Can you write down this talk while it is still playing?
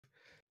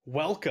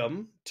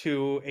Welcome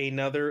to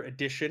another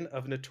edition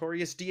of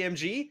Notorious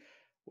DMG,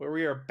 where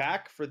we are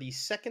back for the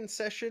second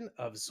session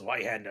of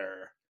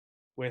Zweihander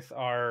with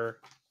our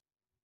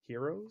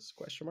heroes?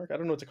 Question mark. I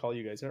don't know what to call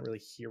you guys. You're not really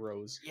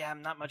heroes. Yeah,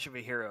 I'm not much of a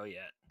hero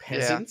yet.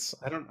 Peasants.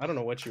 I don't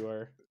know what you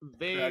are.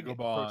 Vague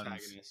Vagabonds.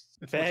 protagonists.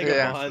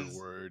 Vagabonds.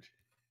 Word.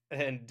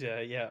 And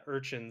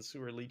urchins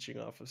who are leeching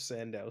off of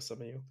Sandow.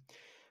 Some of you.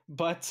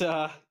 But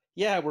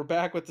we're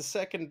back with the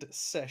second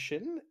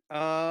session.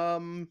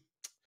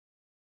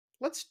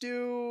 Let's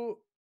do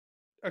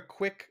a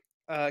quick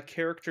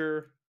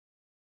character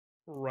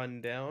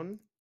rundown.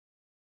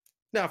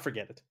 Now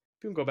forget it.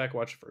 You can go back and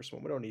watch the first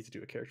one. We don't need to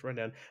do a character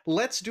rundown.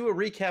 Let's do a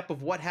recap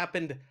of what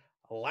happened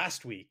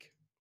last week.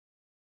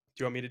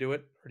 Do you want me to do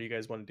it, or do you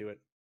guys want to do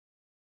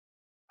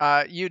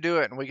it? You do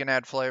it, and we can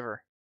add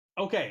flavor.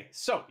 Okay,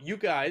 so you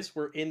guys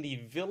were in the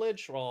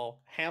village, well,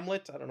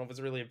 hamlet. I don't know if it's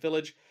really a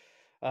village.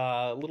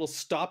 Little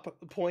stop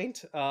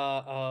point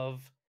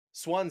of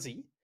Swansea.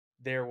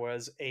 There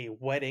was a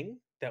wedding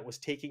that was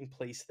taking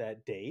place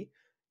that day.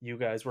 You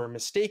guys were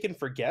mistaken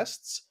for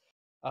guests.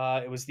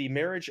 It was the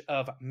marriage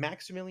of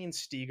Maximilian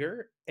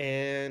Steger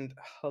and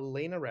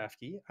Helena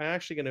Rafke.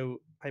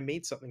 I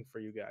made something for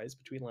you guys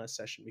between last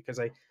session because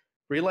I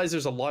realized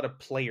there's a lot of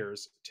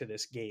players to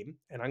this game,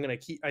 and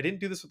I didn't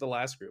do this with the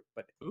last group,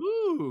 but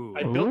Ooh.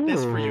 I built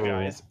this for you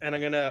guys,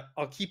 and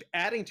I'll keep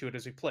adding to it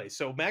as we play.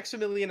 So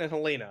Maximilian and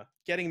Helena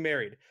getting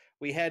married.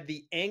 We had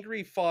the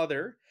angry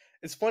father.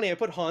 It's funny, I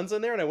put Hans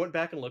on there, and I went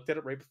back and looked at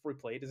it right before we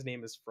played. His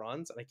name is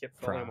Franz, and I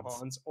kept calling him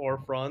Hans or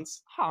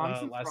Franz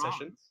and last Franz.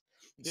 session.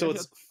 Yeah, So he'll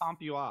it's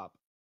thump you up.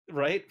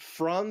 right.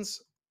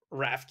 Franz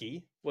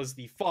Rafke was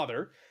the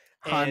father.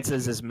 Hans and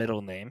is his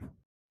middle name.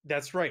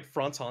 That's right,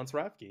 Franz Hans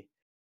Rafke.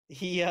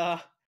 He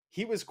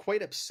was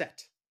quite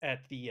upset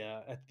at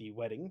the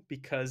wedding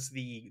because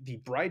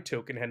the bride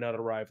token had not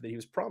arrived that he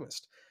was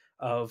promised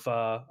of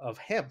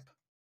hemp.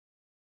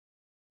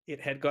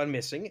 It had gone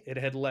missing. It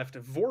had left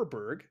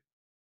Vorburg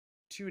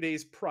 2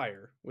 days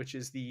prior, which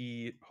is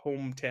the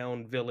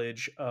hometown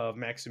village of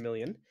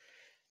Maximilian.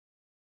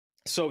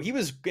 So he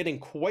was getting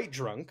quite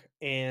drunk,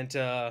 and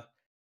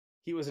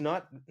he was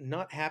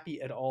not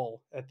happy at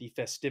all at the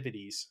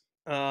festivities.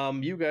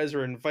 You guys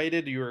were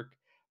invited. You were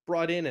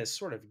brought in as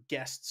sort of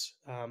guests.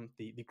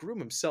 The groom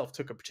himself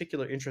took a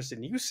particular interest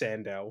in you,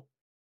 Sandow,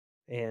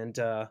 and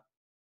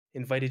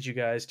invited you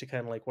guys to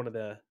kind of like one of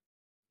the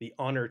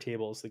honor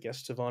tables, the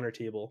guests of honor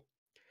table,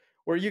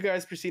 where you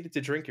guys proceeded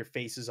to drink your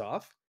faces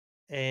off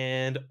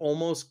and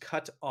almost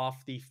cut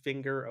off the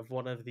finger of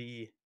one of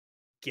the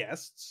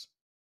guests.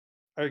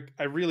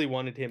 I really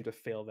wanted him to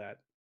fail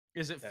that.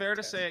 Is it That fair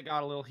to test. say it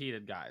got a little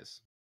heated,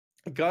 guys?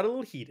 It got a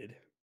little heated.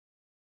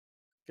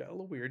 Got a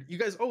little weird. You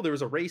guys, there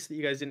was a race that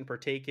you guys didn't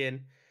partake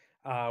in,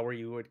 where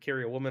you would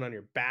carry a woman on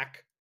your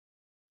back,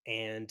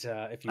 and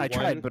if you I won,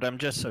 tried, but I'm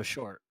just so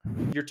short.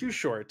 you're too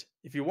short.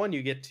 If you won,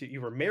 you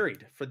were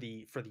married for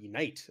the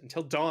night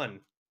until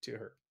dawn to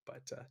her.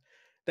 But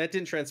that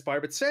didn't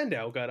transpire. But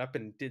Sandow got up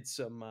and did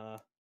some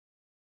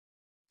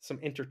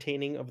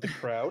entertaining of the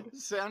crowd.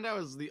 Sandow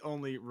is the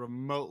only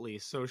remotely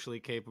socially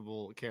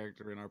capable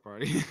character in our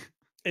party.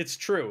 It's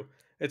true.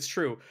 It's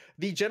true.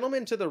 The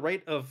gentleman to the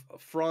right of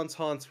Franz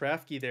Hans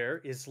Rafke there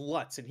is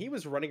Lutz, and he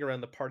was running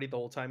around the party the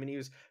whole time, and he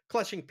was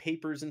clutching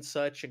papers and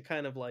such, and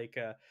kind of like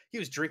he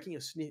was drinking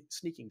and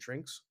sneaking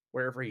drinks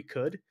wherever he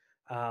could.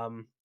 I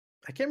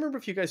can't remember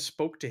if you guys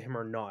spoke to him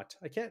or not.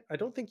 I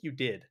don't think you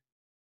did.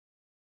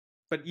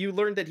 But you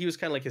learned that he was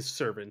kind of like his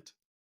servant.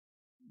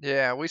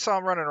 Yeah, we saw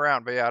him running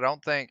around, but yeah, I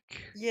don't think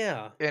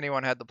Yeah.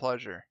 anyone had the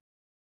pleasure.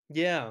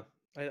 Yeah.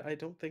 I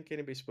don't think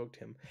anybody spoke to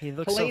him. He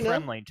looks Helena? so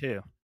friendly too.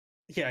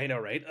 Yeah, I know,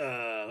 right?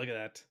 Look at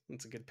that.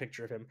 That's a good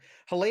picture of him.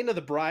 Helena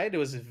the bride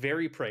was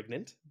very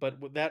pregnant, but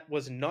that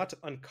was not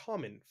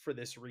uncommon for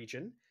this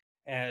region,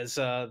 as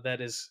that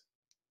is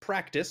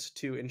practice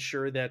to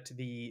ensure that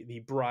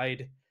the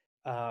bride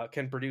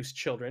can produce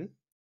children.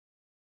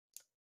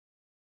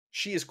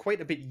 She is quite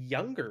a bit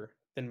younger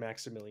than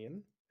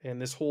Maximilian, and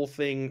this whole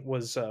thing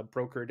was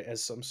brokered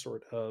as some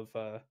sort of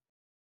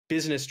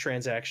business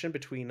transaction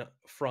between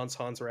Franz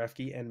Hans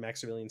Rafke and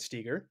Maximilian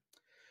Steger.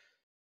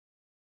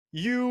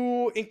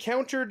 You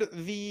encountered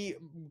the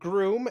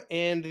groom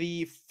and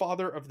the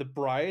father of the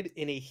bride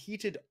in a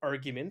heated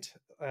argument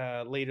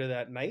later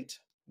that night,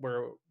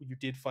 where you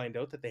did find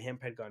out that the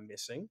hemp had gone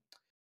missing.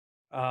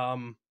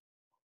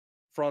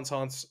 Franz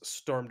Hans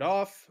stormed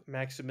off.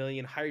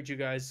 Maximilian hired you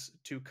guys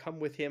to come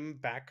with him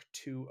back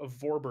to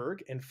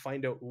Vorburg and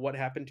find out what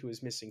happened to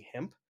his missing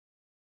hemp.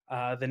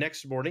 The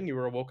next morning, you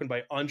were awoken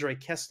by Andre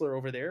Kessler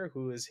over there,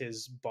 who is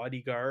his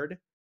bodyguard,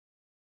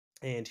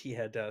 and he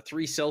had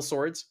 3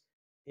 sellswords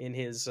in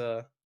his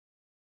I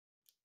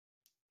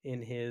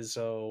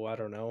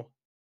don't know.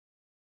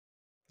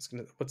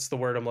 What's the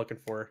word I'm looking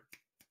for?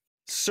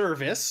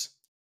 Service.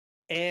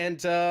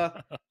 And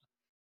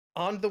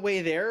on the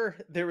way there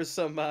was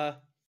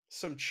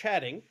some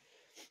chatting.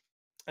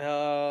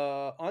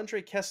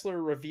 Andre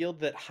Kessler revealed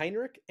that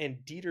Heinrich and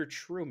Dieter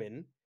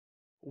Truman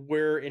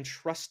were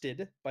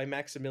entrusted by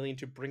Maximilian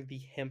to bring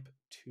the hemp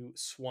to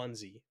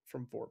Swansea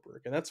from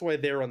Vorburg, and that's why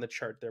they're on the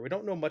chart there. We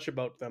don't know much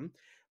about them,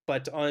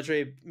 but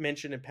Andre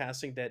mentioned in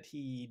passing that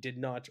he did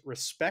not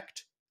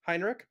respect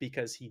Heinrich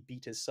because he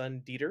beat his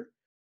son Dieter.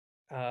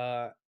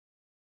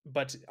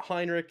 But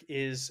Heinrich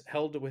is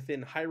held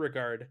within high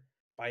regard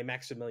by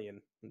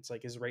Maximilian. It's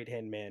like his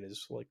right-hand man,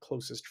 his like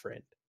closest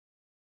friend.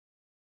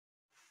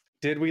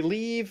 Did we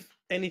leave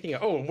anything?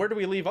 Oh, and where do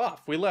we leave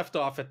off? We left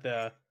off at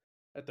the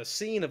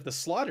scene of the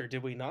slaughter,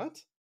 did we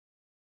not?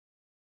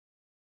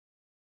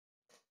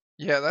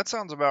 Yeah, that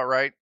sounds about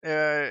right.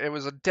 It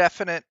was a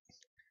definite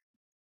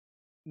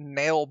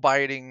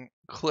nail-biting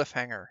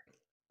cliffhanger.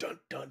 Dun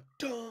dun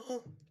dun.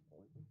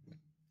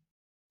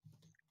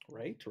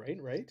 Right.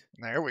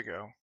 There we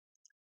go.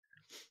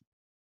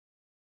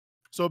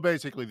 So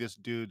basically, this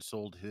dude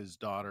sold his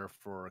daughter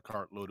for a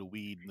cartload of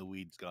weed, and the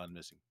weed's gone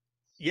missing.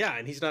 Yeah,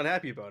 and he's not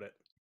happy about it.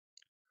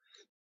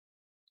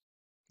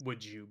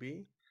 Would you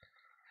be?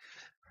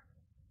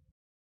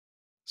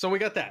 So we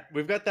got that.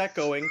 We've got that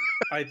going.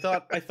 I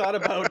thought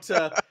about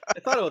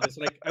this.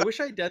 Like, I wish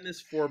I'd done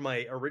this for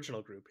my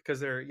original group because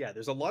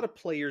there's a lot of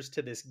players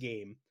to this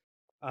game,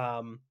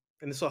 and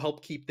this will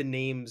help keep the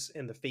names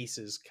and the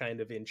faces kind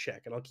of in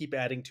check. And I'll keep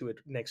adding to it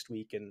next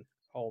week and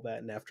all that,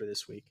 and after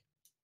this week.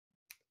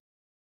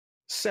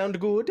 Sound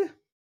good?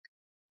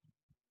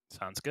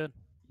 Sounds good.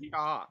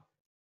 Yeah.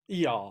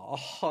 Yeah,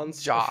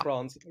 Hans Ja.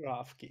 Franz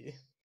Grafke.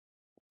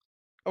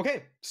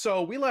 Okay,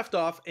 so we left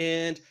off,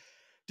 and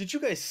did you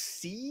guys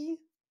see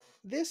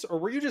this, or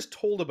were you just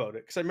told about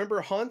it? Because I remember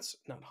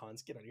not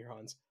Hans, get out of here,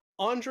 Hans.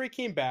 Andre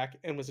came back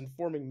and was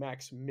informing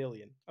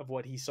Maximilian of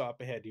what he saw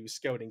up ahead. He was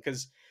scouting,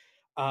 because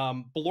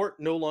Blort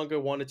no longer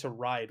wanted to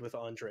ride with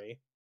Andre.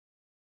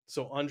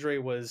 So Andre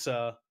was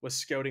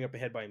scouting up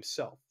ahead by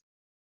himself.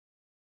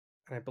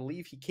 And I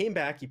believe he came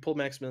back, he pulled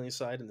Maximilian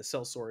aside in the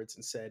cell swords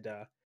and said,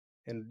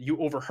 and you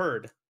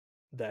overheard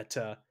that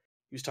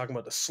he was talking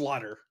about the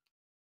slaughter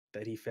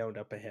that he found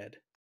up ahead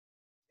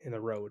in the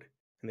road.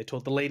 And they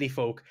told the lady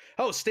folk,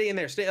 "Oh, stay in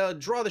there. Stay.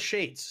 Draw the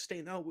shades.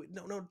 Stay. No.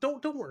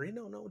 Don't worry.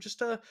 No.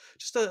 Just a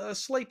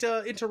slight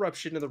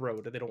interruption in the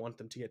road. They don't want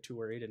them to get too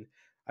worried." And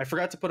I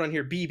forgot to put on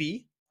here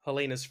BB,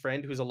 Helena's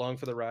friend, who's along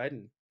for the ride,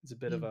 and it's a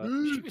bit of a.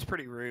 She was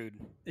pretty rude.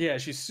 Yeah,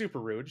 she's super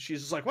rude.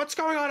 She's just like, "What's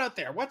going on out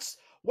there? What's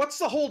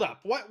the holdup?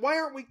 Why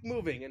aren't we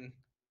moving?" And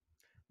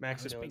I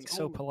was being Maximilian's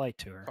so polite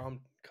to her.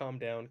 Calm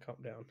down.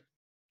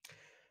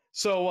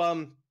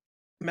 So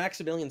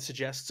Maximilian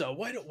suggests,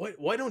 why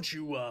don't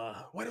you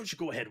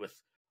go ahead with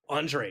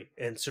Andre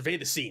and survey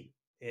the scene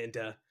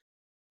and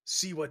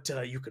see what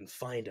you can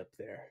find up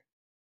there.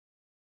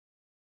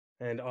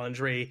 And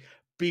Andre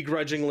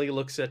begrudgingly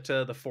looks at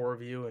the four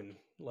of you and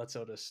lets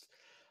out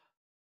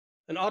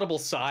an audible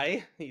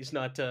sigh. He's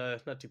not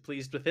too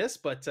pleased with this,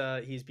 but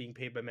he's being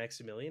paid by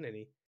Maximilian, and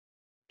he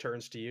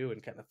turns to you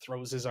and kind of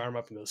throws his arm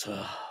up and goes,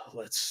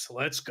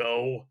 "Let's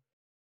go."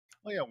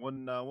 Oh yeah,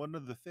 one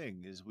other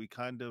thing is we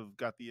kind of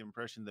got the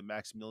impression that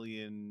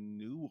Maximilian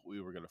knew what we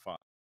were going to find,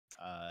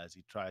 as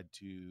he tried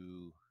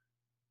to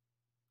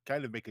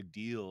kind of make a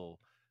deal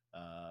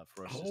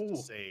for us just to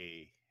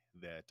say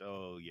that,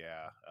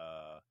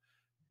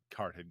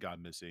 cart had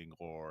gone missing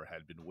or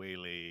had been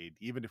waylaid,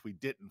 even if we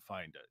didn't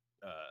find it.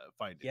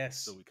 Yes.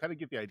 So we kind of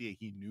get the idea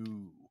he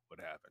knew what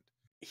happened.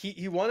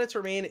 He wanted to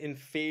remain in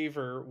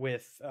favor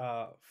with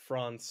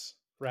Franz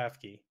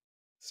Rafke.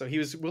 So he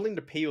was willing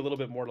to pay you a little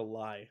bit more to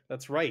lie.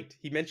 That's right.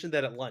 He mentioned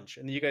that at lunch.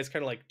 And you guys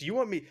kind of like, "Do you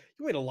want me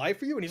to lie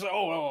for you?" And he's like,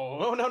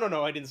 oh,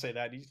 no, I didn't say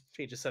that. He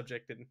changed the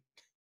subject and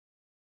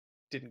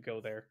didn't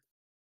go there.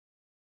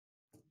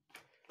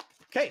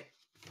 Okay.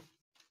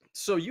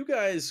 So you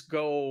guys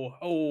go,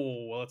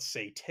 let's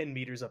say 10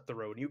 meters up the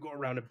road. And you go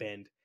around a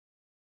bend.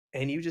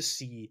 And you just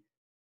see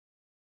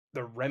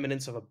the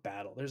remnants of a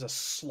battle. There's a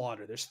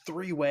slaughter. There's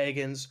 3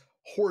 wagons.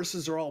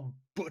 Horses are all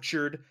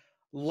butchered.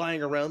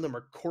 Lying around them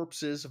are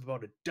corpses of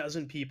about a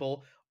dozen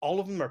people. All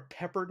of them are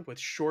peppered with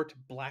short,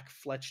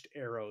 black-fletched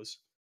arrows.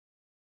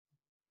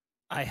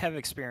 I have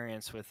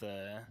experience with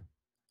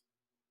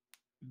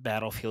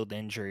battlefield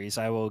injuries.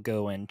 I will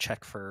go and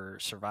check for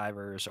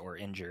survivors or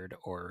injured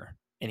or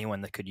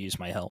anyone that could use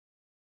my help.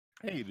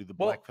 Hey, do the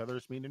black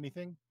feathers mean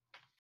anything?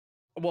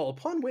 Well,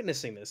 upon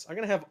witnessing this, I'm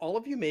going to have all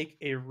of you make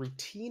a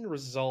routine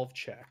resolve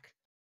check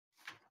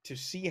to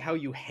see how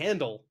you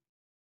handle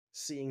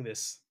seeing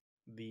this,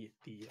 the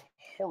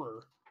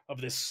horror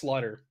of this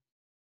slaughter.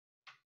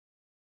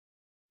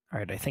 All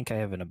right, I think I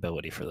have an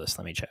ability for this.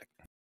 Let me check.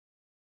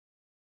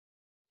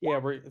 Yeah,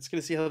 it's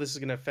going to see how this is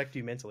going to affect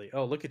you mentally.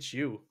 Oh, look at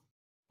you.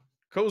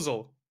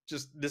 Kozel,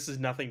 this is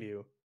nothing to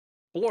you.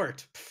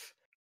 Blort,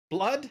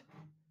 blood?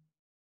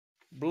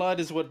 Blood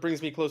is what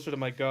brings me closer to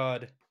my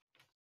god.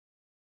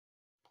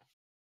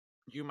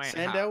 You might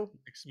Sandow,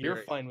 have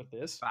you're fine with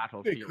this. They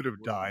Battlefield could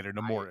have died in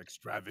a more I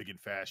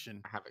extravagant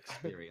fashion. have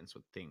experience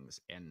with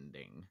things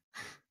ending.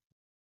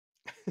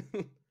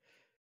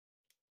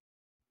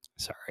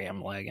 Sorry,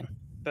 I'm lagging.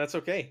 That's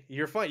okay.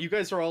 You're fine. You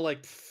guys are all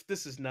like,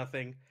 "This is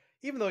nothing."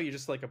 Even though you're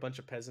just like a bunch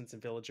of peasants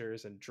and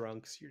villagers and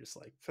drunks, you're just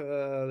like,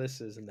 "This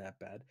isn't that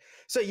bad."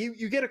 So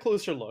you get a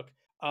closer look.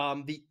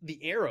 The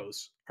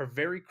arrows are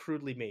very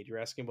crudely made. You're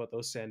asking about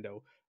those,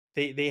 Sando.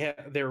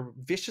 They're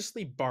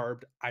viciously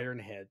barbed iron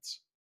heads.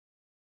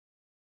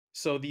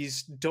 So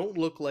these don't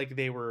look like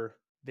they were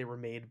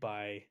made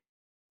by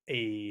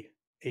a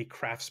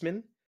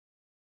craftsman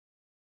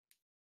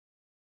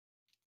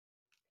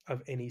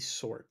of any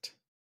sort.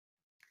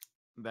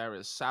 There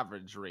is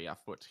savagery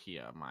afoot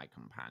here, my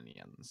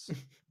companions.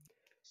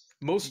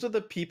 Most of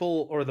the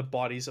people, or the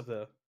bodies of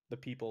the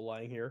people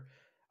lying here,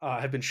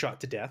 have been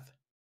shot to death.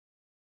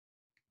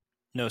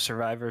 No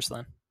survivors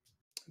then?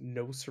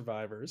 No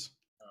survivors.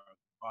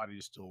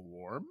 Body's still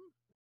warm.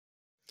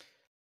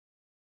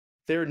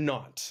 They're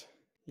not.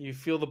 You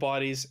feel the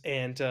bodies,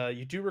 and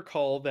you do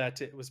recall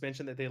that it was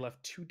mentioned that they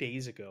left 2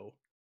 days ago.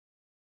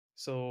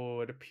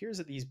 So it appears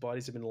that these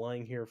bodies have been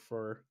lying here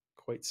for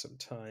quite some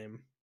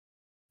time.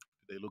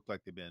 They look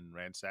like they've been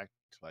ransacked,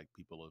 like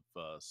people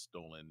have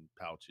stolen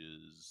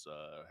pouches,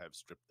 have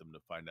stripped them to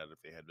find out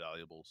if they had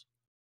valuables.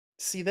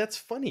 See, that's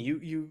funny.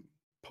 You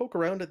poke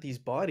around at these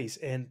bodies,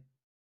 and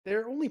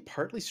they're only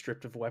partly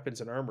stripped of weapons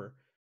and armor.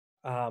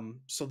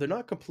 So they're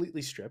not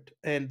completely stripped,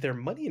 and their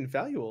money and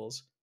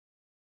valuables,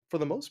 for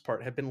the most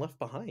part, have been left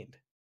behind.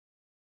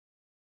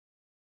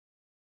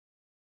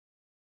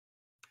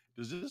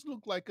 Does this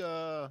look like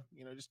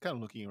just kind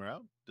of looking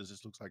around? Does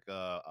this look like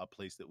a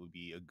place that would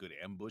be a good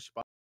ambush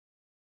spot?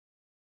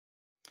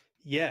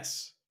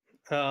 Yes.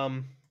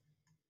 That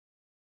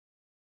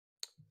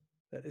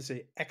is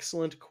an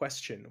excellent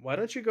question. Why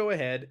don't you go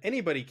ahead?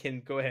 Anybody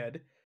can go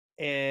ahead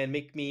and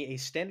make me a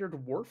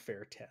standard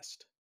warfare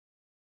test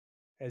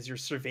as you're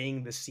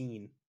surveying the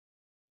scene.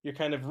 You're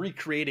kind of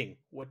recreating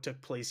what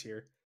took place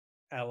here,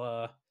 a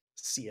la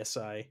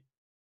CSI.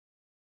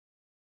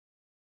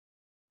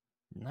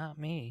 Not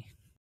me.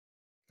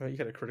 Oh, you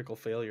got a critical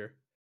failure.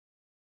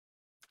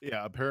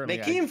 Yeah, apparently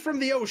They came from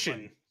the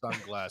ocean.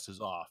 Sunglasses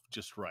off,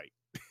 just right.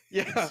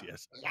 Yeah.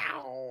 Yes.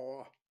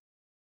 Yow.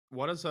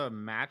 What does a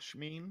match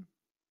mean?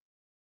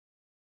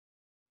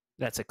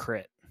 That's a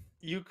crit.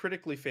 You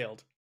critically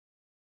failed.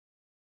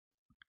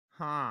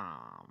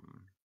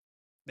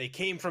 They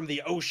came from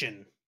the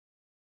ocean.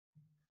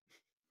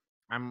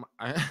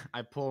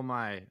 I pull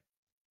my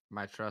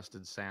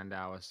trusted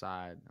Sandow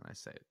aside and I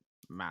say,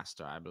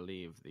 Master, I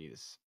believe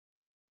these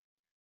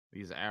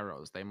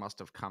arrows, they must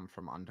have come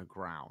from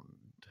underground.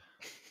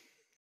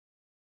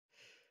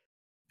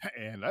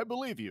 And I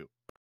believe you.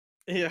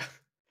 Yeah.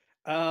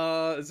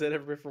 Is that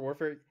everybody for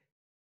warfare?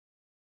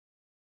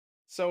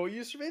 So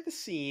you survey the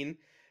scene.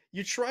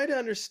 You try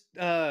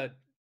to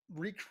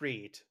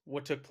recreate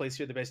what took place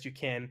here the best you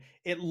can.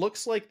 It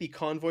looks like the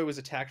convoy was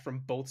attacked from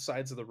both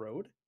sides of the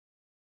road.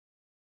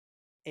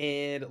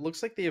 And it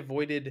looks like they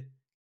avoided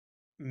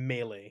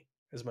melee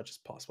as much as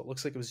possible. It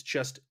looks like it was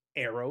just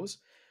arrows.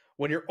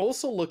 When you're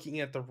also looking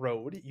at the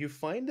road, you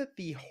find that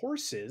the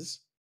horses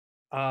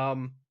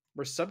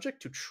were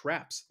subject to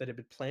traps that had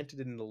been planted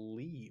in the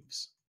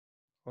leaves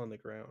on the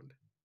ground.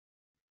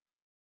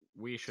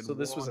 We should So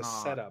this was a warn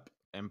our setup.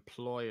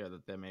 employer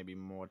that there may be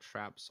more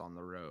traps on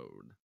the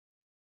road.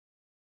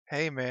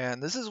 Hey, man,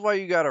 this is why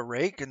you got a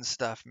rake and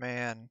stuff,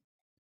 man.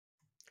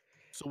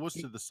 So what's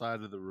to the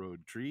side of the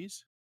road?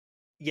 Trees?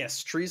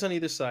 Yes, trees on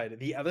either side.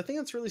 The other thing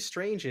that's really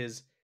strange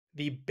is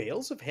the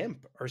bales of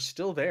hemp are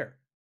still there.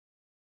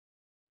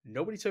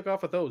 Nobody took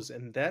off with those,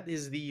 and that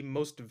is the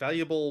most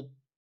valuable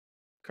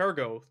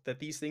cargo that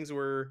these things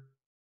were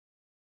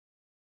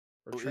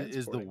transporting.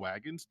 Is the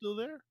wagon still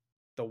there?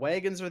 The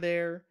wagons are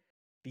there.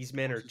 These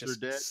men Horses are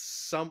just dead?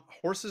 some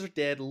horses are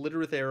dead, littered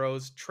with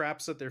arrows,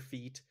 traps at their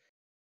feet.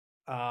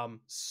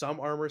 Some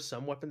armor,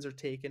 some weapons are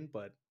taken,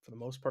 but for the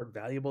most part,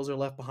 valuables are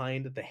left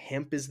behind. The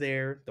hemp is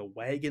there. The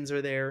wagons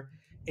are there.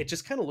 It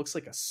just kind of looks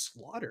like a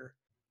slaughter.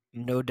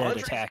 No dead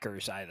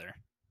attackers either.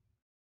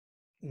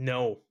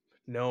 No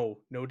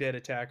dead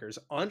attackers.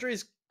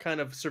 Andre's kind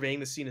of surveying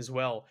the scene as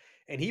well,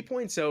 and he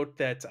points out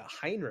that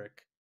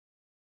Heinrich,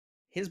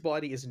 his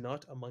body is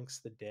not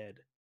amongst the dead.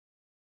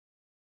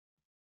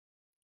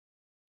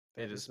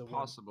 It is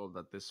possible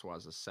that this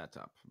was a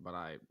setup, but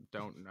I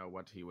don't know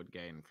what he would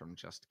gain from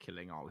just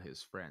killing all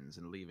his friends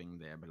and leaving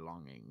their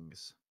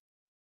belongings.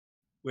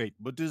 Wait,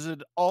 but is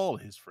it all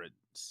his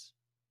friends?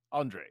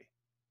 Andre,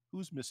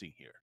 who's missing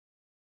here?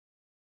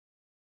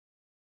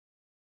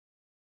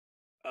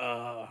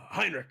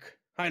 Heinrich.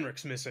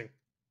 Heinrich's missing.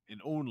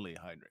 And only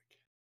Heinrich.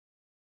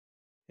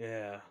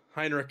 Yeah,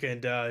 Heinrich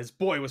and his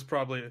boy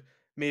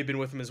may have been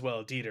with him as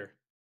well, Dieter.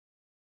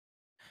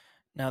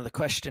 Now the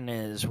question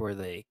is, were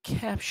they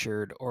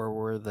captured or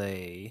were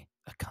they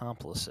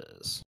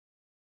accomplices?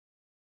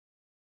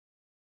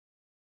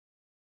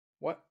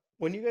 What?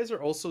 When you guys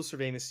are also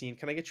surveying the scene,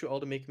 can I get you all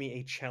to make me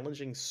a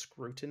challenging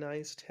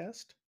scrutinize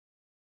test?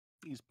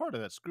 He's part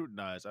of that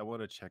scrutinize. I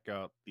want to check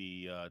out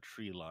the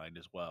tree line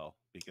as well.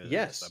 Because,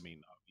 Yes. I mean,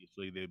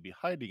 obviously they'd be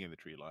hiding in the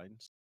tree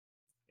lines.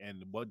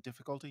 And what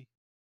difficulty?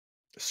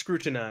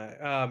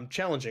 Scrutinize.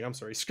 Challenging, I'm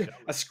sorry.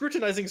 A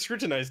scrutinizing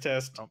scrutinize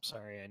test. Oh,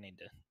 sorry, I need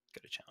to go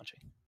to challenging.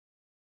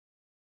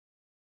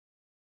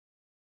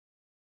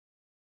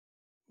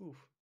 Oof.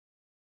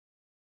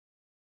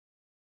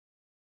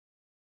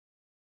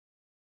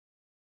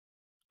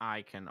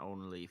 I can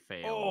only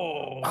fail.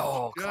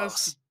 Oh, just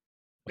close.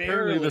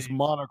 Apparently, this barely.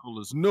 monocle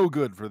is no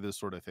good for this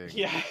sort of thing.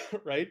 Yeah,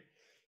 right.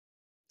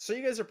 So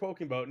you guys are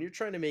poking about, and you're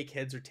trying to make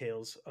heads or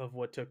tails of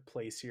what took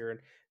place here, and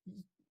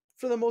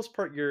for the most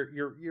part,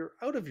 you're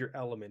out of your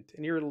element,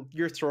 and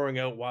you're throwing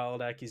out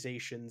wild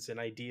accusations and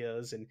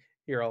ideas, and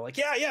you're all like,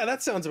 yeah,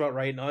 that sounds about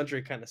right. And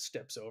Andre kind of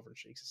steps over and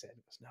shakes his head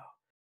and goes, no.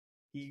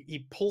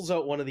 He pulls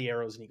out one of the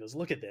arrows and he goes,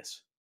 look at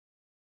this.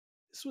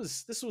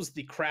 This was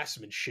the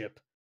craftsmanship,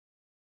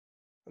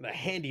 the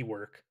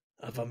handiwork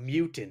of a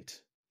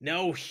mutant.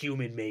 No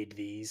human made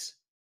these.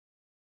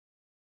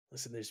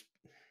 Listen,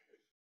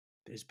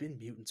 there's been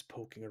mutants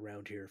poking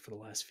around here for the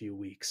last few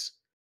weeks.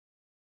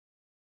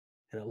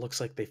 And it looks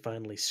like they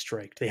finally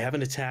striked. They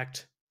haven't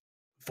attacked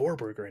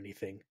Vorburg or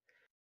anything.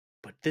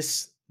 But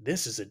this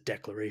is a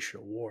declaration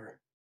of war.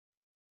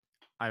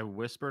 I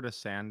whisper to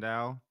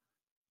Sandow,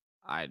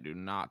 I do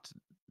not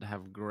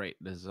have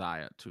great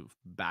desire to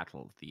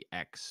battle the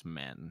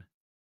X-Men.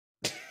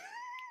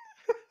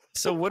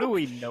 So what do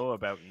we know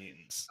about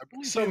mutants? I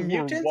believe Some they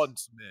were mutants?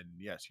 once men.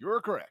 Yes, you're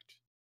correct.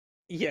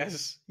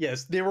 Yes,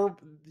 they were.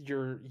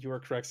 You are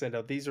correct,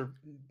 Sandal. These are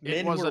men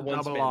It was who are a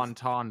once double men.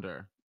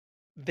 entendre.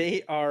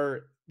 They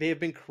have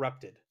been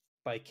corrupted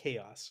by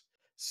chaos.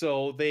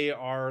 So they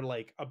are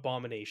like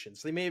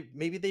abominations.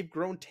 Maybe they've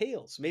grown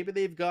tails. Maybe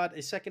they've got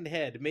a second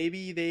head.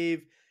 Maybe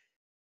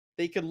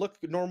they could look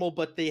normal,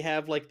 but they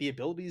have like the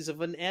abilities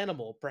of an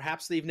animal.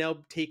 Perhaps they've now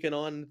taken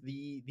on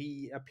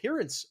the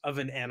appearance of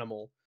an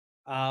animal.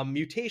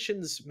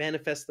 Mutations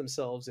manifest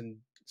themselves in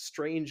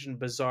strange and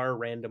bizarre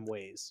random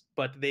ways,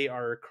 but they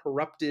are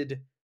corrupted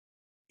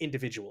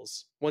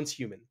individuals, once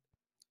human,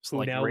 It's who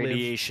like now live.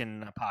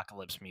 radiation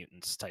apocalypse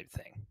mutants type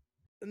thing.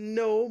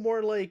 No,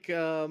 more like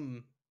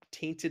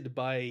tainted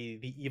by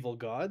the evil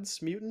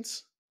gods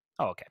mutants.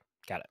 Oh, okay.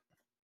 Got it.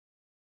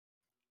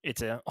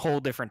 It's a whole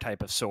different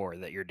type of sore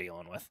that you're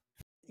dealing with.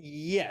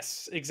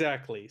 Yes,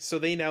 exactly. So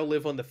they now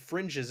live on the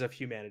fringes of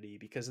humanity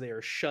because they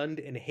are shunned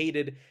and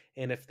hated,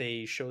 and if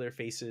they show their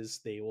faces,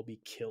 they will be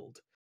killed.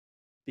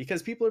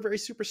 Because people are very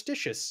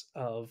superstitious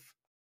of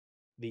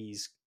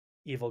these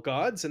evil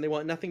gods, and they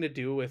want nothing to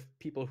do with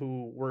people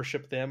who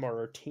worship them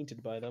or are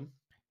tainted by them.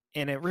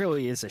 And it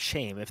really is a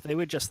shame. If they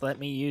would just let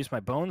me use my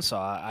bone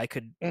saw, I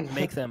could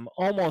make them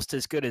almost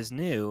as good as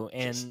new,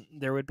 and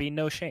there would be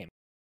no shame.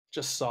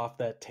 Just soft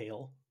that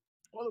tail.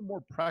 On the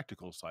more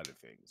practical side of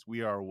things,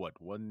 we are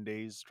what, 1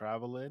 day's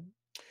travel in?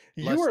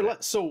 You are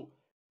than. so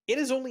it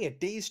is only a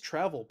day's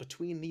travel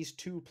between these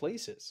two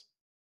places.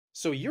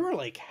 So you're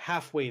like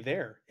halfway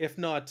there, if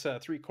not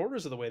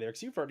 3/4 of the way there,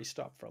 because you've already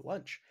stopped for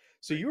lunch.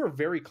 So you are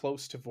very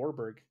close to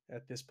Vorburg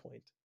at this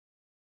point.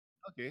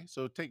 Okay,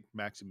 so take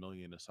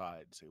Maximilian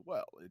aside and say,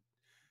 well,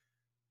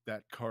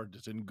 that card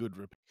is in good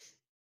repair.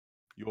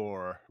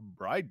 Your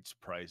bride's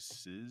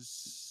price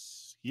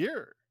is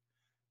here.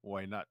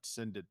 Why not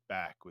send it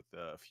back with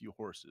a few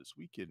horses?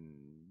 We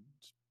can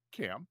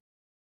camp.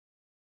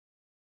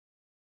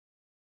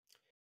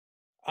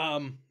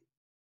 Um,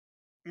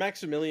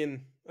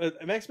 Maximilian's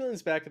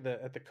back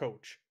at the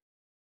coach.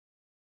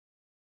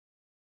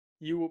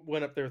 You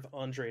went up there with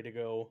Andre to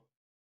go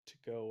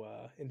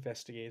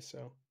investigate.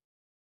 So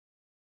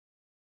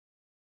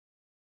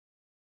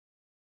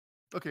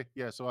Okay,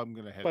 yeah, so I'm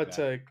gonna head but back.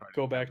 and try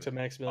go have back a to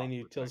Maximilian. talk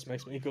He with tells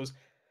Maximilian. Maximilian.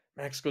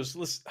 Max goes,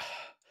 listen.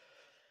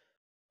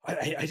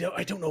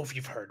 I don't know if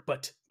you've heard,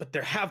 but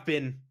there have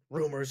been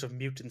rumors of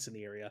mutants in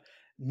the area.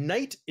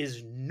 Night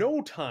is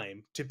no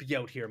time to be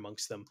out here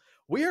amongst them.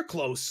 We are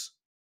close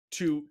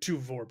to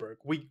Vorburg.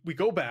 We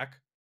go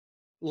back.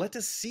 Let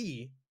us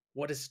see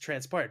what has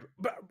transpired.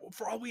 But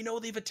for all we know,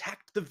 they've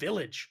attacked the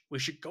village. We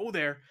should go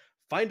there,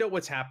 find out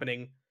what's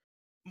happening.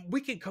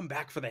 We can come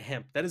back for the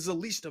hemp. That is the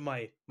least of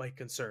my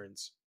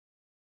concerns.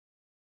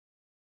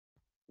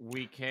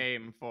 We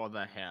came for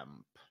the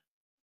hemp.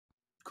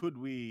 Could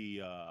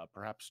we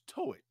perhaps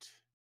tow it?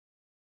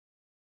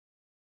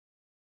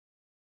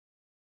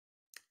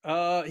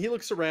 He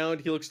looks around.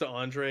 He looks to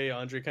Andre.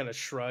 Andre kind of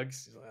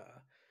shrugs.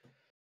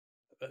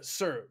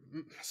 Sir,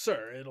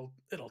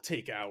 it'll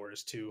take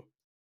hours to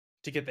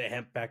get the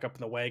hemp back up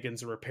in the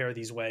wagons and repair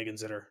these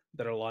wagons that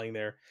are lying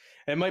there.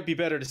 It might be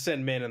better to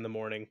send men in the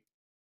morning.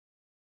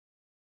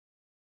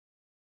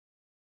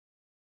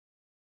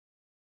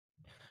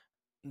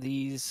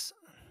 These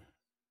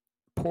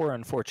poor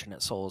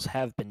unfortunate souls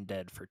have been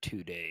dead for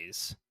 2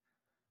 days.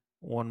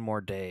 One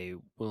more day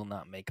will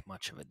not make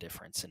much of a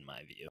difference in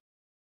my view.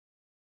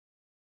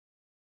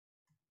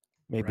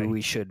 Maybe Right.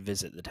 we should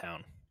visit the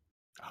town.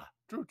 Ah,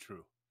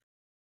 true.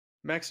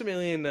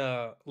 Maximilian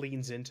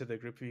leans into the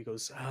group. He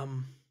goes,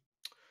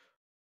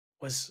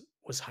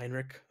 was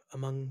Heinrich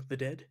among the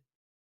dead?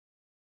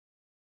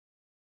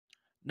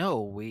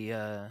 No, we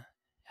have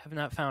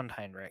not found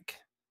Heinrich.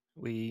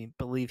 We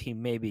believe he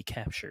may be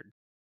captured.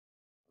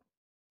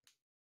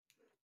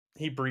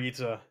 He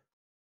breathes a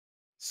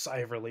sigh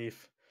of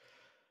relief.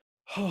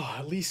 Oh,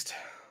 at least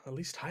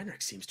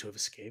Heinrich seems to have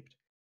escaped.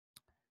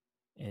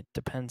 It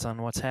depends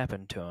on what's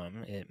happened to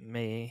him. It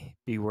may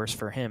be worse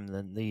for him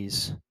than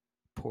these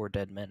poor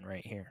dead men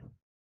right here.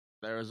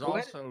 There is Go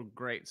ahead. also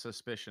great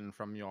suspicion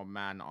from your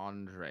man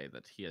Andre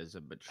that he is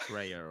a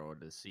betrayer or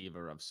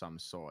deceiver of some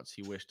sorts.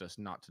 He wished us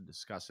not to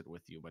discuss it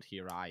with you, but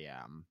here I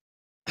am.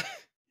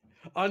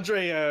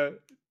 Andre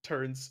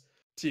turns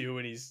to you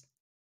and he's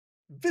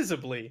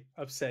visibly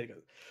upset. He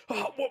goes,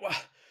 oh,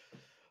 what?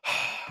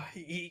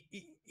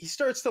 He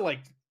starts to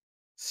like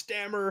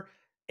stammer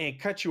and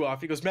cut you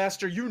off. He goes,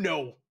 Master, you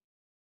know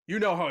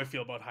how I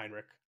feel about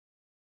Heinrich.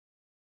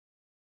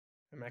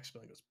 And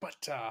Maximilian goes,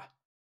 but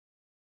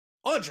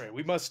Andre,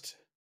 we must.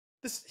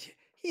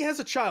 He has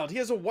a child. He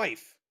has a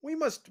wife. We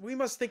must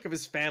think of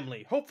his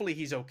family. Hopefully,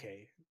 he's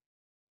okay.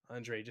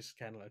 Andre just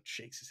kind of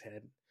shakes his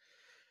head.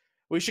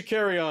 We should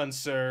carry on,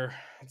 sir.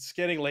 It's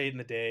getting late in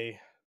the day.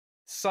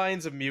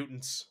 Signs of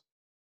mutants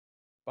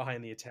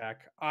behind the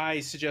attack. I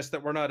suggest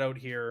that we're not out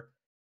here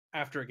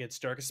after it gets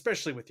dark,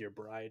 especially with your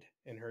bride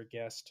and her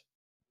guest.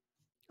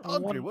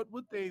 Andre, what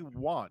would they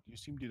want? You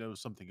seem to know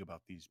something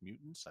about these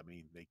mutants. I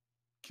mean, they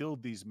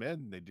killed these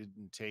men. They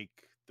didn't take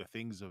the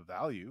things of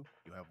value.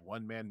 You have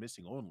one man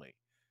missing only.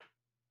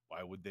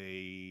 Why would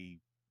they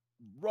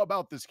rub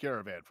out this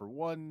caravan for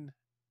one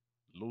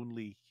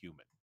lonely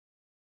human?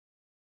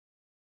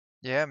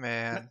 Yeah,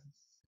 man.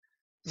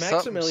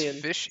 Maximilian-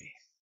 Something's fishy.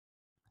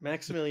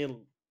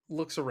 Maximilian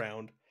looks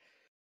around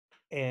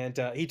and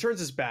he turns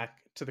his back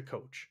to the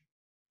coach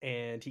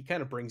and he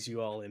kind of brings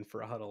you all in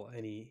for a huddle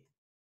and he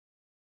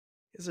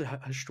is a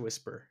hushed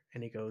whisper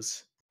and he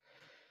goes,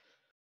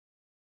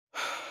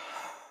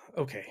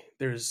 okay,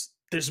 there's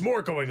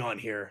more going on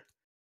here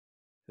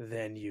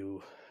than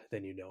you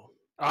know.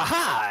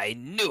 Aha! I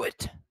knew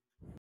it.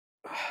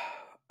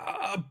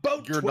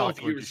 About You're 12 not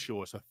going to years.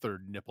 show us a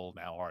third nipple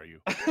now, are you?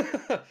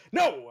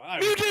 No,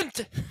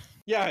 Mutant!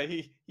 yeah,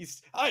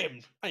 he's. I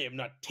am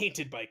not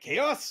tainted by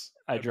chaos.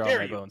 I How draw dare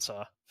my you. bone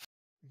saw.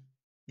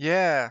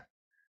 Yeah.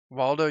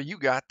 Waldo, you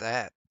got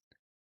that.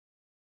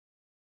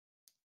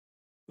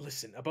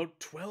 Listen, about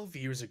 12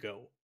 years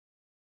ago,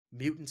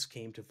 mutants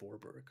came to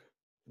Vorburg.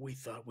 We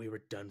thought we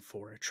were done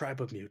for, a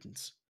tribe of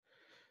mutants.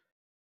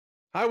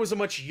 I was a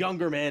much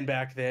younger man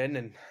back then,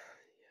 and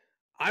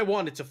I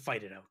wanted to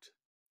fight it out.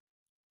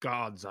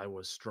 Gods, I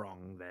was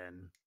strong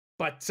then.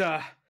 But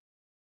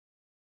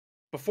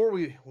before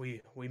we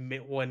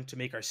went to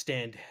make our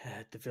stand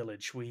at the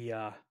village, we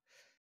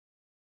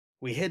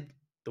hid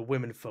the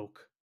women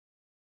folk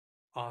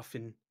off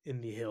in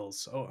the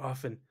hills,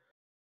 off in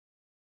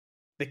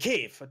the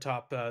cave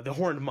atop the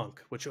Horned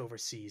Monk, which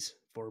oversees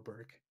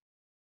Vorburg.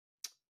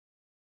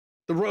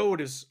 The road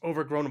is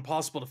overgrown,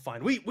 impossible to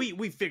find.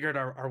 We figured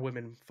our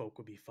women folk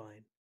would be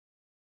fine.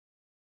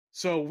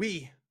 So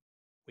we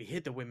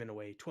hid the women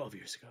away 12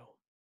 years ago.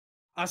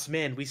 Us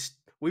men,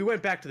 we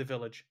went back to the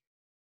village.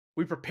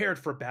 We prepared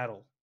for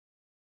battle.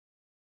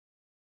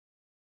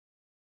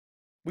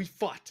 We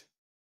fought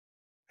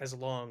as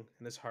long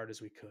and as hard as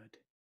we could.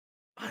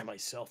 I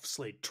myself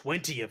slayed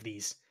 20 of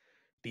these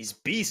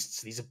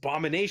beasts, these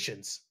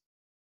abominations.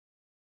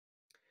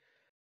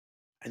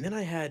 And then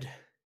I had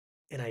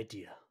an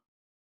idea.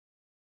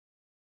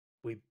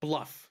 We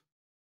bluff.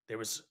 There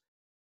was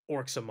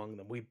orcs among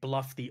them. We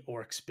bluffed the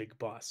orcs' big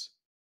boss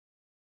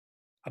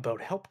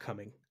about help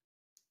coming.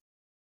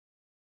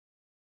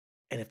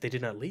 And if they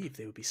did not leave,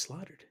 they would be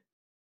slaughtered.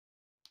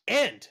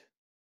 And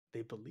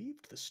they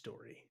believed the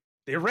story.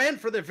 They ran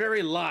for their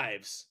very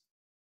lives.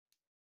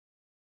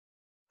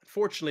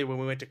 Unfortunately, when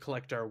we went to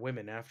collect our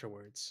women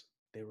afterwards,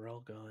 they were all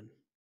gone.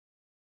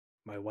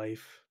 My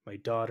wife, my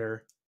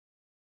daughter,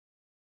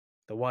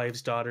 the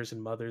wives, daughters,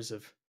 and mothers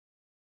of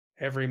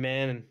every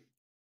man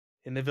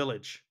in the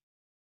village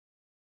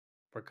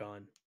were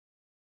gone.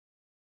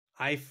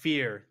 I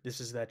fear this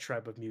is that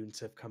tribe of mutants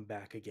have come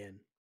back again.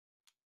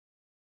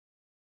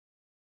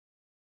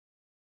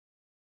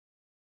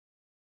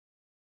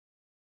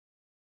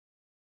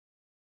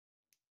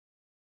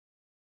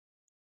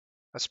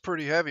 That's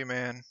pretty heavy,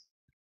 man.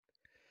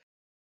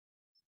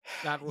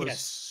 That was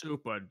Yes.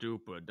 super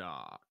duper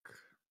dark.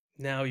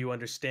 Now you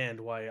understand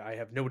why I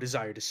have no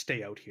desire to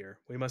stay out here.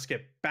 We must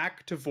get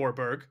back to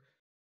Vorburg.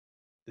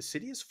 The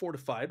city is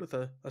fortified with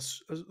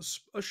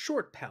a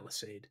short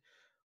palisade.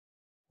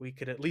 We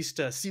could at least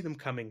see them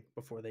coming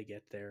before they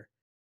get there.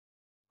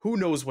 Who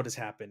knows what has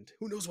happened?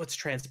 Who knows what's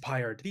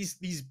transpired?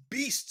 These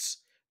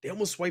beasts, they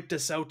almost wiped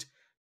us out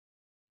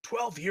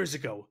 12 years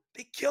ago.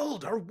 They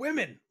killed our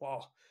women.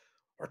 Well,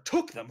 or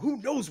took them. Who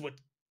knows what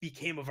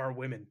became of our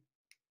women?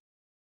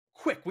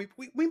 Quick,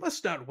 we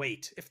must not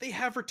wait. If they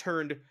have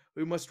returned,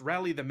 we must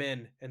rally the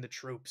men and the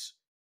troops.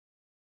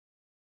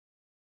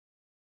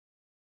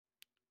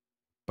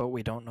 But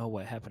we don't know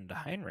what happened to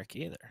Heinrich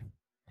either.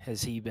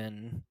 Has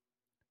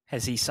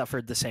he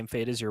suffered the same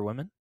fate as your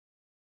women?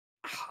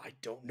 I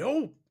don't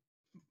know.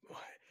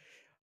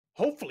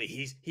 Hopefully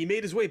he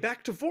made his way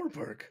back to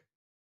Vorburg.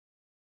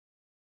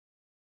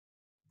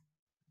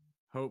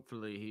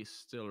 Hopefully he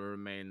still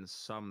remains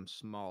some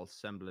small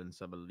semblance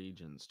of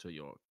allegiance to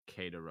your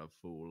cater of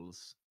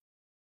fools.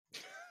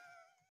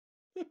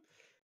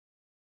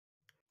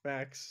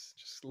 Max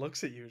just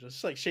looks at you,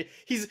 just like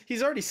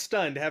he's already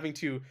stunned, having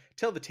to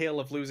tell the tale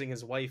of losing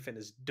his wife and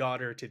his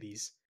daughter to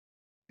these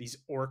these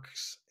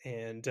orcs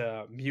and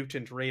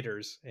mutant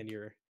raiders, and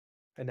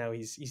now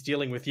he's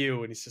dealing with you,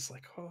 and he's just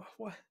like, oh,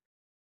 what?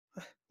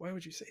 Why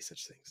would you say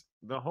such things?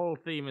 The whole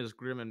theme is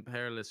Grim and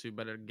Perilous. You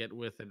better get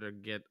with it or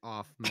get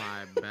off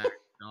my back,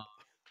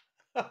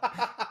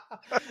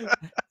 dog.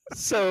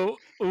 So,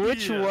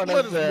 which Yeah, one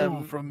let of us them?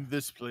 move from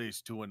this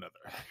place to another.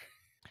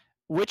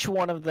 Which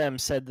one of them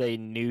said they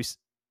knew?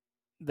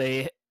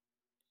 They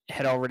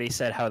had already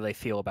said how they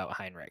feel about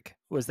Heinrich.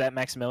 Was that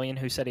Maximilian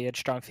who said he had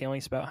strong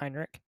feelings about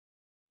Heinrich?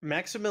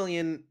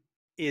 Maximilian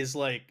is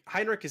like,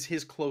 Heinrich is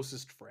his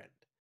closest friend.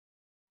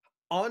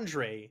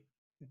 Andre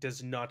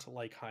does not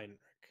like Heinrich.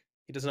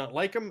 He does not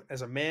like him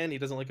as a man. He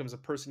doesn't like him as a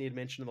person he had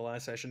mentioned in the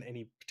last session, and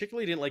he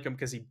particularly didn't like him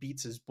because he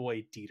beats his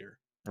boy Dieter.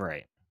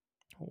 Right.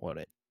 What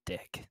a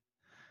dick.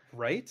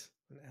 Right?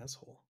 An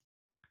asshole.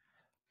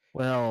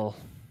 Well,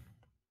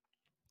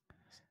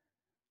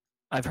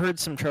 I've heard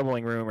some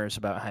troubling rumors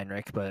about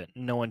Heinrich, but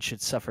no one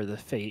should suffer the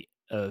fate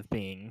of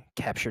being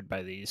captured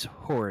by these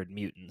horrid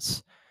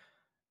mutants.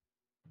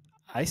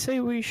 I say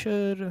we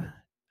should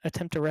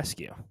attempt a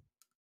rescue.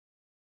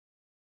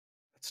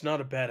 It's not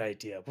a bad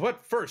idea.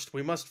 But first,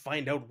 we must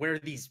find out where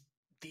these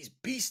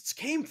beasts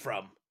came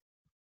from.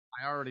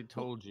 I already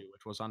told you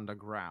it was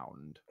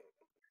underground.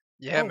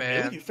 Yeah, Oh,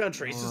 man. Really? You found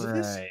traces of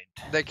this?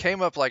 They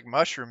came up like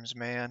mushrooms,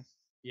 man.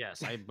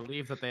 Yes, I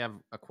believe that they have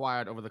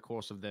acquired over the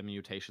course of their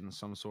mutations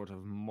some sort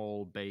of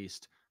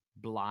mole-based,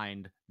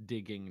 blind,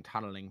 digging,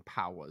 tunneling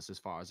powers, as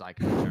far as I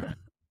can determine.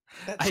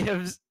 I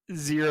have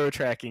zero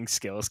tracking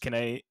skills. Can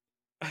I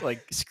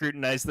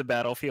scrutinize the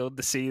battlefield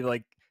to see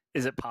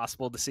is it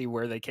possible to see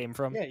where they came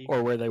from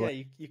or where they went?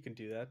 Yeah, you can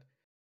do that.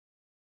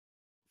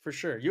 For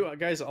sure. You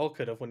guys all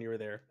could have when you were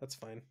there. That's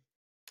fine.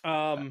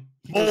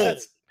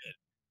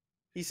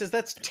 He says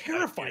that's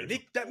terrifying.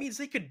 That means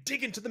they could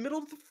dig into the middle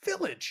of the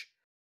village,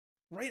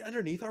 right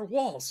underneath our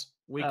walls.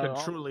 We could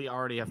truly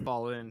already have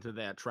fallen into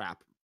their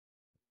trap.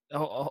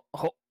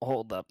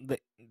 Hold up.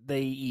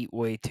 They eat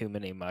way too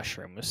many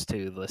mushrooms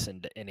to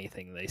listen to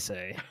anything they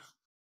say.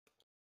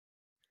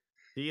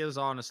 He is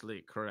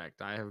honestly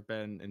correct. I have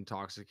been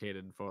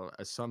intoxicated for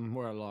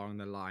somewhere along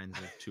the lines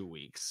of 2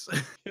 weeks.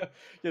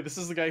 Yeah, this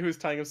is the guy who's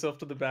tying himself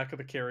to the back of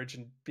the carriage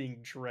and being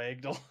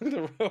dragged along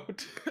the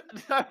road.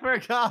 I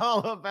forgot all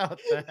about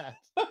that.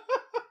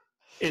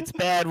 It's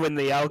bad when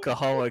the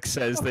alcoholic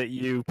says that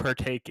you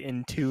partake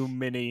in too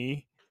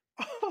many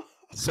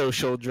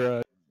social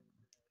drugs.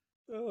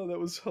 Oh, that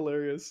was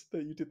hilarious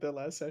that you did that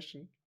last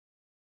session.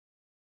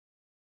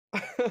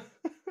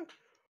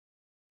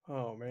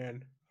 Oh,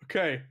 man.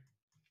 Okay.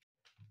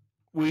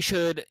 We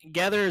should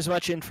gather as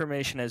much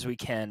information as we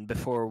can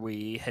before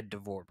we head to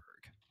Vorburg.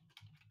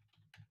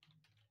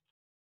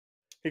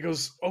 He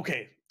goes,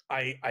 okay,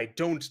 I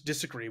don't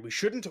disagree. We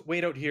shouldn't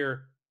wait out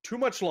here too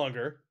much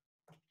longer.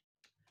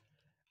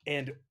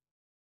 And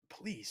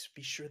please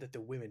be sure that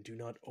the women do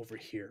not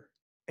overhear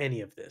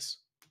any of this.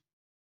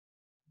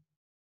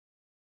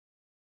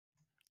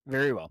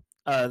 Very well.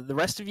 The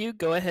rest of you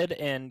go ahead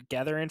and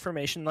gather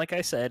information, like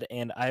I said,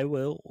 and I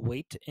will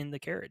wait in the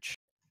carriage.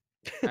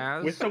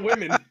 With the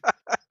women.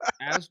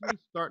 As we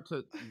start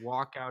to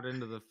walk out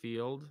into the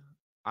field,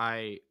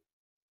 I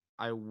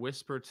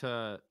whisper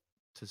to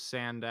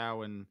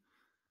Sandow and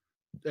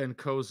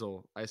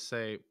Kozel. I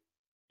say,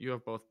 you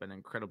have both been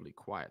incredibly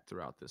quiet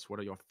throughout this. What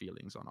are your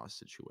feelings on our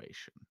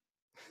situation?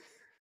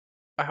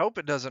 I hope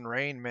it doesn't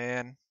rain,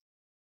 man.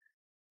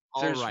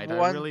 All There's right, one-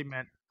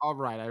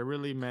 I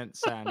really meant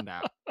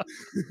Sandow.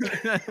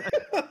 I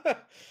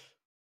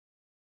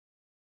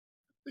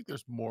think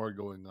there's more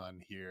going on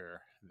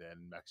here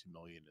than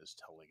Maximilian is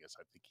telling us.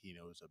 I think he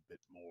knows a bit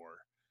more.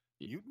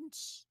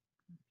 Mutants?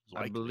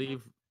 I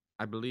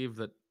believe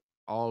that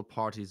all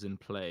parties in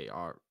play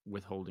are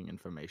withholding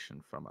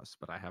information from us,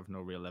 but I have no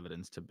real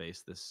evidence to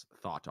base this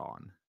thought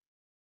on.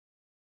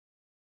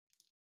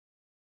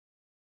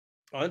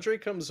 Andre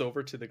comes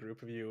over to the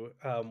group of you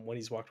when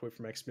he's walked away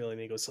from Maximilian,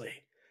 and he goes,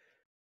 hey,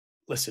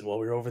 listen, while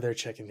we were over there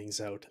checking things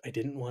out, I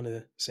didn't want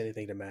to say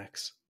anything to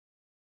Max,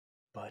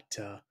 but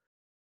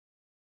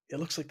it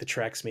looks like the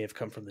tracks may have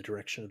come from the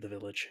direction of the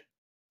village.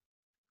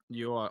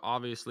 You are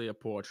obviously a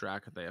poor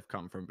track. They have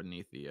come from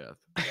beneath the earth.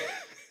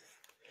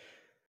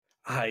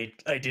 I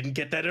didn't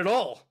get that at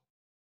all.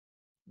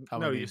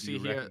 No, you see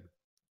here,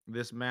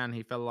 this man,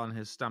 he fell on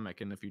his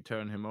stomach, and if you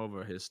turn him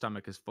over, his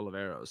stomach is full of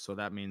arrows. So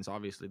that means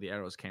obviously the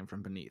arrows came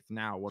from beneath.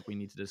 Now what we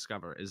need to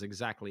discover is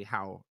exactly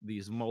how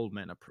these mole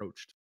men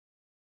approached.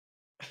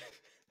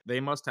 They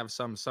must have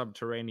some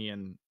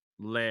subterranean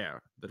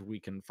lair that we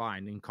can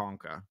find and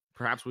conquer.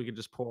 Perhaps we could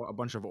just pour a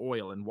bunch of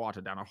oil and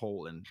water down a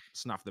hole and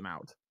snuff them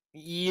out.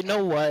 You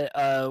know what?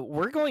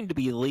 We're going to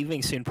be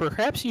leaving soon.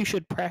 Perhaps you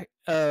should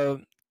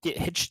get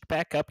hitched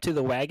back up to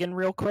the wagon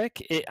real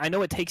quick. I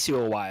know it takes you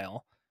a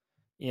while,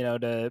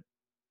 to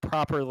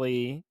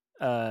properly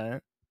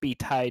be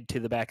tied to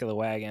the back of the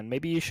wagon.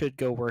 Maybe you should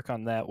go work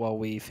on that while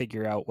we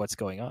figure out what's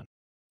going on.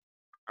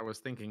 I was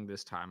thinking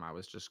this time I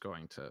was just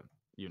going to,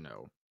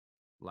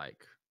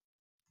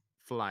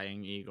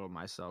 flying eagle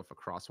myself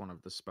across one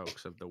of the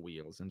spokes of the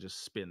wheels and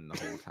just spin the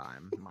whole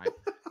time.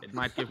 It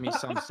might give me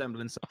some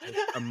semblance of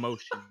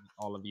emotion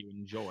all of you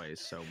enjoy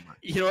so much.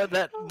 You know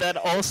what? That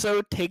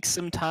also takes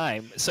some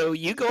time. So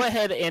you go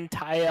ahead and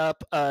tie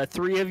up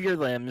 3 of your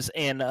limbs,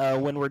 and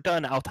when we're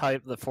done, I'll tie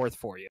up the 4th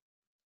for you.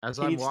 As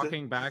I'm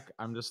walking back,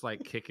 I'm just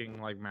like kicking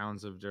like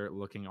mounds of dirt,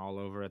 looking all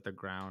over at the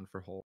ground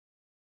for holes.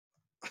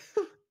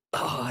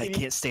 Oh, I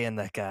can't stand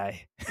that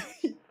guy.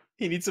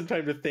 He needs some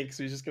time to think,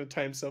 so he's just going to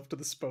tie himself to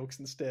the spokes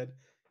instead.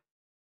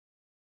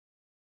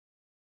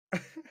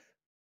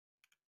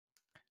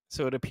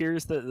 So it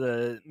appears that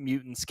the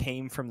mutants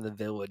came from the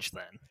village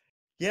then.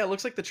 Yeah, it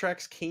looks like the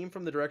tracks came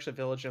from the direction of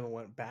the village and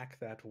went back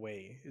that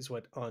way, is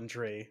what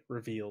Andre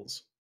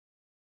reveals.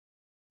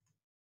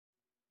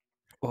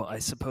 Well, I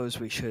suppose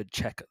we should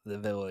check the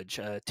village.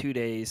 2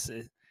 days,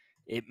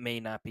 it may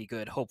not be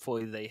good.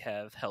 Hopefully they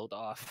have held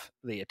off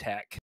the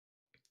attack.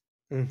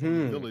 The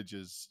village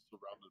is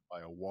surrounded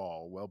by a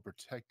wall, well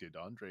protected.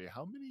 Andre,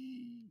 how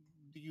many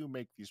do you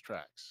make these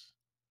tracks?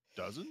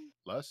 Dozen?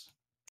 Less?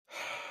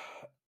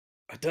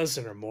 A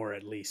dozen or more,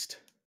 at least.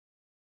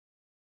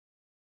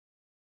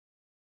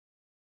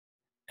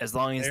 As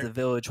long as the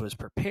village was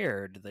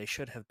prepared, they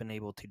should have been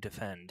able to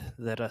defend.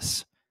 Let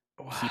us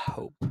keep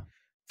hope.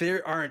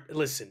 There aren't.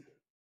 Listen,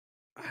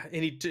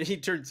 and he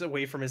turns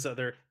away from his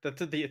other the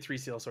 3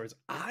 steel swords.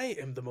 I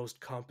am the most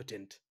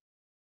competent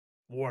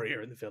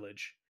warrior in the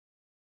village.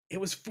 It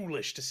was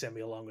foolish to send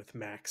me along with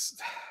Max.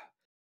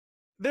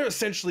 They're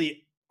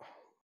essentially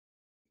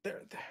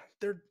they're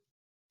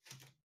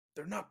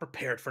not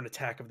prepared for an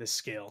attack of this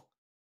scale.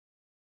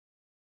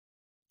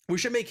 We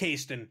should make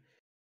haste and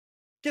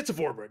get to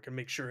Vorburg and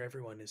make sure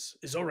everyone is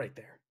all right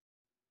there.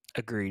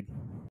 Agreed.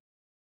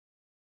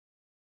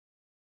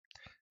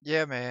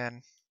 Yeah,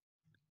 man.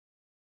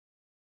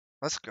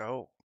 Let's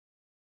go.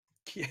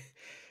 Yeah.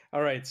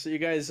 All right, so you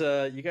guys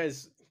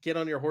get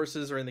on your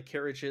horses or in the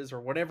carriages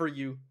or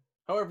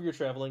however you're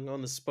traveling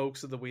on the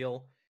spokes of the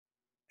wheel.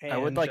 And, I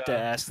would like to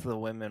ask the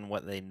women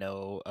what they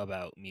know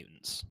about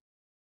mutants.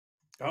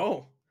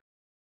 Oh,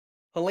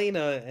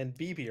 Helena and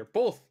Bibi are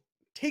both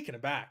taken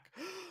aback.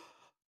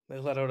 They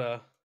let out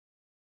a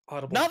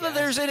audible Not gasp. that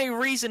there's any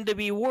reason to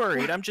be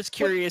worried. I'm just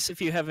curious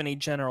if you have any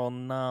general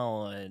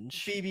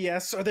knowledge. Bibi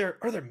asks, are there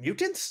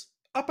mutants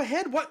up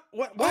ahead? Why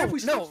have we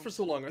stopped for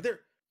so long? Are there?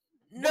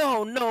 No.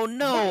 What is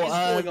going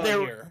on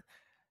here?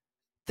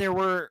 There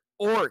were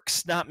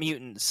orcs, not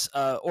mutants.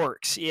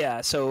 Orcs,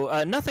 yeah.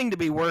 So nothing to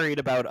be worried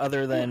about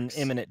other than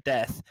imminent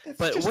death.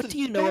 But what do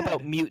you know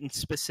about mutants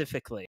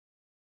specifically?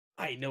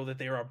 I know that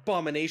they are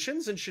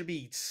abominations and should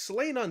be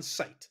slain on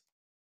sight.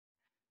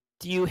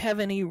 Do you have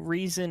any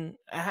reason?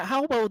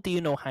 How well do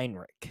you know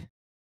Heinrich?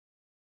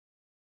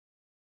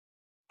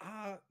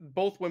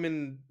 Both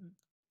women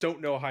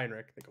don't know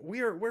Heinrich. They go,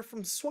 we're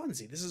from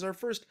Swansea. This is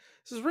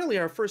really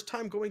our first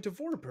time going to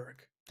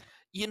Vorburg.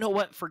 You know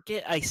what?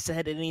 Forget I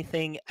said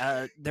anything.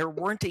 There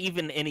weren't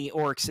even any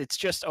orcs. It's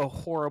just a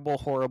horrible,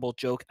 horrible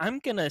joke. I'm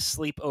gonna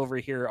sleep over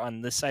here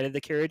on this side of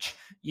the carriage.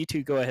 You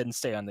two go ahead and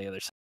stay on the other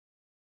side.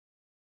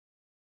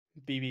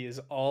 Bibi is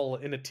all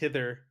in a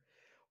tither.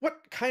 What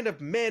kind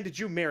of man did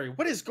you marry?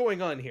 What is going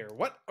on here?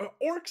 What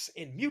orcs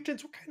and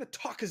mutants? What kind of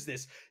talk is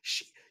this?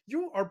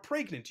 You are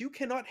pregnant. You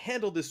cannot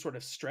handle this sort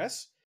of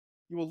stress.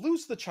 You will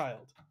lose the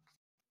child.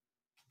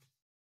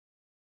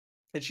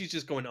 And she's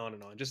just going on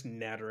and on, just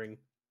nattering.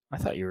 I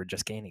thought you were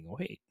just gaining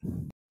weight.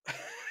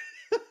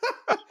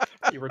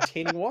 You're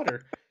retaining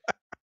water.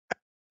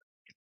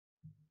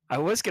 I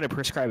was going to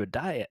prescribe a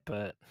diet,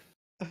 but...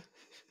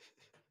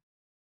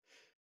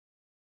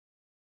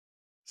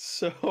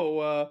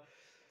 So,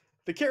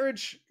 the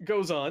carriage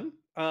goes on,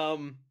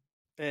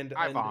 and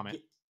I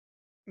vomit.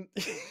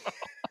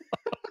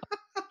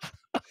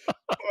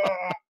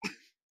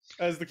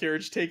 As the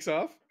carriage takes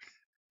off.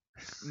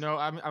 No,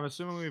 I'm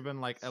assuming we've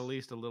been like at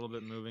least a little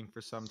bit moving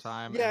for some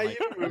time. Yeah, like,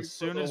 as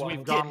soon as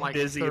we've gone like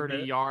 30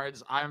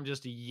 yards, I'm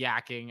just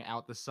yakking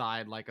out the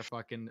side like a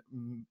fucking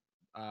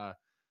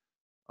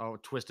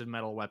twisted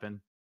metal weapon.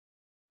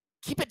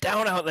 Keep it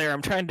down out there.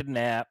 I'm trying to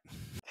nap.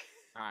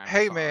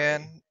 Hey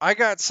man, I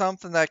got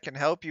something that can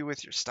help you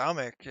with your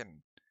stomach,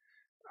 and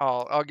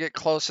I'll get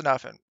close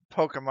enough and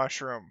poke a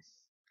mushroom.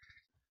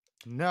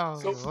 No,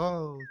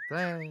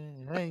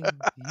 thank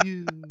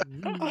you.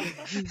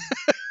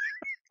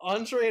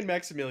 Andre and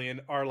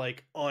Maximilian are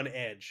like on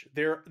edge.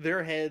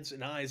 Their heads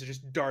and eyes are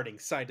just darting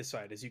side to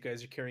side as you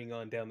guys are carrying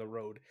on down the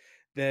road.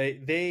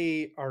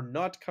 They are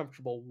not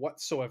comfortable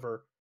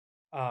whatsoever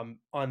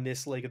on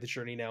this leg of the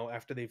journey now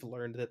after they've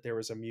learned that there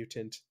was a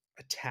mutant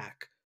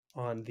attack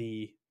on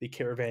the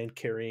caravan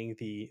carrying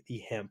the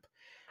hemp.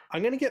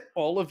 I'm going to get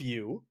all of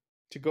you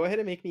to go ahead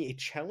and make me a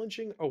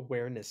challenging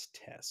awareness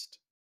test,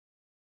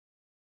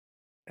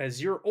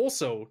 as you're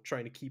also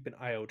trying to keep an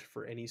eye out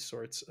for any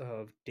sorts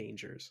of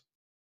dangers.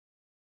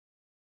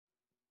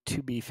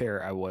 To be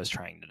fair, I was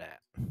trying to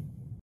nap.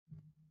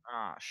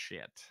 Ah,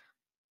 shit.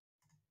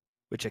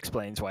 Which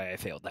explains why I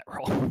failed that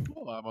roll.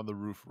 Well, I'm on the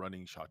roof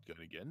running shotgun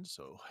again,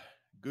 so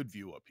good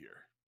view up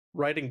here.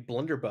 Riding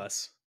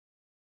blunderbuss.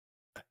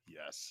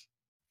 Yes.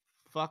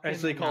 Fucking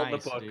as they call it in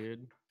nice, the book.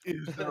 dude.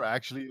 Is there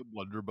actually a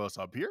blunderbuss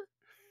up here?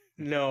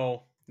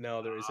 No,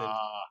 there isn't.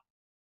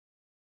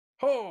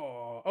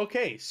 Oh,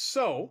 okay.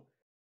 So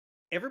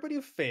everybody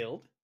who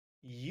failed,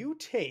 you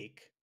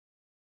take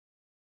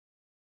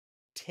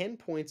 10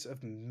 points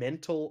of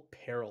mental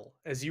peril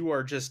as you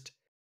are just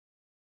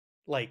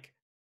like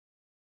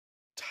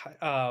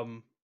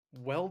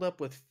welled up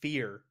with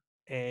fear,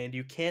 and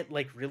you can't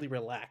like really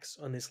relax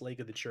on this leg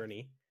of the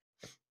journey.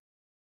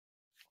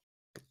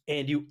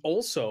 And you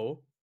also,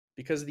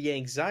 because of the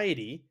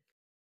anxiety,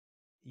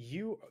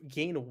 you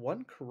gain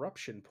 1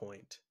 corruption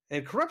point.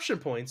 And corruption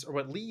points are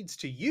what leads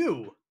to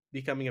you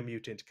becoming a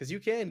mutant, because you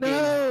can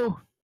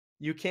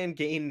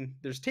gain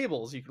there's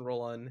tables you can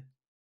roll on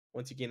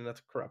once you gain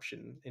enough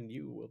corruption, and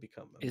you will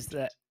become a Is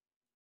mutant.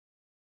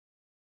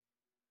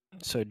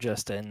 that so?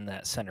 Just in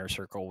that center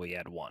circle, we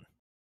had 1.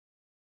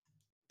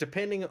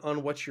 Depending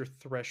on what your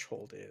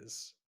threshold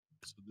is.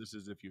 So this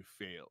is if you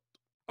failed.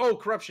 Oh,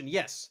 corruption,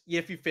 yes. Yeah,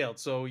 if you failed.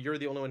 So you're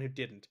the only one who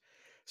didn't.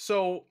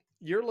 So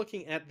you're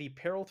looking at the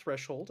peril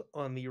threshold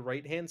on the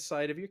right-hand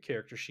side of your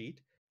character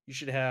sheet. You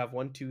should have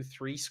 1, 2,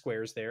 3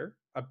 squares there,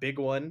 a big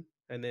one,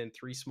 and then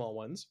 3 small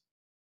ones.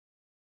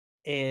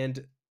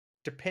 And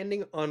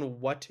depending on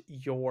what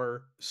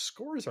your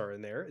scores are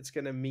in there, it's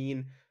going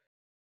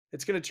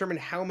to determine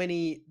how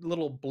many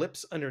little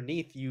blips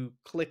underneath you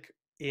click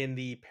in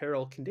the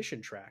peril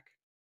condition track.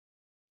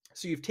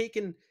 So you've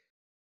taken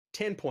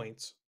 10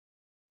 points,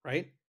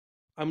 right?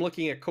 I'm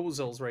looking at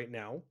Kozil's right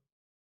now.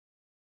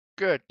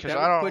 Good, because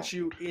that would put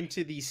you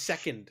into the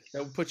second.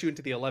 That would put you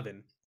into the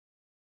 11.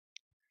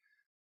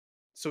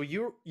 So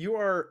you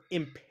are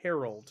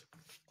imperiled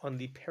on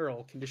the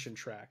peril condition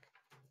track.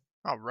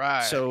 All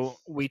right. So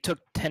we took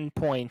 10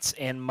 points,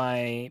 and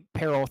my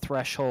peril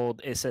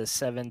threshold, it says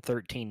 7,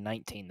 13,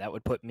 19. That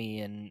would put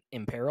me in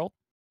imperiled?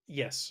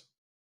 Yes.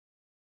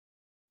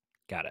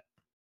 Got it.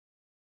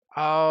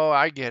 Oh,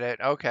 I get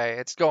it. Okay,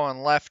 it's going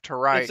left to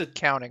right,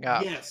 counting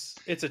up. Yes,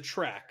 it's a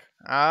track.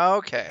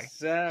 Okay.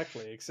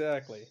 Exactly.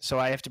 So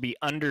I have to be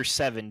under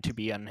 7 to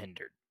be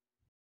unhindered.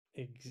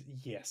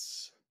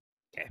 Yes.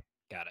 Okay,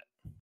 got it.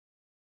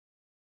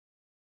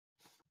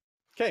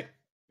 Okay.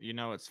 You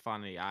know, it's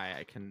funny.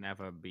 I can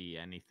never be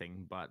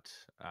anything but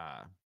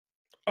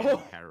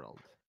imperiled.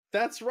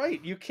 That's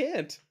right. You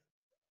can't.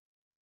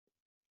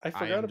 I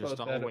forgot about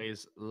that. I am just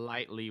always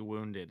lightly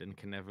wounded and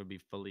can never be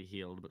fully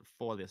healed. But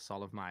for this,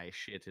 all of my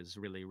shit is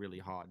really, really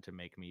hard to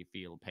make me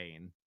feel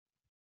pain.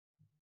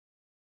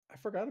 I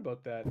forgot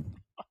about that.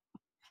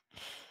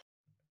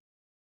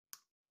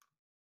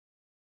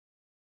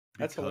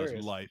 That's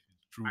hilarious. Life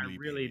is truly I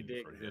really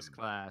dig this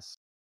class.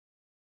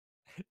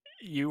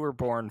 You were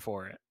born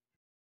for it.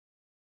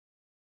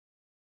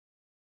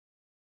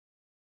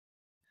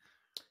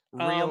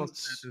 Real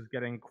Seth is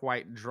getting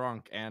quite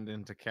drunk and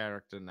into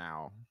character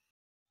now.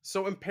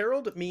 So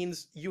imperiled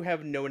means you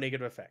have no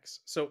negative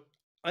effects. So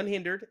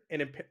unhindered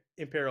and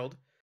imperiled,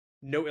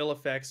 no ill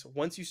effects.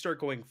 Once you start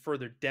going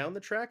further down the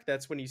track,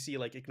 that's when you see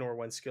like ignore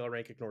 1 skill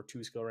rank, ignore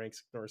 2 skill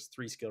ranks, ignore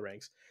 3 skill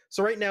ranks.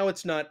 So right now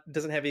it's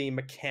doesn't have any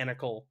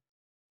mechanical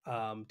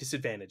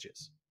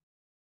disadvantages.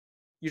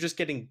 You're just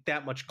getting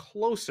that much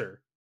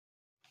closer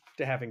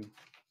to having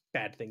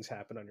bad things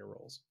happen on your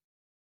rolls.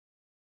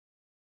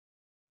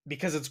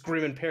 Because it's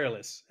grim and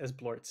perilous, as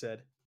Blort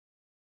said.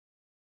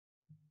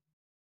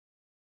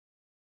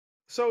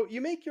 So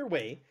you make your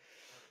way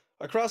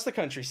across the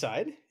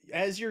countryside.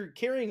 As you're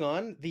carrying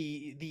on,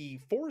 the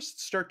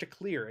forests start to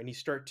clear, and you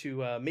start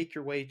to make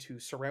your way to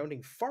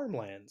surrounding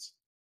farmlands.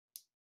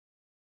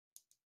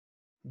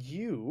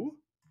 You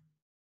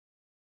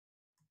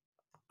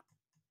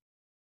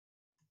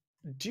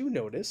do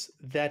notice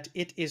that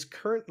it is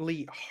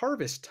currently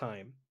harvest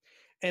time.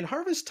 And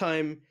harvest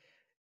time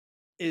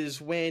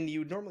is when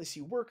you normally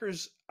see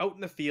workers out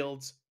in the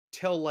fields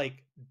till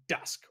like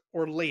dusk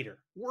or later,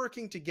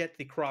 working to get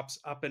the crops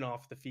up and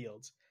off the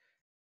fields.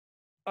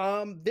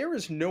 There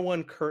is no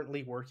one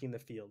currently working the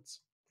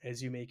fields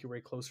as you make your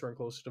way closer and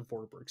closer to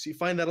Vorburg. So you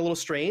find that a little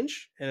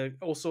strange and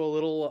also a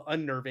little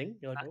unnerving.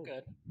 You're like, not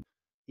good.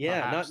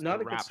 Yeah, perhaps not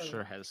the a good sign.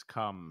 rapture has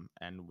come,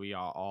 and we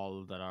are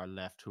all that are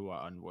left who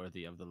are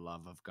unworthy of the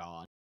love of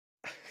God.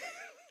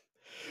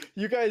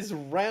 You guys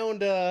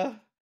round the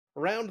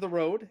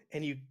road,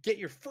 and you get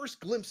your first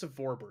glimpse of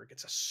Vorburg.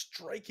 It's a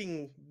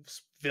striking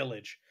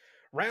village.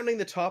 Rounding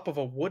the top of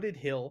a wooded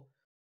hill,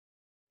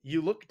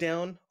 you look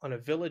down on a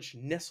village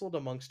nestled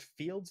amongst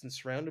fields and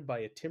surrounded by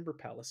a timber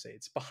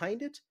palisades.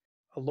 Behind it,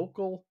 a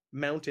local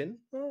mountain,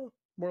 well,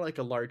 more like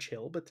a large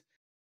hill, but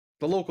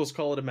the locals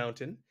call it a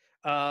mountain,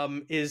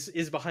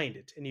 is behind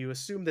it. And you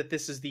assume that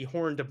this is the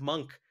horned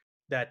monk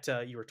that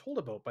you were told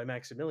about by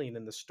Maximilian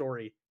in the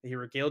story that he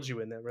regaled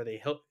you in, that where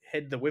they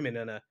hid the women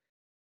in a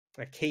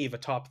cave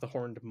atop the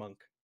horned monk.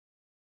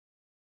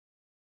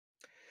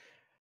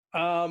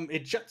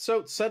 It juts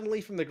out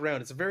suddenly from the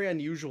ground. It's a very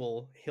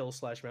unusual hill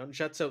 / mountain.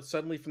 Juts out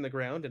suddenly from the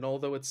ground, and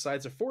although its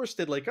sides are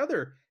forested like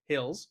other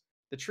hills,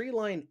 the tree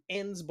line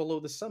ends below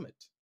the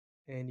summit.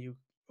 And you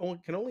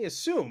can only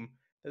assume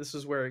that this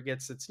is where it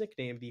gets its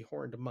nickname, the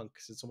Horned Monk,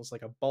 because it's almost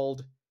like a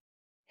bald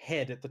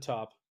head at the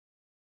top.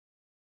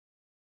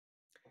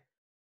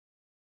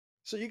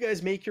 So you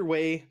guys make your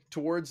way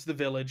towards the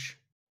village,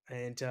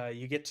 and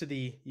you get to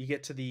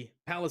the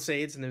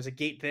palisades, and there's a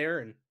gate there,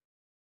 and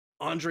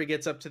Andre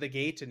gets up to the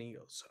gate, and he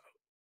goes,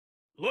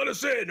 "Let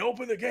us in!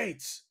 Open the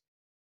gates!"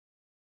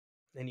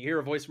 And you hear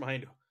a voice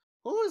behind you.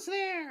 "Who's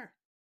there?"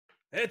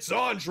 "It's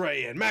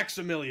Andre and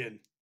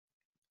Maximilian."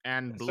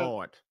 And So-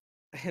 blow it.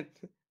 And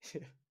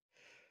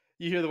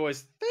you hear the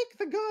voice, "Thank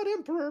the God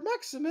Emperor,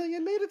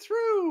 Maximilian made it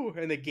through!"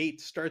 And the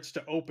gate starts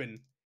to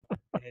open,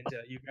 and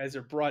you guys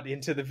are brought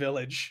into the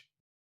village.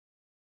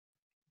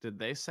 Did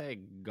they say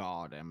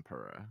God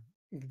Emperor?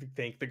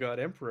 Thank the God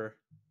Emperor.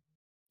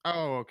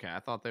 Oh, okay. I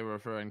thought they were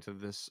referring to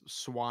this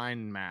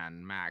swine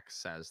man,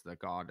 Max, as the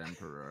God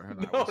Emperor. And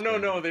I No, was no,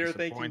 getting no, they were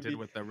disappointed thinking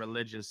with the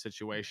religious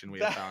situation we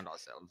That- have found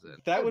ourselves in.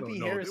 That Oh, would no, be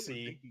no, they were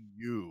heresy. thinking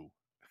you.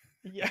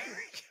 Yeah,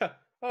 yeah.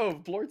 Oh,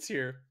 Blort's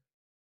here.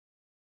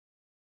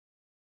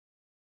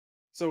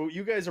 So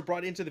you guys are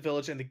brought into the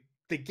village, and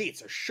the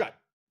gates are shut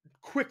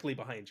quickly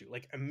behind you,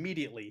 like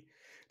immediately.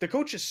 The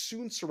coach is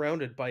soon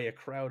surrounded by a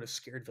crowd of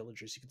scared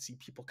villagers. You can see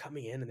people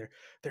coming in, and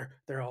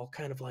they're all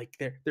kind of like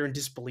they're in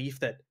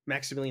disbelief that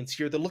Maximilian's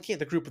here. They're looking at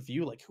the group of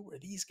you like, who are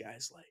these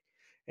guys like?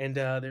 And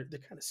they're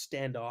kind of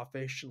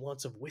standoffish, and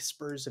lots of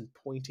whispers and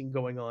pointing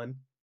going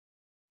on.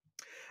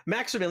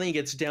 Maximilian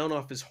gets down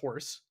off his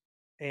horse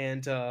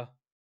and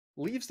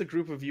leaves the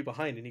group of you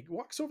behind, and he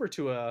walks over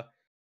to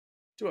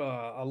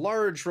a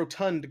large,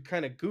 rotund,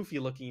 kind of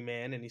goofy-looking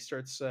man, and he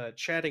starts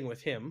chatting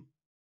with him.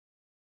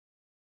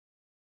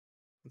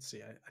 Let's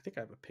see. I think I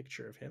have a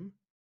picture of him.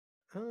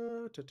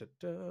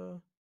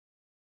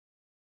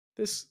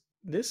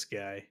 This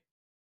guy.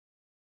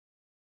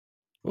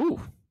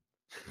 Ooh.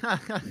 As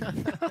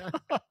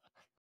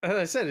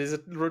I said, he's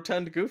a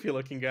rotund,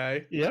 goofy-looking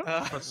guy.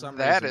 Yeah. For some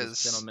That reason,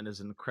 is- this gentleman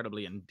is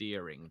incredibly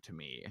endearing to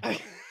me.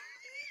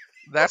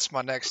 That's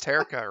my next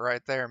haircut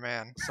right there,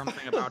 man.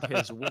 Something about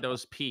his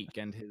widow's peak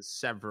and his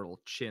several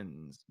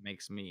chins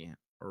makes me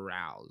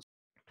aroused.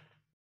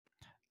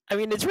 I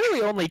mean, it's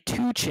really only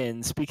 2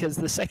 chins because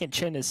the second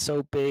chin is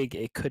so big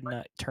it could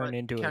not turn But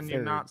into a can third.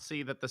 you not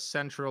see that the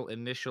central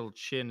initial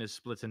chin is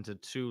split into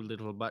 2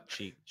 little butt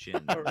cheek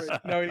chins? All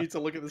right, now we need to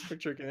look at this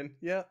picture again.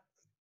 Yeah.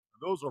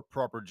 Those are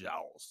proper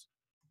jowls.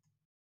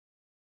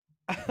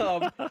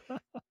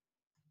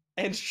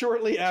 And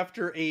shortly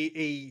after,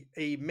 a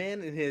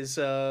man in his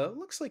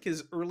looks like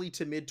his early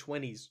to mid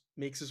 20s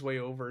makes his way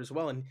over as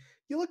well, and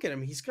you look at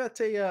him. He's got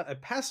a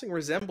passing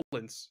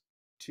resemblance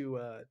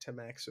to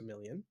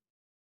Maximilian,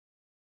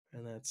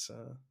 and that's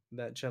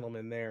that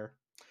gentleman there.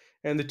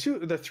 And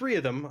the three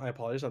of them. I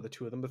apologize, not the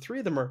two of them. The three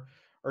of them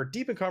are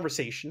deep in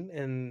conversation,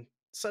 and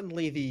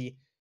suddenly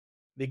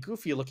the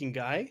goofy looking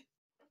guy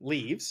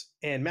leaves,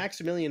 and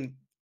Maximilian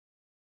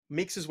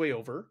makes his way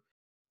over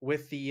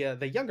with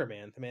the younger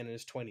man, the man in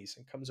his 20s,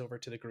 and comes over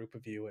to the group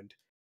of you and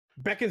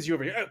beckons you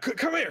over.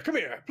 Come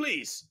here,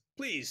 please.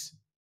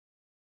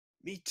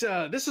 Meet,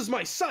 this is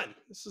my son.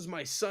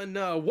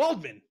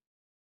 Waldman.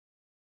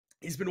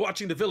 He's been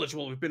watching the village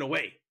while we've been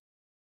away.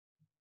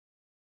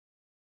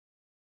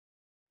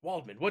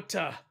 Waldman, what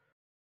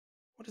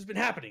has been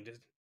happening?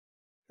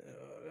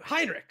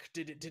 Heinrich,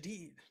 did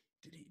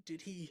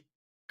he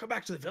come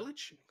back to the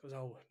village? He goes,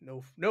 "Oh,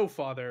 no,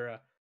 father.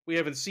 We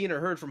haven't seen or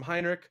heard from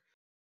Heinrich.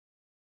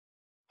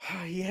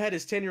 He had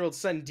his 10-year-old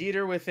son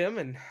Dieter with him,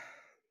 and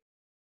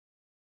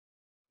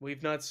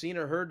we've not seen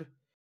or heard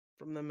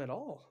from them at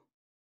all."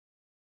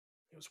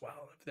 He goes,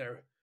 "Well,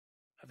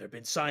 have there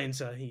been signs?"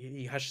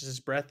 He hushes his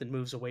breath and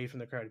moves away from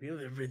the crowd. Have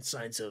there been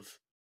signs of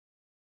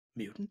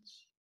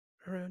mutants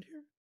around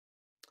here?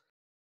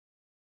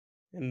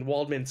 And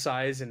Waldman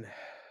sighs and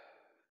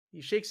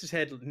he shakes his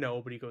head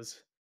no, but he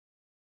goes,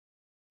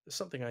 "There's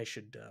something I'd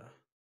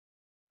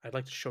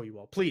like to show you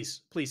all.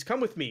 Please come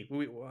with me.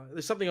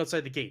 There's something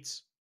outside the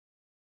gates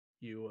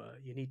you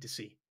need to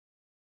see."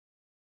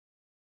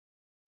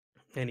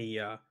 And he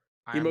I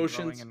am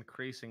emotions. growing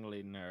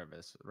increasingly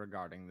nervous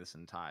regarding this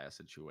entire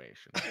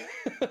situation.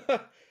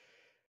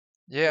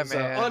 Yeah, goes,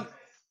 man.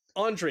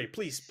 Andre,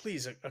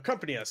 please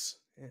accompany us.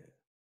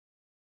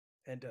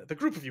 And the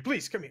group of you,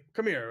 please come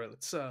here.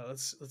 Let's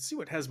see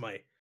what has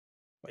my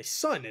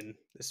son in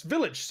this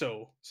village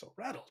so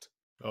rattled.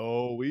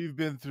 Oh, we've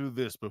been through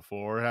this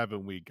before,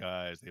 haven't we,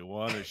 guys? They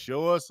want to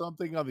show us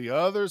something on the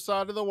other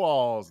side of the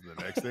walls. And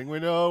the next thing we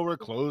know, we're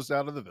closed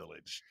out of the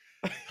village.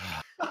 And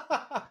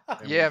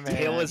Yeah, we man.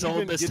 Tale didn't as old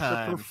even as get to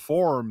time.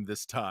 perform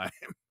this time.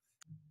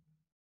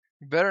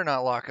 You better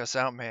not lock us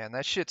out, man.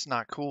 That shit's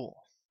not cool.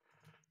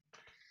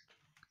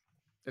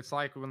 It's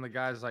like when the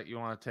guy's like, "You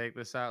want to take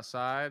this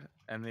outside?"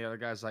 And the other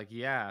guy's like,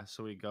 "Yeah."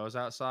 So he goes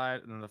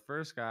outside, and then the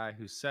first guy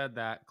who said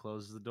that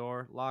closes the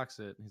door, locks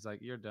it, and he's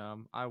like, "You're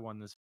dumb. I won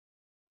this."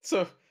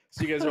 So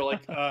you guys are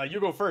like, you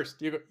go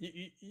first.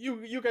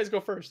 You guys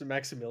go first. And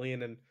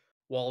Maximilian and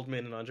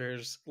Waldman and Andre are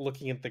just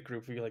looking at the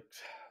group. You're like,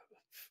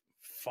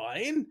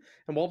 fine.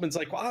 And Waldman's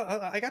like, well,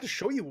 I got to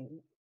show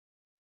you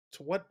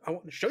to what I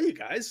want to show you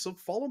guys. So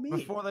follow me.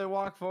 Before they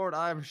walk forward,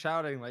 I am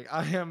shouting like,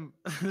 "I am.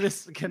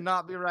 This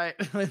cannot be right.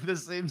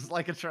 This seems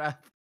like a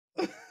trap."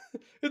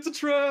 It's a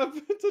trap.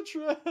 It's a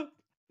trap.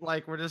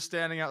 Like we're just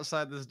standing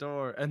outside this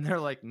door, and they're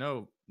like,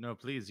 "No,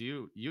 please,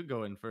 you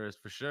go in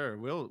first for sure.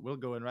 We'll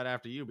go in right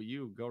after you, but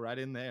you go right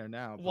in there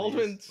now, please."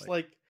 Waldman's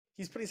like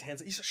he's putting his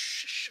hands. He's like,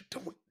 shh,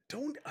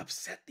 don't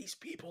upset these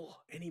people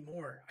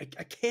anymore. I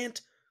can't.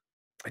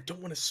 I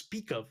don't want to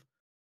speak of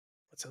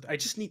what's out there.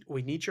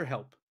 We need your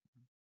help,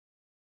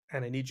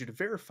 and I need you to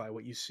verify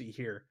what you see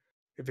here.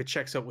 If it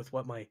checks out with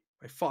what my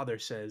father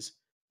says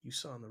you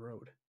saw on the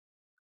road.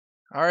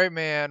 All right,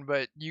 man,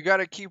 but you got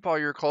to keep all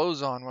your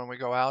clothes on when we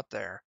go out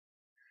there.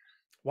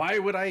 Why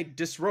would I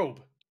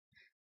disrobe?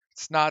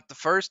 It's not the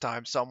first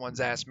time someone's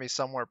asked me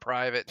somewhere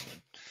private.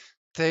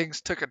 Things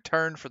took a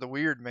turn for the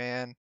weird,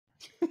 man.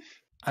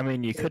 I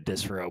mean, you could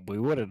disrobe. We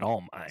wouldn't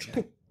all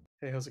mind.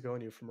 Hey, how's it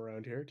going? You from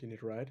around here? Do you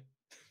need a ride?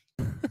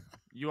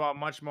 You are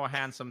much more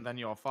handsome than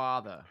your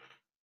father.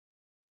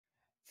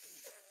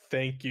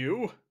 Thank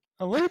you.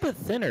 A little bit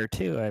thinner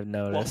too, I've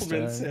noticed.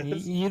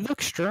 You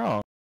look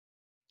strong.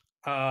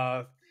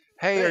 Hey,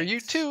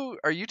 thanks.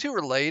 are you two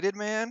related,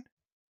 man?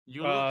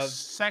 You look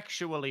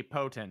sexually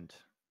potent.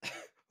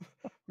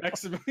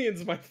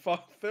 Maximilian's my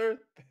father.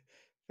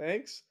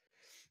 Thanks.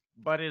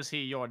 But is he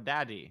your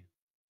daddy?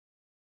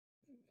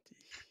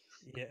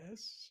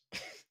 Yes.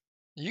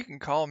 You can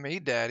call me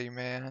daddy,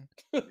 man.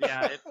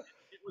 Yeah, it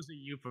was a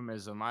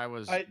euphemism. I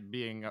was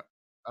being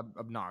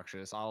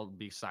obnoxious. I'll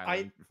be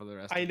silent for the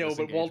rest of this know, but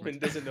engagement. Waldman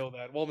doesn't know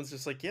that. Waldman's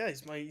just like, yeah,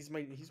 he's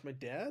my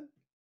dad.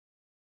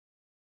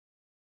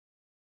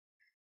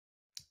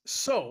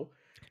 So,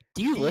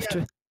 do you lift?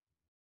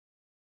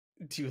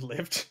 Do you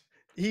lift?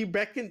 You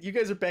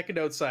guys are beckoned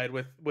outside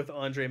with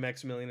Andre,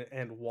 Maximilian,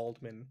 and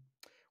Waldman,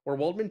 where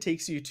Waldman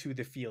takes you to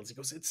the fields. He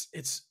goes,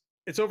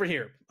 it's over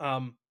here.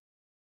 I'm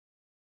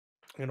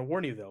gonna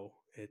warn you though,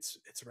 it's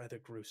rather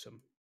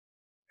gruesome.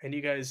 And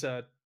you guys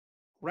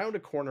round a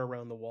corner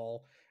around the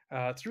wall,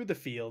 through the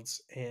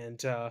fields,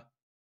 and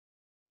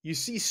you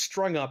see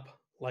strung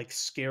up like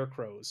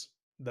scarecrows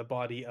the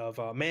body of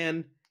a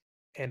man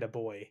and a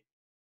boy.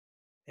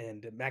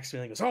 And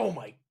Maximilian goes, "Oh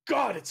my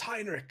God, it's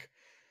Heinrich!"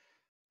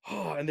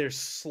 Oh, and they're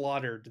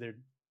slaughtered. They're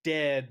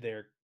dead.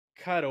 They're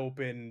cut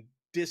open,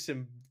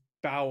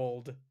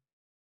 disemboweled,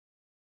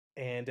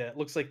 and it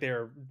looks like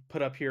they're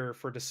put up here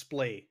for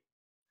display.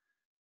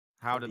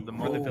 How did the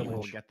mole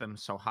people get them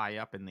so high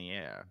up in the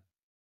air?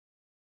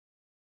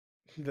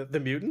 The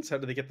mutants? How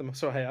did they get them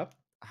so high up?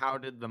 How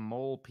did the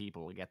mole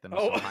people get them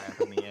so high up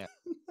in the air?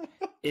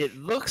 It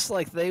looks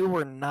like they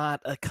were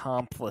not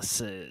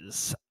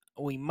accomplices.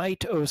 We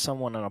might owe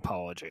someone an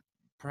apology.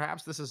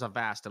 Perhaps this is a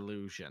vast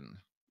illusion.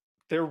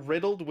 They're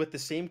riddled with the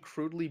same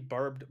crudely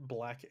barbed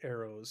black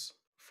arrows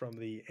from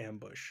the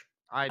ambush.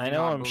 I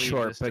know I'm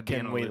short, but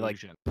can we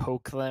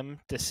poke them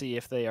to see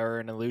if they are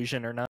an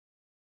illusion or not?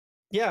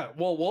 Yeah,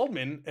 well,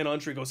 Waldman and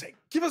Andre goes, "Hey,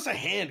 give us a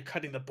hand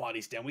cutting the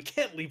bodies down. We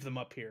can't leave them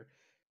up here."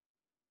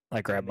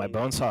 I grab my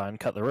bone saw and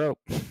cut the rope.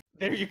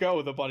 There you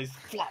go. The bodies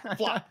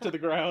flop to the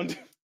ground.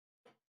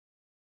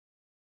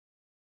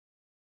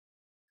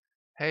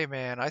 Hey,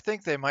 man, I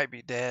think they might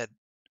be dead.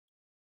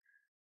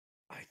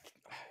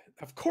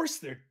 Of course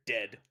they're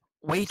dead.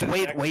 Wait.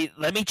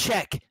 Let me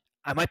check.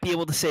 I might be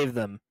able to save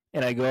them.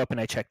 And I go up and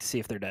I check to see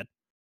if they're dead.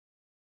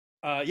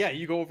 Yeah,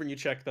 you go over and you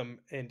check them,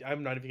 and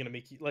I'm not even going to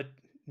make you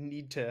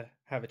need to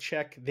have a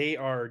check. They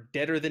are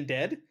deader than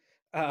dead.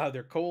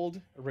 They're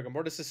cold. Rigor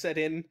mortis is set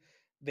in.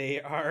 They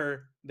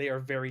are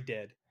very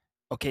dead.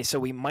 Okay, so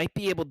we might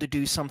be able to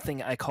do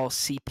something I call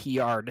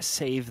CPR to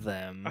save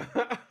them.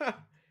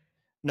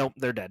 Nope,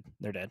 they're dead.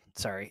 They're dead.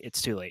 Sorry, it's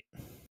too late.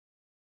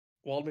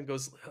 Waldman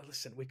goes,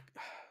 "Listen,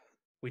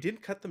 we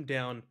didn't cut them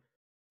down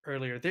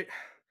earlier.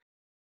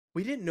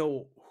 We didn't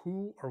know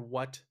who or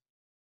what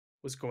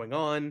was going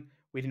on.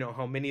 We didn't know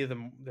how many of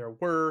them there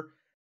were.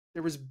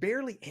 There was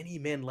barely any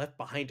men left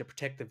behind to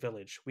protect the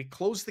village. We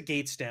closed the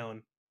gates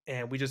down,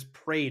 and we just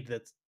prayed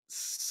that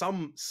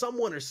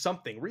someone or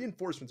something,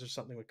 reinforcements or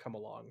something, would come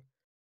along.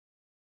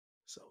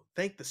 So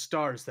thank the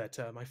stars that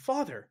my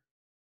father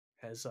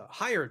has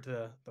hired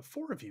the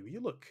four of you. You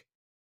look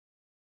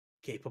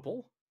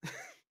capable."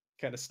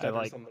 Kind of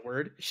stutters on the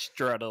word.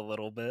 Strut a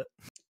little bit.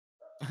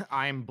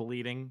 I'm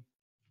bleeding.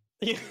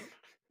 You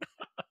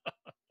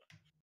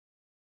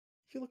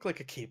look like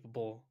a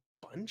capable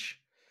bunch.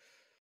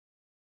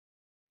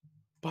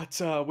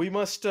 But we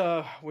must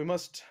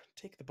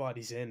take the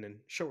bodies in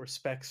and show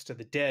respects to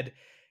the dead.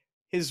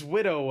 His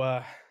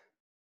widow,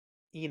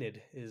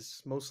 Enid,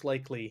 is most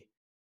likely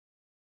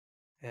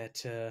at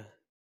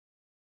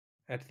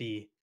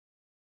the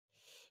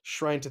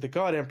shrine to the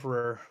God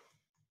Emperor,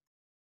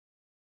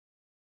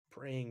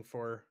 praying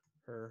for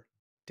her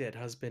dead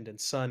husband and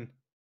son.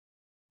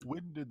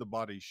 When did the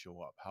bodies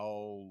show up? How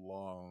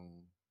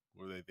long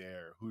were they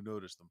there? Who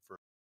noticed them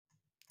first?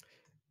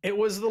 It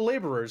was the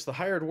laborers, the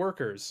hired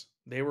workers.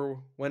 They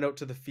went out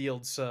to the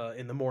fields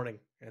in the morning,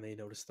 and they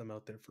noticed them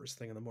out there first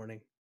thing in the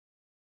morning.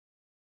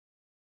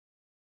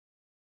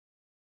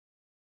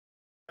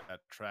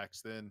 That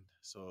tracks then.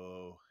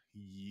 So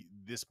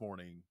this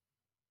morning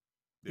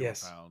they were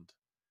found.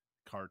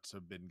 Carts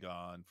have been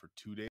gone for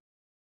 2 days.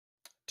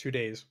 2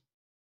 days.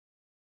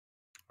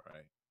 All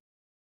right.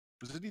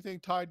 Was anything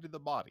tied to the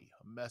body?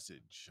 A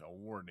message, a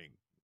warning,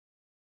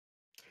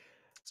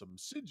 some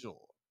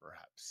sigil,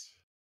 perhaps?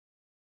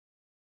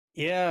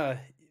 Yeah,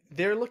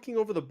 they're looking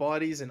over the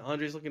bodies, and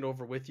Andre's looking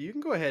over with you. You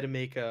can go ahead and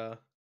make an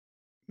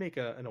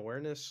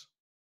awareness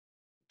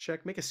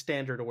check. Make a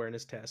standard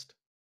awareness test.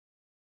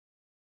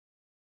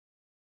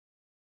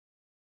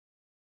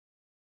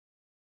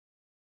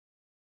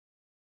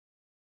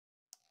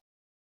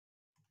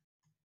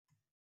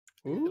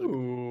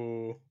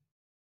 Ooh.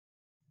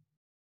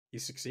 You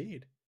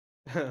succeed.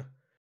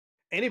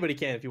 Anybody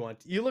can if you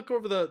want. You look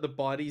over the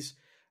bodies.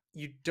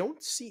 You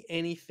don't see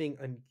anything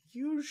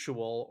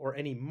unusual or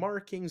any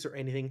markings or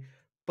anything,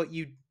 but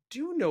you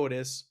do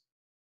notice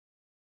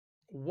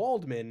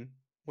Waldman,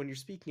 when you're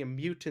speaking of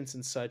mutants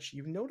and such,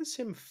 you notice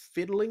him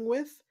fiddling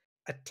with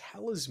a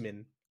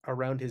talisman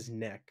around his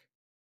neck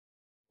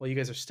while you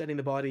guys are studying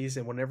the bodies,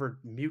 and whenever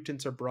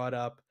mutants are brought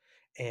up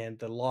and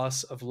the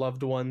loss of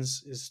loved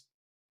ones is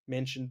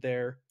mentioned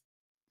there,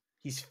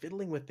 he's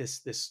fiddling with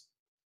this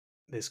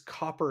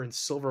copper and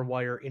silver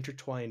wire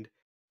intertwined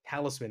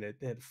talisman.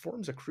 It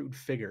forms a crude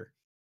figure.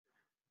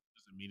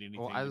 Does it mean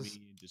anything to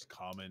me? Just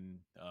common,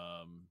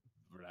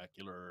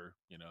 vernacular,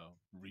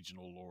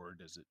 regional lore?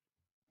 Does it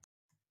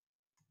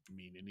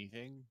mean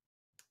anything?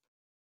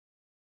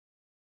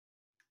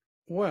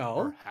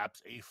 Well,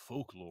 perhaps a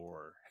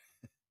folklore.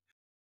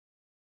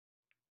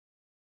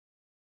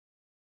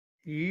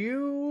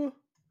 You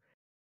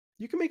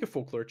can make a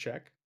folklore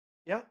check.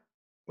 Yeah.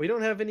 We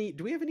don't have any.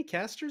 Do we have any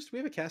casters? Do we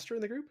have a caster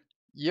in the group?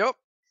 Yep.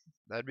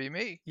 That'd be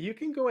me. You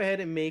can go ahead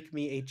and make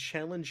me a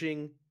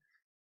challenging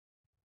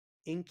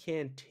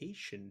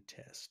incantation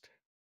test.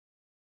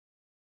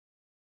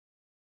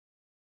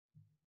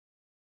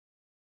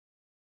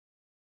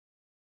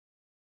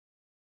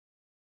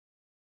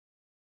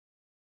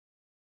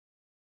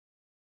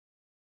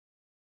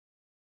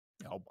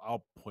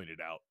 I'll point it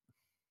out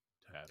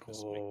to have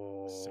this make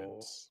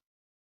sense.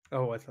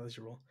 Oh, I thought it was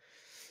your roll.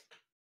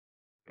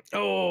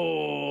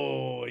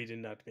 Oh, he did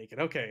not make it.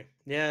 Okay.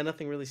 Yeah,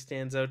 nothing really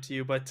stands out to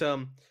you, but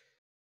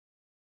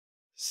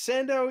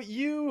Sandow,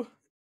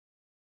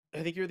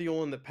 I think you're the only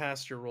one that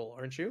passed your roll,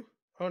 aren't you?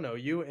 Oh no,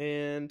 you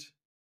and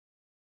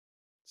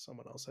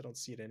someone else. I don't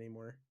see it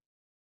anymore.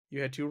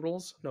 You had 2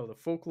 rolls? No, the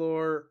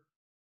folklore.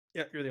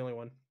 Yeah, you're the only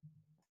one.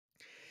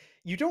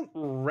 You don't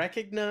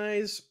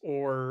recognize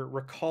or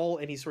recall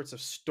any sorts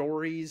of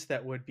stories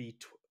that would be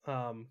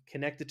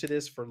connected to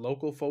this for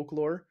local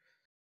folklore.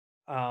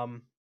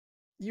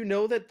 You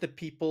know that the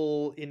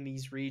people in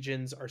these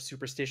regions are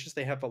superstitious.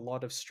 They have a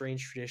lot of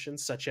strange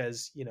traditions, such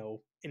as,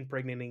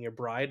 impregnating your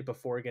bride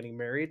before getting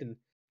married and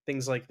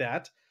things like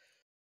that.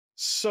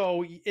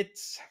 So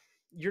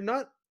you're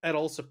not at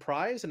all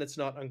surprised, and it's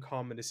not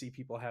uncommon to see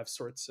people have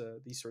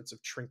these sorts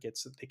of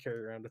trinkets that they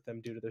carry around with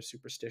them due to their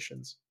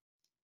superstitions.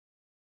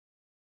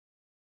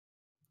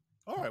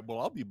 All right, well,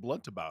 I'll be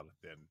blunt about it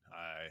then.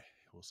 I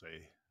will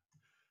say,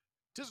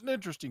 'tis an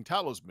interesting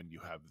talisman you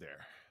have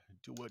there.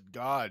 To what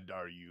god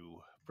are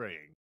you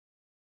praying?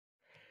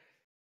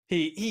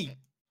 He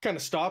kind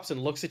of stops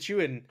and looks at you,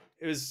 and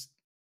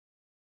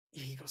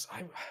he goes,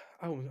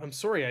 I'm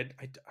sorry,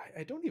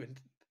 I don't even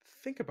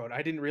think about it.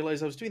 I didn't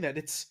realize I was doing that.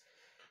 It's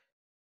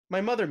my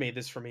mother made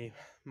this for me.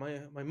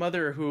 My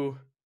mother, who,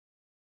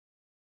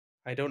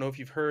 I don't know if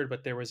you've heard,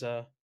 but there was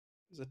a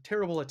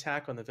terrible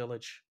attack on the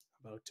village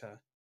about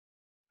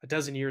a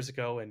dozen years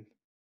ago, and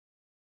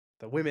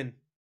the women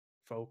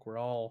folk were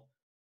all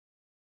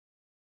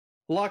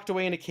locked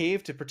away in a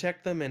cave to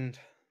protect them, and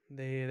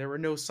there were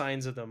no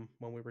signs of them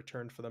when we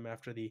returned for them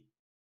after the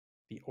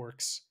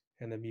orcs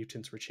and the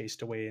mutants were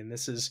chased away. And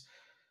this is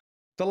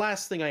the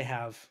last thing I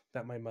have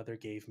that my mother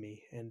gave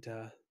me, and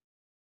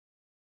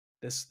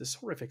this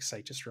horrific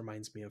sight just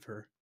reminds me of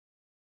her.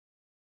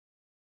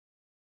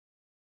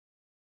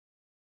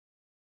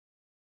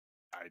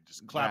 I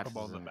just clap him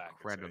on the back.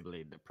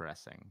 Incredibly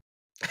depressing.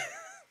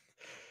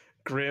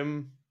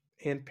 Grim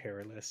and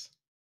Perilous.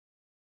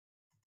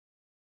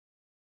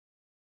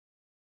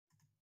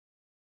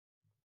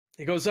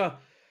 He goes,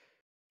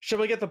 shall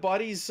we get the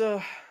bodies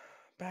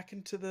back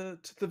into the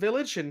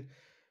village, and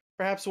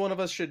perhaps one of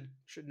us should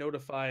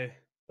notify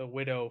the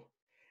widow,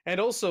 and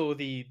also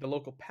the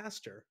local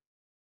pastor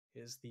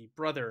is the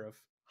brother of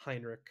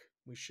Heinrich.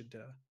 We should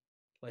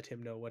let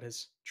him know what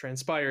has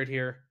transpired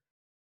here,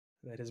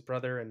 that his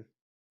brother and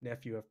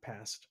nephew have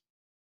passed.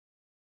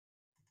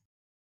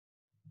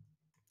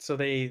 So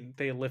they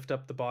lift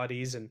up the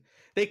bodies and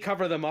they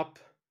cover them up.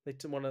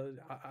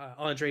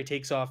 Andre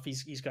takes off.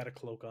 He's got a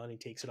cloak on. He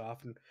takes it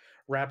off and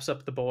wraps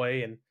up the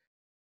boy. And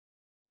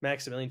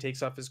Maximilian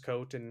takes off his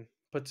coat and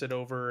puts it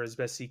over as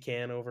best he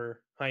can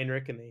over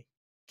Heinrich. And they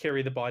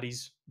carry the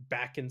bodies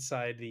back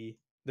inside the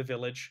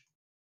village.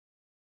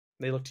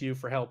 They look to you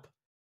for help.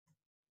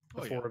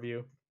 The 4 of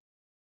you.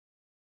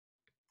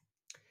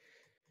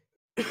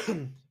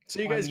 So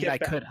you guys I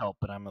could help,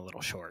 but I'm a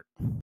little short.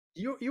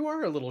 You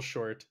are a little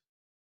short.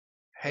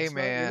 Hey,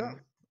 man,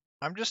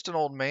 I'm just an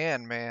old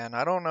man, man.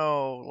 I don't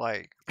know,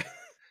 like,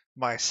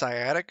 my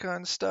sciatica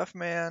and stuff,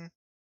 man.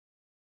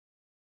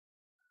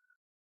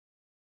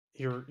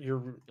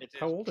 You're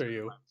how old are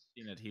you?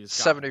 He's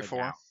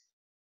 74.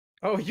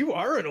 Oh, you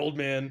are an old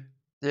man.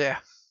 Yeah.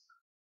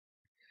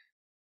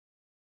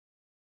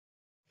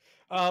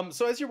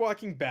 So as you're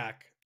walking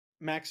back,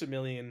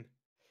 Maximilian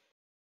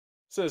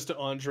says to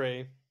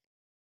Andre,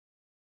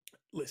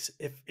 listen,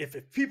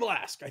 if people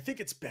ask, I think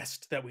it's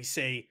best that we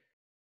say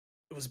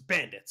it was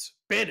bandits.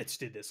 Bandits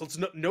did this. Let's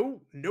no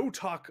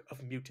talk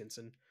of mutants.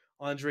 And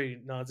Andre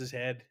nods his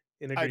head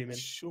in agreement. I'm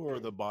sure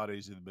the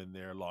bodies have been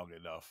there long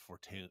enough for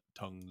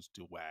tongues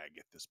to wag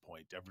at this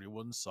point.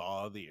 Everyone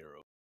saw the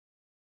arrow.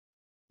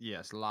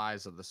 Yes,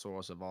 lies are the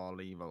source of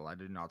all evil. I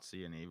do not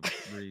see any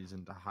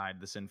reason to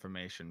hide this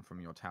information from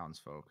your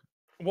townsfolk.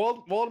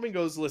 Waldman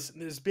goes, listen,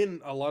 there's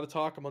been a lot of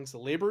talk amongst the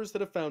laborers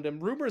that have found him.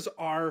 Rumors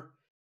are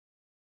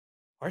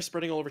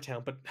spreading all over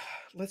town, but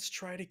let's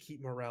try to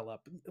keep morale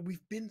up.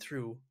 We've been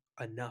through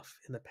enough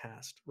in the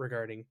past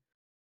regarding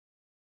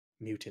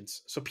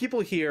mutants. So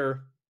people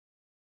here,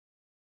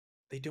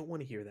 they don't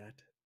want to hear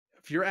that.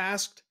 If you're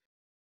asked,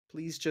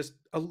 please just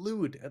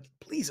allude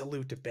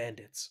to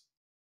bandits.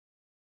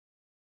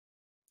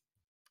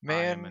 Man,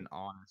 I am an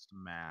honest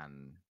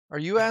man. Are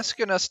you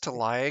asking us to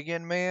lie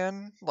again,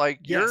 man? Like,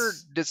 you're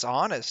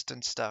dishonest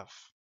and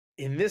stuff.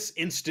 In this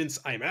instance,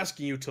 I'm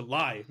asking you to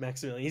lie,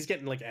 Maximilian. He's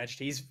getting like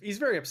agitated. He's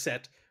very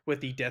upset with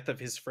the death of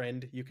his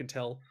friend, you can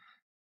tell.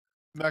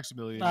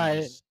 Maximilian,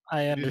 I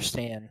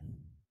understand.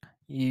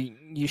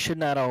 You should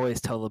not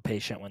always tell the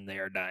patient when they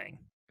are dying.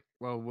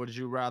 Well, would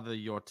you rather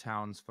your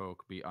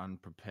townsfolk be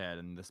unprepared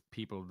and the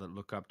people that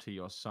look up to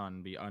your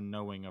son be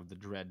unknowing of the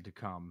dread to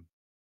come?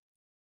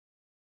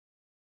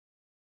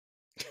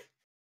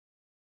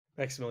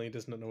 Maximilian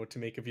does not know what to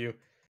make of you.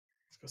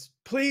 He goes,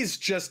 please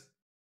just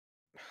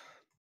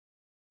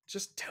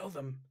tell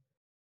them.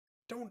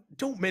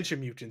 Don't mention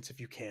mutants if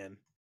you can.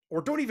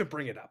 Or don't even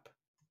bring it up.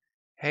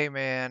 Hey,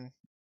 man,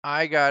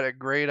 I got a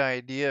great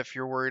idea if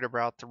you're worried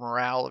about the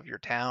morale of your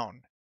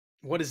town.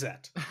 What is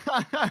that?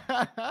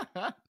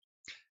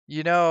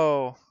 You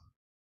know,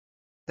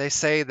 they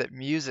say that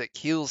music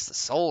heals the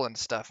soul and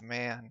stuff,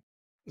 man.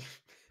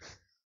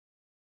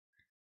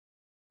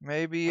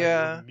 Maybe,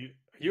 Are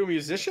you a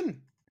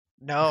musician?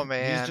 No,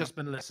 man. He's just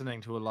been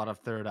listening to a lot of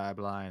Third Eye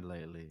Blind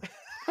lately.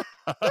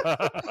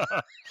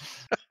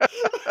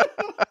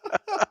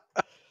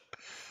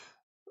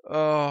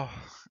 Oh,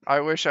 I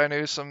wish I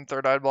knew some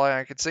Third Eye Blind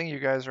I could sing you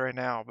guys right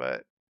now,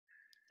 but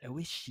I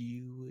wish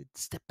you would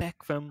step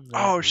back from the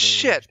Oh,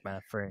 shit. my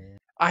friend.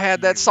 I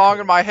had that song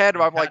in my head,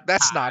 but I'm like,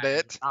 that's not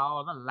it.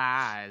 All the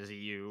lies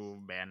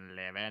you've been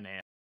living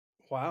in.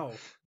 Wow.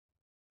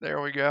 There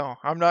we go.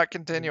 I'm not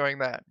continuing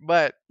that,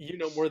 but you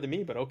know more than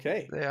me, but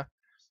okay. Yeah.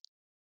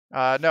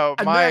 No,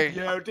 and my. If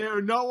you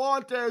do not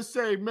want to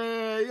see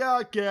me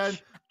again,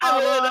 I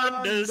would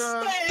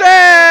understand.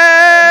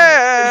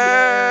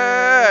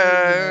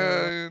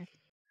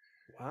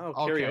 Wow,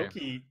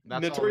 karaoke.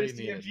 That's Notorious all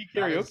we DMG needed.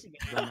 karaoke.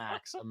 The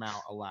max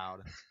amount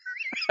allowed.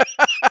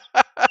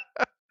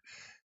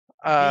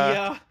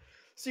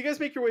 So you guys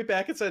make your way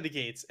back inside the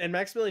gates, and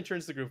Maximilian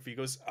turns to the group. He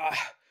goes,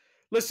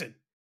 listen,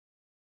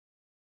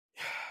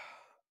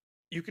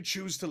 you could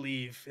choose to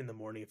leave in the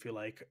morning if you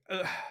like.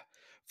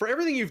 For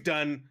everything you've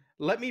done,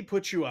 let me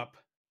put you up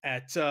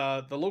at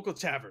the local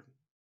tavern,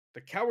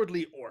 the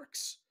Cowardly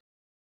Orcs.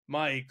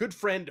 My good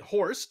friend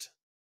Horst,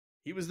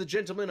 he was the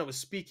gentleman I was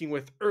speaking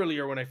with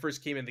earlier when I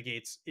first came in the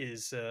gates,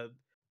 is the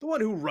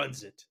one who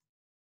runs it.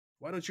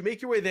 Why don't you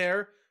make your way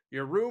there?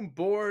 Your room,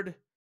 board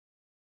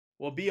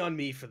will be on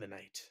me for the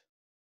night.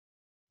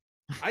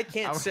 I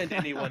can't send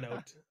anyone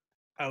out.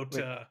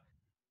 Wait,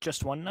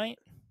 just one night?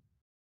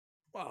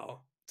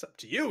 Well, it's up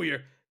to you.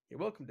 You're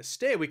welcome to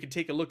stay. We could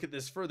take a look at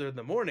this further in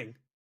the morning.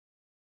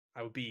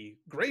 I would be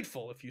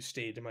grateful if you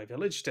stayed in my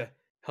village to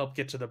help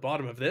get to the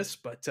bottom of this,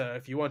 but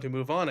if you want to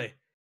move on, I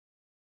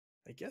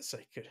guess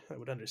I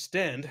would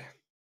understand.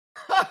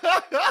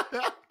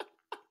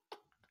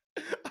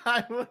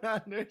 I would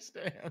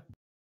understand.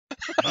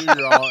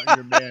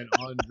 Your man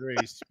Andre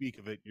speak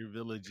of it. Your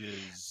village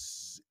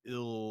is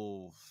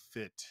ill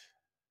fit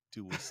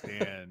to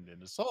withstand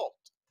an assault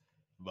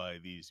by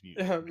these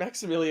mutants.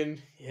 Maximilian,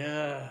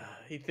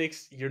 he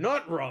thinks you're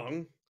not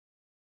wrong.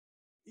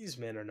 These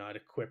men are not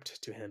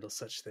equipped to handle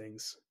such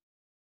things.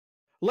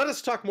 Let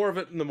us talk more of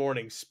it in the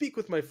morning. Speak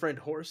with my friend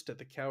Horst at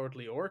the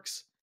Cowardly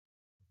Orcs.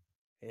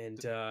 And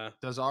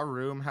does our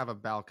room have a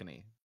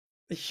balcony?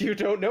 You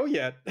don't know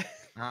yet.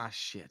 Ah,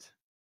 shit.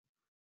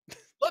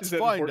 Let's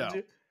find out.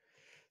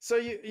 So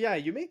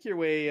you make your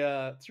way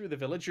through the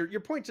village. You're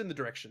pointed in the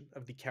direction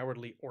of the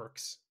Cowardly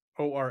Orcs.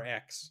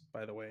 ORX,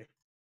 by the way.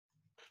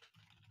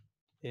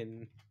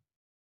 In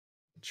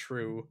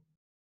true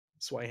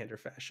Zweihander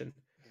fashion.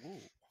 Ooh.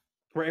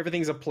 Where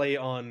everything's a play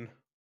on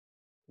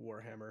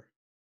Warhammer.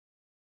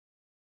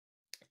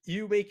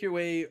 You make your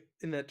way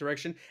in that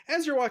direction.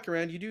 As you're walking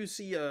around, you do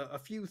see a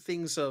few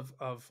things of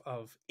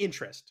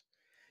interest.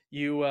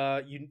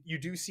 You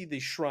do see the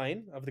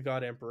shrine of the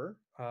God Emperor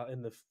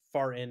in the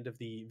far end of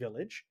the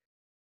village.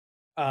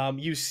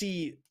 You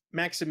see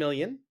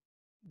Maximilian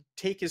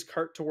take his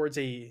cart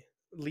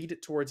lead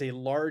it towards a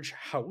large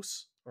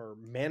house or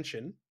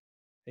mansion,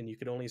 and you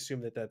can only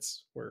assume that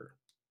that's where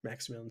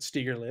Maximilian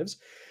Steger lives.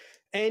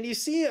 And you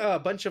see a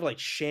bunch of like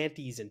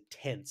shanties and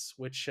tents,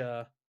 which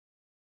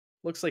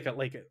looks like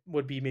it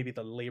would be maybe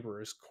the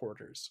laborers'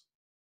 quarters.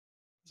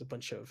 There's a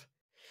bunch of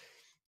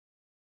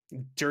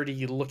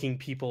dirty looking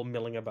people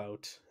milling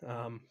about.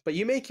 But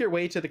you make your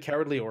way to the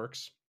Cowardly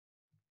Orcs.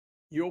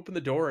 You open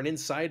the door, and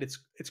inside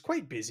it's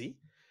quite busy.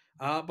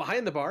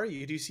 Behind the bar,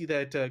 you do see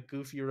that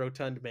goofy,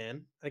 rotund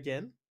man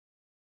again,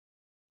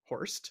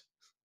 Horst.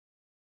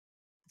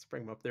 Let's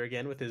bring him up there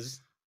again with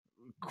his.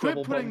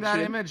 Quit putting that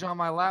image on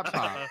my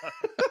laptop.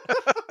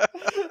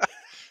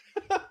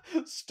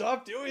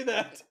 Stop doing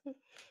that.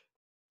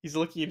 He's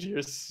looking into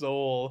your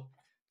soul.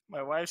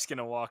 My wife's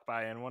gonna walk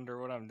by and wonder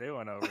what I'm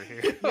doing over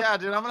here. Yeah,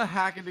 dude, I'm gonna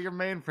hack into your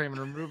mainframe and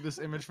remove this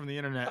image from the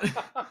internet.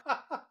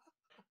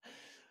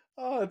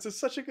 Oh, it's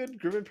such a good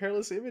Grim and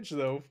Perilous image,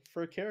 though,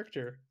 for a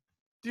character.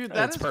 Dude,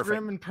 that is perfect.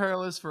 Grim and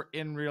Perilous for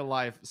in real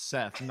life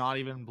Seth, not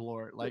even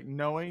Blort. Like,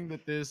 knowing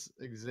that this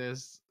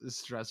exists is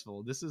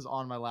stressful. This is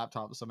on my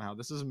laptop somehow.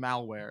 This is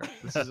malware.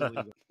 This is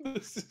illegal.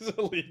 This is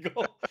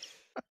illegal.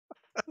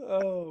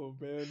 Oh,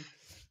 man.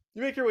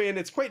 You make your way in.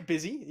 It's quite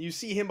busy. You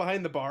see him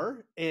behind the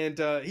bar, and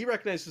he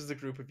recognizes the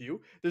group of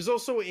you. There's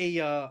also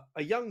a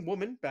young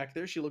woman back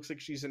there. She looks like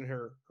she's in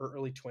her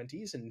early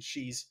 20s, and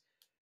she's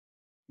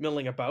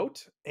milling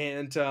about.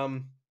 And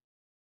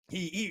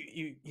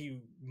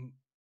he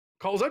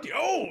calls out to you.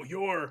 Oh,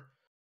 you're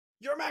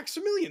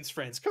Maximilian's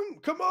friends.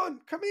 Come on,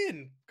 come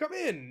in.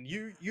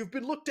 You've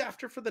been looked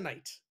after for the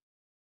night.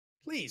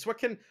 Please, what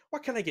can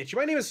I get you?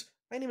 My name is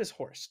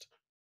Horst.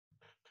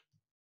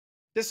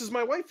 This is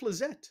my wife,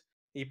 Lizette.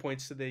 He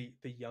points to the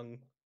young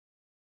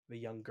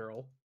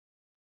girl.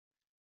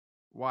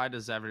 Why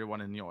does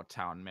everyone in your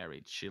town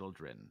marry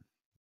children?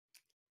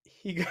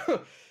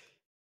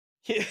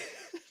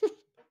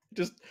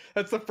 Just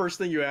that's the first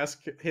thing you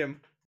ask him.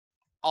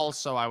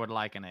 Also, I would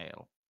like an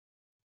ale.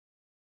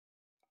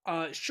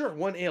 Sure,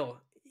 one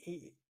ale.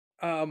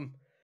 I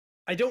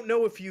don't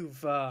know if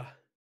you've heard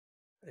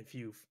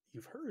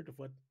of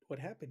what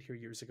happened here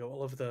years ago.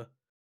 All of the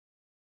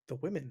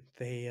women,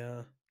 they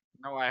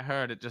No, I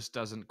heard it just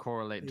doesn't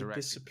correlate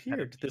directly.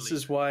 Disappeared. This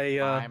is why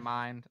my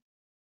mind.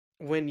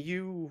 When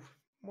you're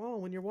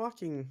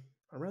walking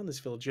around this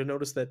village, you'll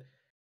notice that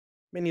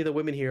many of the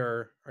women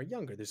here are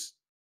younger. There's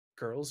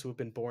girls who have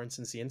been born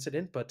since the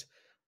incident, but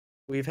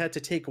we've had to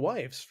take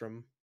wives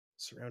from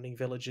surrounding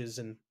villages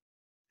and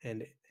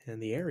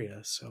the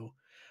area. So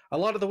a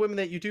lot of the women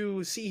that you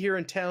do see here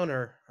in town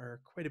are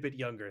quite a bit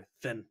younger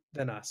than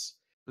us.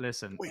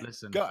 Listen,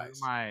 guys.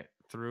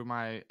 Through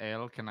my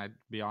ale, can I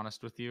be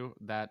honest with you?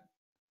 That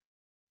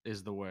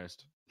is the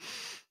worst.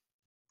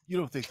 You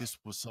don't think this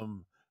was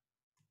some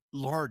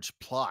large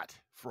plot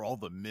for all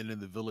the men in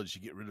the village to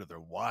get rid of their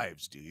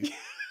wives, do you?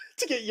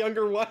 To get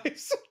younger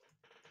wives?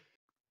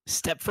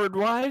 Stepford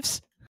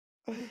wives?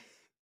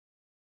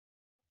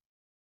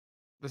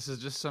 This is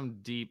just some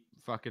deep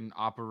fucking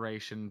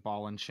Operation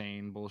Ball and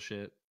Chain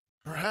bullshit.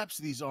 Perhaps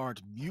these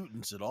aren't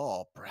mutants at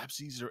all. Perhaps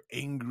these are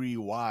angry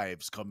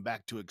wives come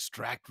back to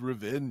extract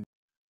revenge.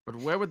 But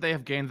where would they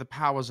have gained the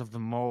powers of the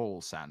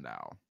mole,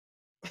 Sandow?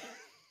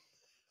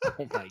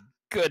 Oh my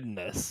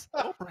goodness.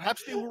 Well,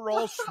 perhaps they were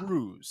all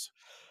shrews.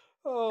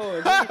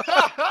 Oh,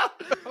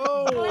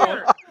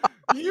 Blair,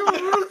 you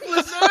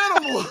ruthless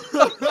animal!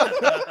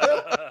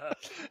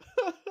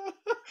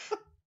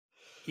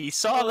 He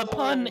saw the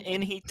pun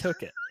and he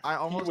took it. I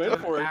almost went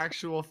had for an it.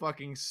 actual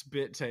fucking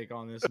spit take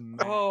on this man.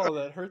 Oh,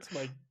 that hurts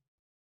my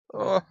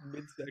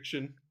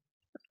midsection.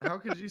 How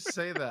could you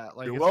say that?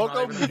 Like, You're it's not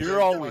welcome. even a You're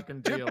big always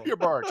fucking deal. tip your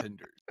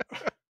bartenders.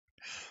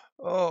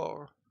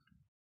 Oh.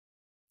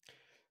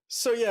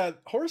 So yeah,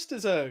 Horst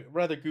is a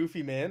rather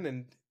goofy man,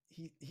 and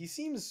he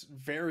seems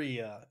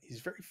very he's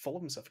very full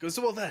of himself. He goes,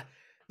 well,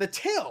 the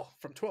tale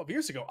from 12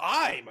 years ago,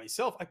 I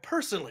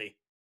personally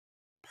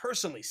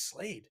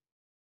slayed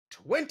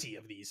 20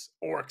 of these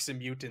orcs and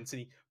mutants,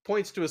 and he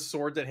points to a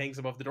sword that hangs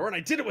above the door, and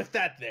I did it with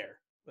that there,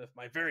 with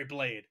my very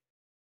blade.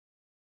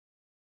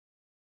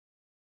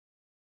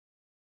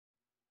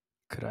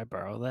 Could I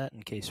borrow that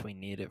in case we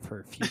need it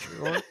for future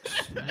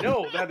orcs?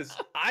 No,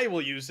 I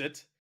will use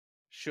it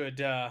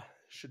should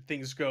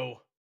things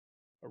go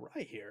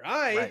awry here.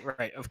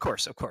 Right. Of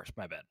course.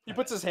 My bad. He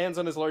puts his hands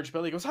on his large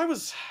belly. He goes, I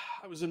was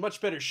in much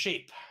better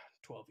shape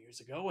 12 years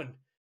ago, and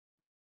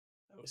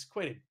I was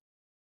quite a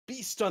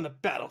beast on the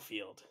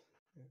battlefield.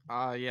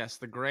 Yes,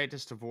 the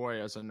greatest of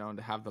warriors are known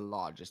to have the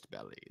largest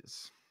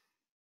bellies.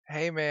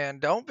 Hey man,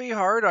 don't be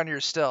hard on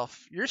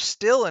yourself. You're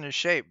still in a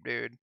shape,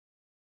 dude.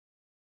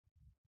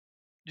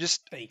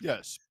 Just Thank you.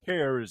 Yes,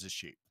 hair is a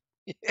shape.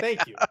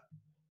 Thank you.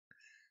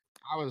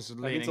 I was That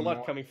leaning means a lot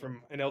more coming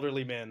from an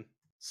elderly man.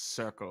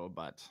 circle,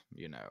 but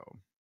you know,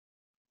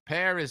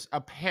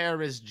 a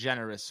pair is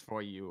generous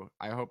for you.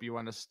 I hope you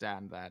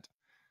understand that.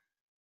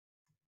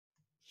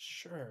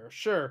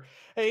 Sure.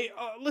 Hey,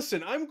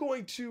 listen, I'm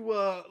going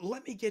to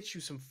let me get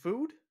you some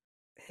food,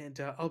 and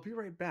I'll be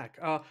right back.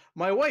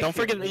 My wife. Don't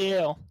forget the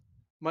ale.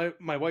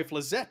 My wife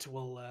Lizette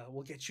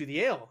will get you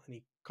the ale, and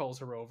he calls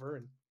her over,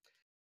 and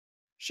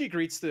She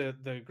greets the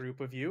group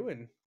of you,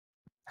 and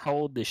How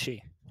old is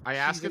she? I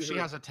ask if she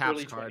has a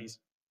TAPS card. 20s.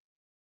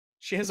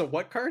 She has a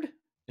what card?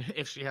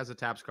 If she has a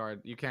TAPS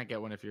card. You can't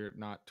get one if you're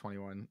not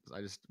 21.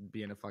 I just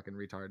being a fucking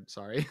retard.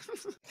 Sorry.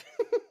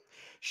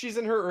 She's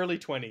in her early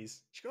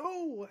 20s. She goes,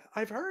 "Oh,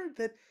 I've heard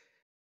that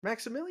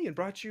Maximilian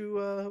brought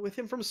you with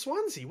him from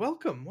Swansea.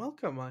 Welcome,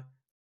 welcome.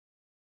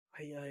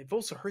 I've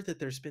also heard that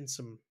there's been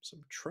some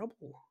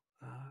trouble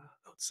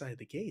outside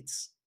the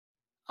gates."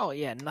 Oh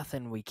yeah,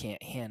 nothing we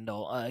can't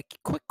handle.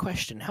 Quick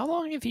question: how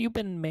long have you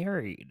been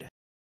married?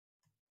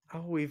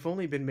 Oh, we've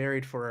only been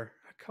married for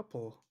a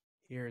couple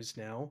years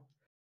now.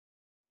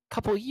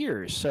 Couple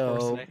years. Horst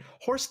So and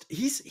Horst,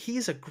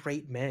 he's a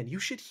great man. You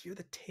should hear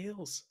the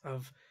tales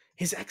of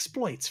his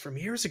exploits from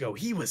years ago.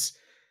 He was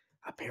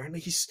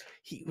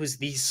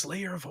the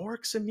slayer of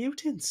orcs and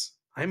mutants.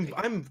 I'm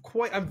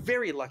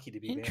very lucky to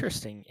be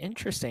interesting.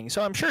 Interesting.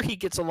 So I'm sure he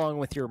gets along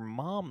with your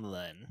mom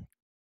then.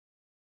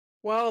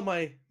 Well,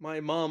 my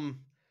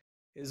mom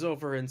is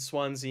over in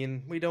Swansea,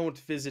 and we don't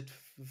visit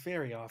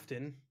very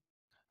often.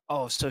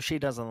 Oh, so she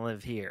doesn't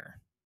live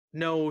here?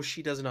 No,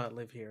 she does not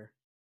live here.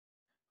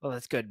 Well,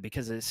 that's good,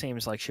 because it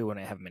seems like she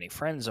wouldn't have many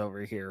friends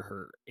over here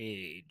her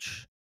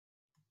age.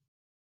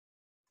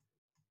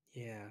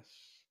 Yes.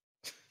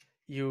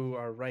 You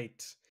are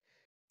right.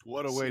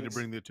 What a way to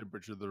bring the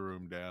temperature of the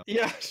room down.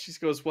 Yeah, she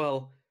goes,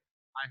 "Well,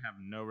 I have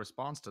no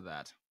response to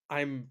that.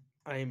 I'm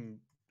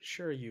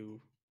sure you've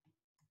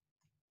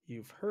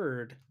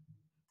heard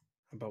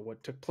about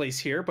what took place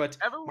here, but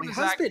my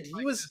husband,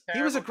 he was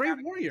a great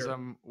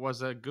warrior.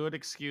 Was a good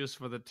excuse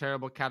for the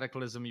terrible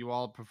cataclysm you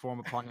all perform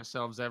upon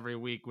yourselves every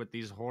week with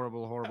these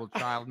horrible, horrible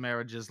child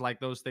marriages. Like,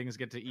 those things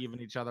get to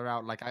even each other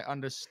out. Like, I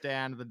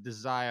understand the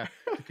desire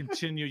to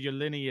continue your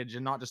lineage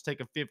and not just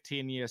take a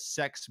 15-year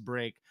sex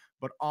break,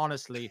 but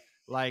honestly,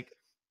 like,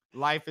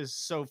 life is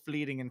so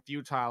fleeting and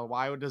futile.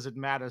 Why does it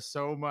matter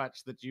so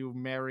much that you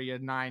marry a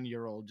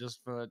 9-year-old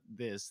just for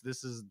this?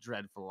 This is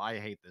dreadful. I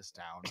hate this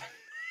town."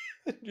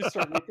 You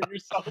start whipping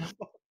yourself.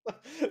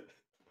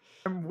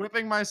 I'm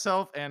whipping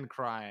myself and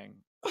crying.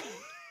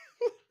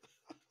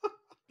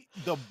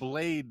 The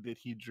blade that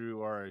he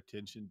drew our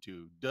attention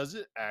to, does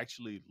it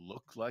actually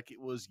look like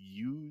it was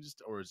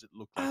used, or does it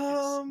look like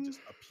it's just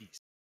a piece?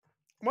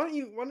 Why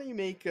don't you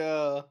make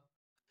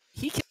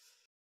He can...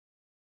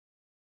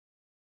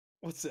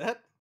 What's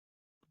that?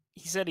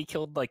 He said he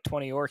killed like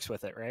 20 orcs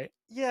with it, right?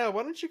 Yeah,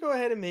 why don't you go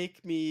ahead and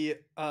make me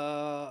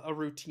a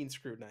routine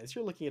scrutinize?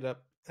 You're looking it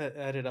up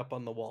at it up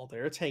on the wall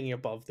there. It's hanging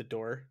above the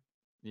door.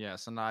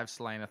 Yes, and I've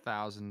slain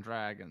 1,000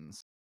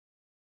 dragons.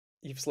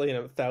 You've slain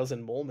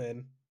 1,000 mole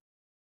men.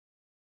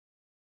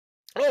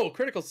 Oh,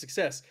 critical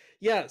success.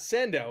 Yeah,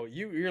 Sandow,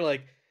 you're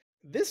like,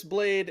 this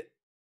blade,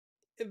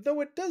 though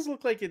it does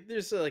look like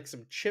there's like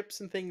some chips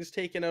and things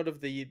taken out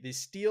of the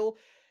steel,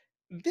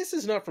 this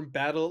is not from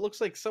battle. It looks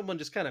like someone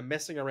just kind of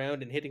messing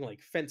around and hitting like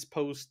fence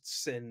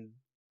posts and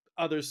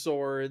other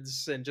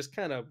swords and just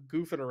kind of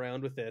goofing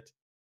around with it.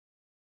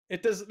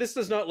 This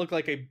does not look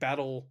like a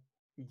battle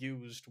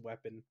used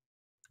weapon.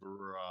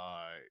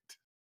 Right.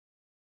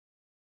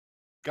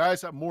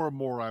 Guys, more and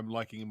more I'm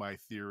liking my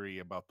theory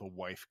about the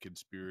wife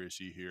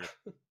conspiracy here.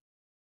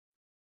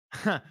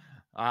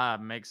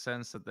 Makes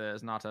sense that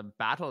there's not a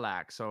battle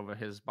axe over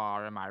his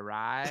bar, am I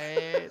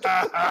right?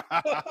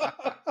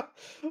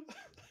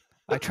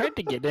 I tried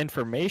to get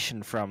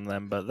information from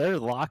them, but they're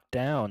locked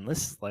down.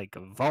 This is like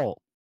a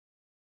vault.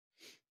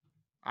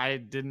 I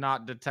did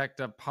not detect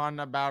a pun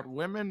about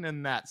women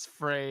in that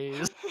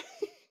phrase.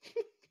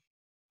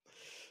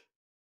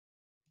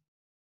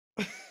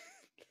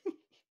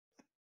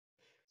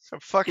 So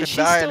fucking Is she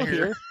dying still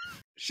here.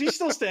 She's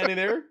still standing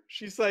there.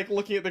 She's like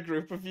looking at the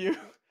group of you.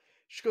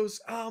 She goes,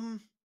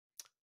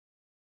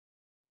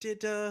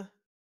 did I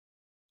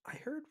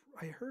heard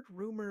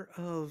rumor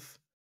of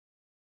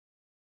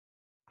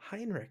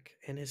Heinrich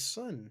and his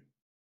son.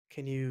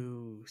 Can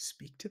you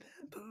speak to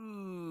that?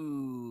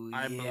 Ooh,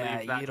 I yeah,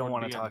 believe that you don't would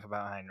want to be talk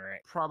about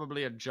Heinrich.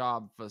 Probably a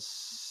job for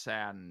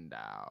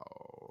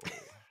Sandow.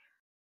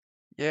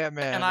 Yeah,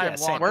 man. And I Yeah,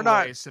 walk we're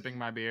away not sipping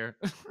my beer.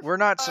 we're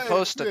not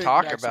supposed to think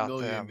talk about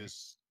Maximilian them.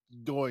 is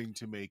going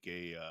to make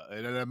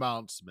an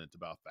announcement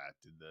about that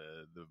in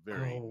the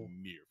very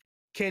near.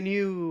 Can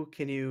you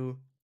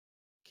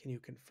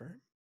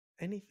confirm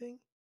anything?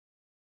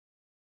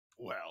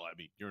 Well, I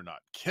mean, you're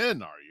not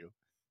Ken, are you?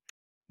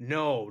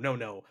 No.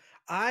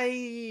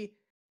 I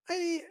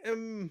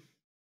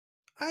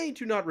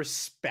do not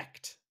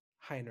respect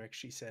Heinrich,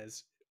 she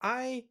says.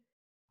 I'll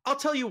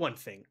tell you one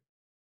thing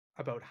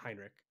about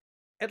Heinrich.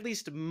 At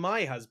least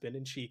my husband,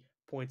 and she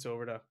points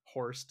over to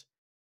Horst.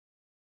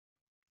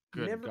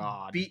 Good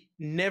God.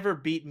 Never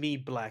beat me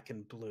black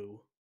and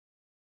blue.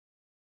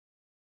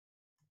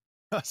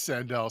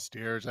 Sandow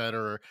stares at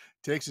her,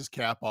 takes his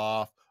cap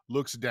off,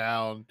 looks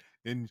down,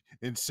 and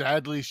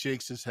sadly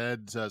shakes his head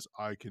and says,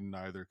 "I can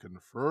neither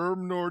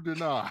confirm nor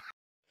deny."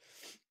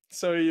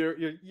 So you're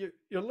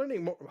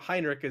learning more.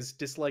 Heinrich is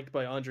disliked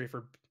by Andre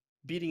for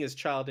beating his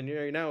child, and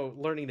you're now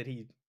learning that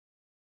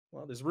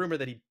there's rumor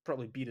that he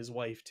probably beat his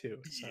wife too.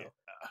 So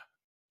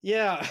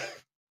yeah.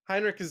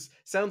 Heinrich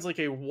sounds like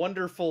a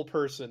wonderful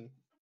person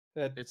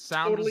that It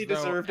sounds totally as though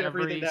deserved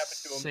everything every that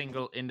happened to him.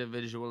 single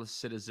individual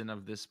citizen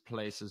of this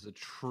place is a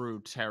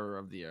true terror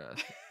of the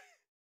earth.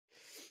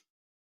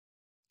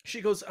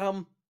 She goes,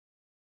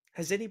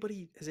 has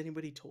anybody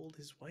told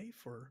his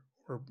wife or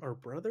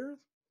brother,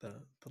 the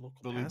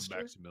local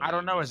pastor? I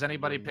don't know. Has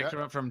anybody picked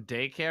her up from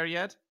daycare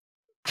yet?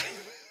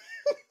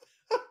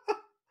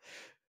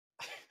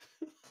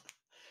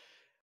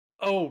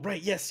 Oh,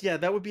 right. Yes. Yeah.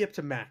 That would be up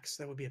to Max.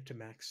 That would be up to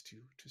Max to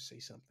say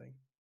something.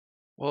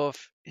 Well,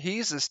 if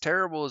he's as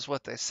terrible as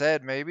what they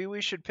said, maybe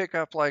we should pick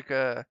up like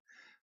a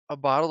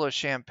bottle of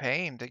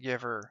champagne to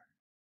give her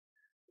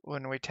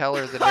when we tell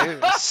her the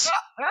news.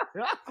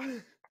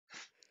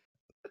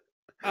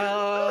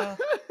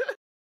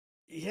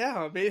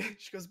 Yeah. Maybe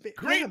she goes.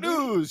 Great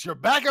news! You're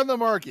back on the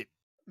market.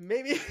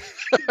 Maybe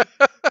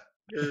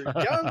you're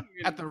young.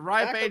 At the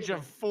ripe age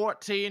of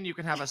 14, you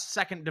can have a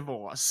second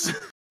divorce.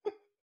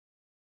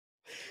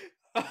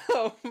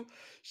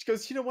 She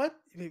goes, you know what?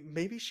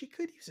 Maybe she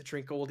could use a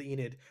drink, old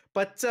Enid,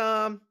 but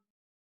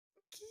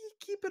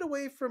keep it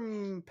away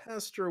from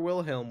Pastor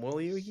Wilhelm, will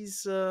you?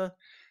 He's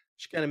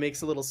she kind of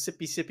makes a little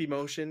sippy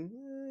motion.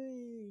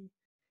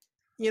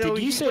 You know,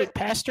 did you say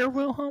Pastor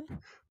Wilhelm?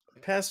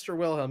 Pastor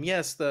Wilhelm,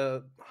 yes,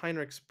 the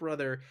Heinrich's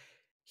brother.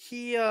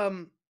 He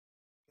you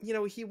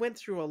know, he went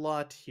through a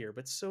lot here,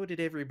 but so did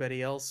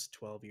everybody else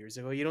 12 years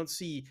ago. You don't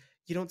see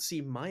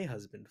my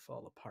husband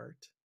fall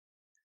apart.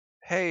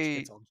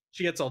 Hey,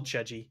 she gets all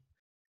judgy.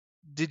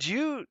 Did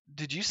you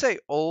say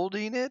old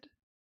Enid?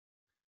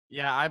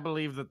 Yeah, I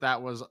believe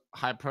that was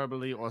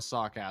hyperbole or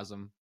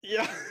sarcasm.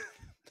 Yeah,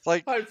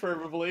 like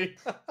hyperbole.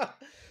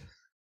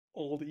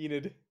 Old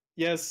Enid.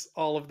 Yes,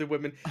 all of the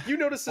women. You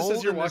notice this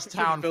as you're walking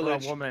through the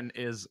village. For a woman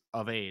is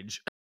of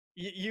age.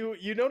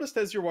 You noticed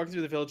as you're walking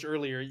through the village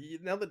earlier.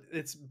 Now that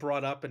it's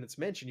brought up and it's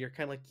mentioned, you're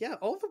kind of like, yeah,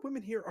 all the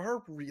women here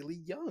are really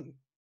young.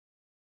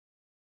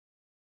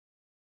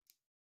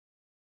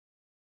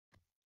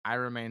 I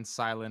remain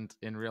silent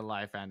in real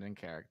life and in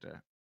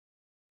character.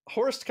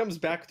 Horst comes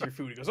back with your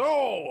food. He goes,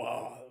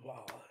 "Oh,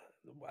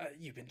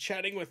 you've been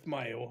chatting with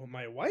my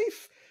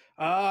wife.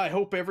 I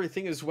hope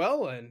everything is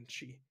well, and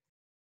she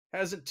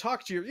hasn't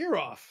talked your ear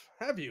off,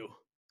 have you,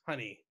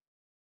 honey?"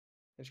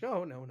 And she goes,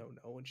 "Oh, no,"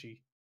 and she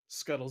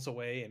scuttles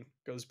away and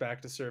goes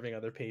back to serving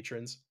other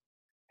patrons.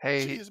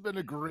 Hey, she has been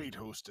a great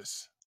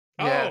hostess.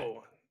 Yeah.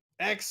 Oh,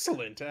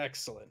 excellent.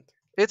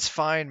 It's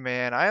fine,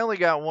 man. I only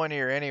got one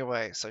ear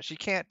anyway, so she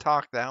can't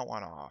talk that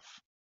one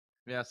off.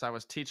 Yes, I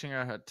was teaching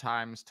her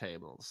times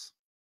tables.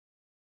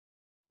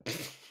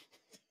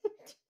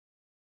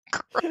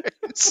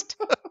 Christ.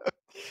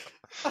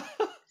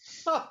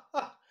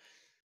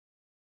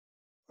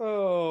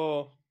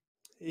 Oh,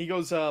 he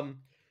goes,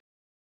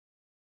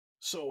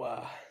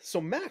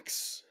 so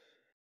Max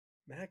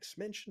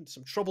mentioned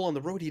some trouble on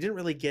the road. He didn't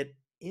really get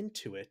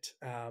into it.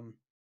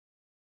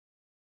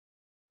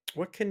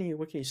 What can you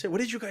say?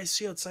 What did you guys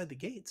see outside the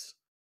gates?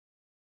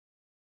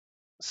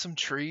 Some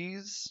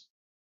trees.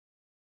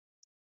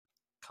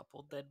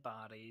 Couple dead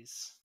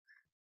bodies.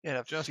 In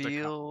a Just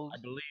field. I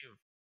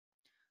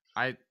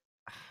believe.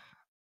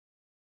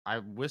 I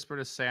whispered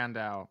to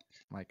Sandow,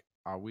 like,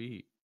 are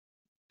we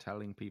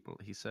telling people?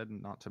 He said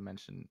not to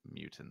mention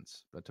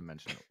mutants, but to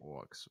mention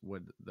orcs.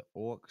 Would the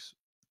orcs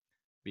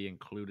be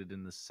included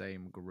in the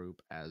same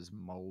group as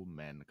mole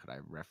men? Could I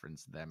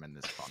reference them in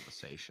this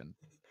conversation?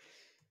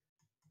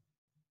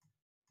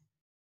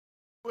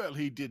 Well,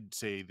 he did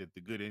say that the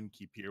good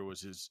innkeep here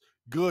was his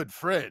good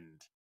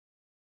friend.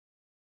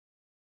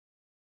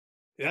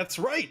 That's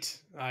right.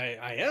 I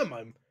am.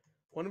 I'm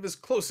one of his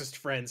closest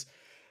friends.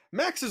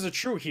 Max is a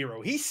true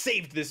hero. He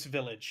saved this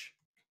village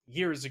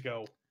years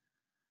ago.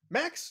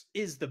 Max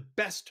is the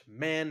best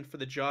man for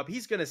the job.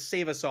 He's going to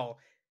save us all.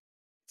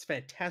 It's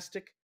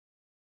fantastic.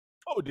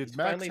 Oh, did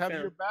Max have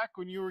your back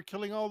when you were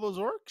killing all those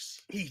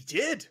orcs? He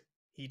did.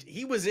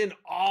 He was in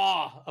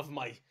awe of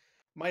my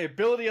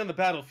ability on the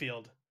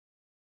battlefield.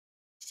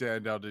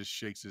 Sandow just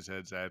shakes his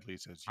head sadly,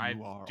 says, I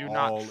do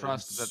not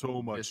trust that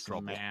so much this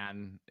trouble.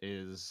 Man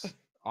is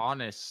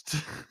honest.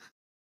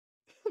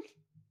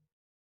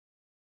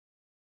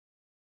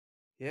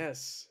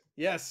 Yes,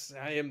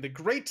 I am the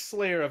great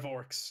slayer of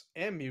orcs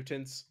and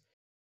mutants.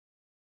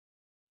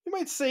 You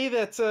might say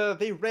that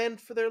they ran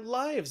for their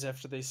lives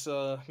after they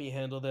saw me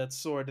handle that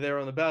sword there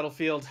on the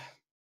battlefield.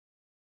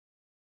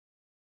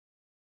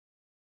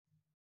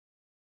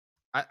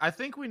 I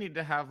think we need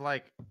to have,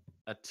 like,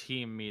 a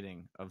team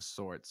meeting of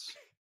sorts.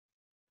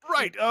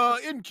 Right,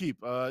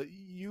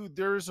 innkeep,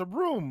 there's a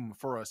room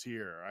for us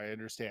here, I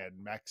understand.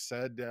 Max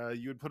said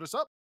you would put us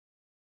up.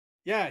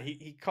 Yeah,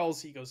 he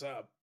calls, he goes,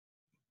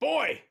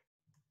 boy,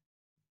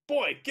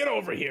 get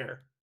over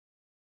here.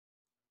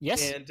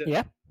 Yes, and,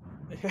 yeah.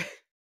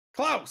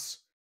 Klaus,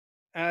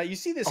 you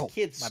see this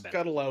kid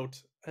scuttle out.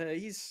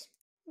 He's,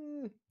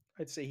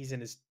 I'd say he's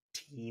in his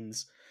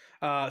teens.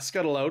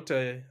 Scuttle out,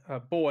 a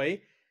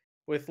boy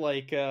with,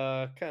 like,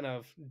 kind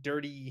of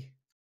dirty,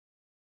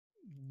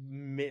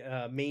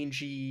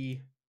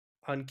 mangy,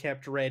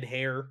 unkept red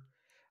hair.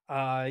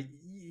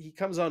 He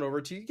comes on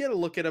over to you. You get a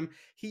look at him.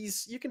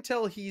 You can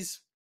tell he's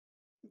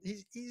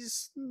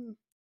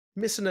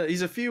missing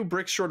he's a few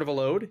bricks short of a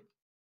load.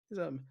 He's,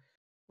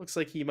 looks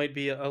like he might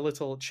be a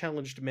little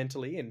challenged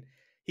mentally, and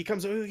he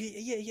comes over.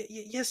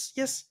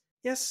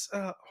 Yes,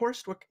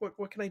 Horst,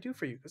 what can I do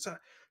for you?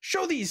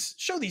 Show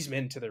these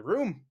men to their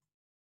room,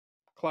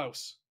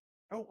 Klaus.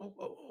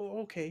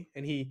 Oh, okay.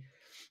 And he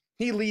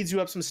leads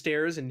you up some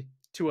stairs and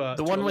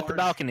the one with the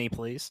balcony,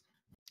 please.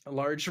 A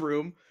large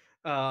room,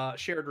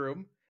 shared room.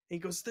 And he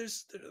goes,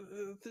 "There's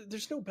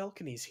no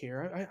balconies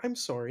here. I'm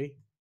sorry."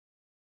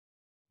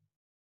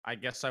 I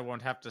guess I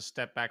won't have to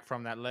step back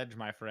from that ledge,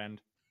 my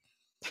friend.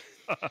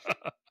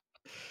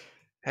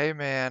 Hey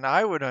man,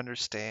 I would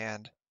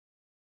understand.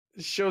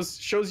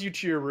 Shows you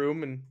to your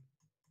room, and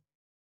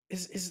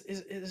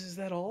is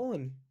that all?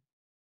 And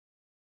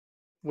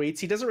waits.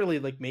 He doesn't really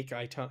like make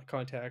eye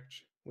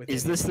contact with.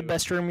 Is this the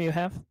best room you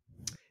have?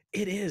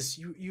 It is.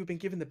 You've been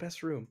given the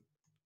best room,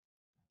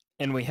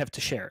 and we have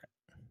to share it.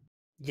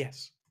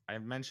 Yes. I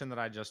mentioned that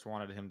I just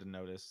wanted him to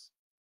notice.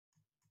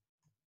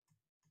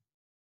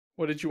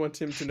 What did you want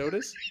him to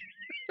notice?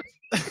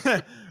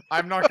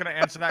 I'm not going to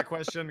answer that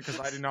question because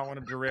I do not want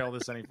to derail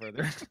this any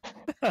further.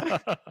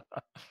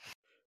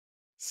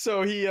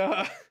 So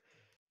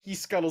he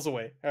scuttles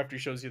away after he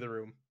shows you the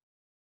room.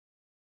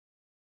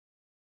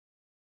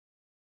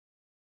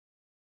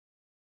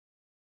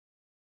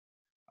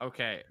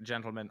 Okay,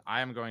 gentlemen,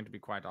 I am going to be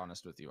quite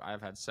honest with you.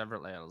 I've had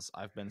several ales.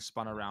 I've been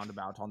spun around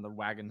about on the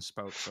wagon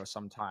spoke for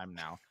some time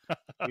now.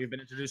 We've been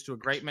introduced to a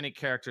great many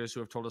characters who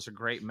have told us a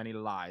great many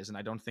lies, and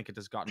I don't think it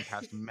has gotten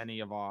past many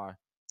of our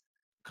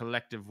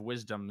collective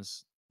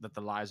wisdoms that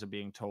the lies are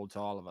being told to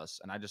all of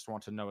us. And I just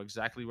want to know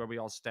exactly where we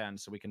all stand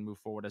so we can move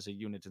forward as a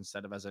unit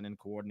instead of as an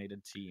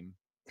uncoordinated team.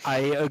 I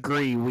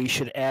agree. We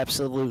should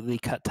absolutely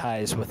cut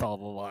ties with all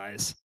the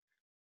lies.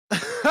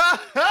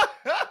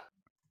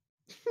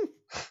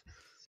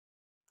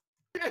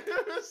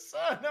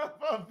 Son of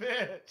a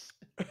bitch!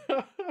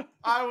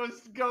 I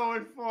was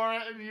going for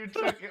it and you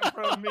took it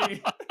from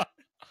me.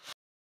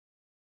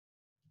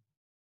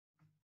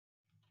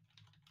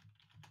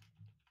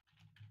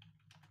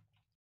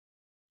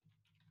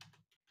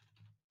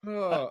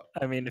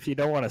 I mean, if you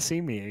don't want to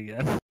see me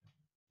again.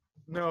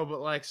 No,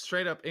 but like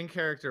straight up in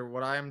character,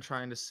 what I am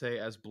trying to say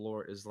as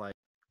Blort is like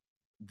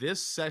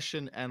this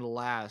session and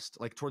last,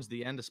 like towards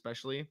the end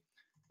especially,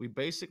 we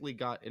basically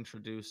got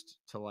introduced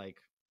to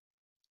like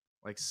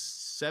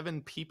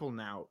 7 people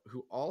now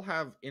who all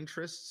have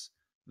interests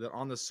that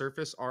on the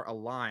surface are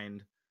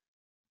aligned,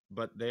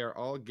 but they are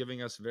all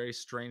giving us very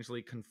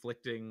strangely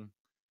conflicting,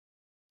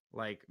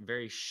 like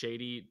very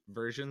shady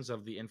versions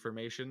of the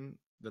information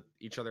that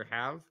each other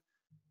have,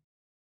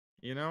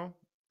 you know?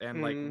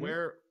 And like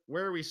where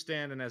are we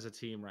standing as a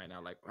team right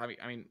now? Like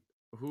I mean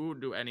who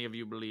do any of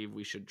you believe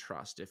we should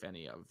trust, if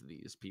any of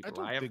these people?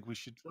 I don't think we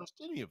should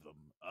trust any of them.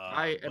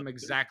 I am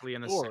exactly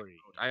in the same boat.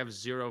 I have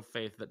zero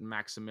faith that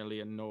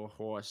Maximilian, nor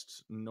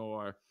Horst,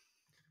 nor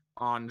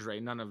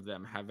Andre, none of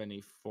them have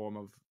any form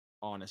of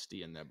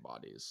honesty in their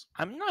bodies.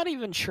 I'm not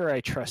even sure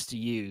I trust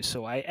you,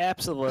 so I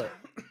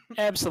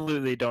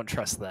absolutely don't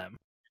trust them.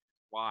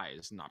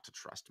 Wise not to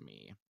trust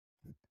me.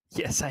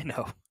 Yes, I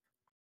know.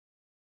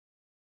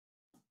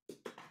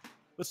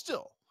 But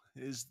still,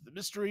 is the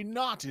mystery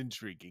not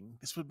intriguing?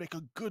 This would make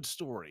a good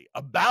story.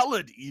 A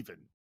ballad, even.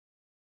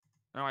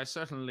 No, I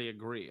certainly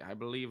agree. I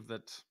believe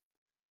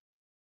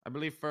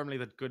firmly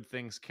that good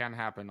things can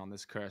happen on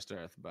this cursed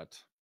earth, but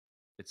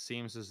it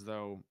seems as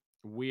though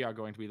we are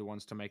going to be the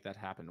ones to make that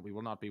happen. We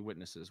will not be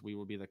witnesses. We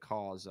will be the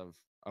cause of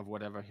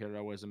whatever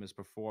heroism is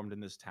performed in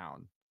this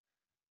town.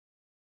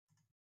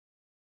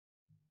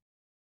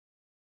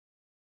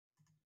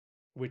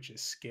 Which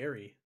is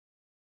scary,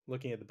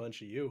 looking at the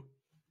bunch of you.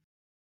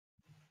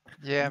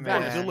 Yeah,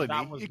 man.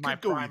 That was my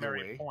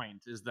primary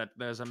point, is that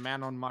there's a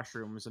man on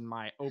mushrooms in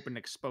my open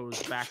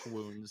exposed back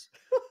wounds,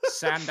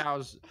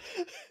 Sandow's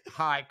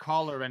high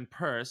collar and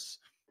purse,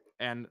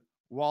 and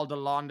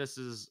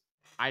Waldelandis's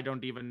I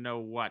don't even know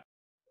what.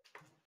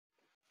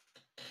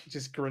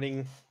 Just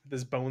grinning with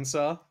his bone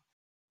saw.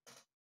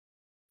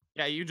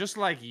 Yeah, you just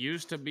like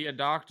used to be a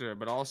doctor,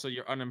 but also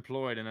you're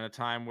unemployed in a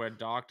time where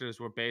doctors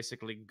were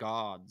basically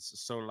gods.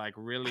 So like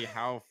really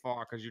how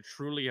far could you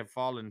truly have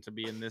fallen to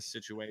be in this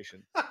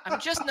situation? I'm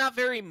just not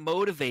very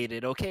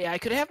motivated, okay? I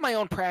could have my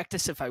own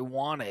practice if I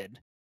wanted.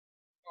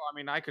 Well, I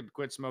mean, I could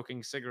quit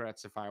smoking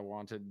cigarettes if I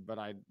wanted, but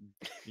I,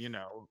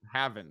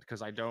 haven't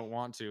because I don't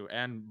want to.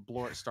 And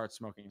Blort starts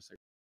smoking a cigarette.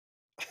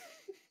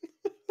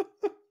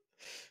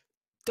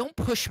 Don't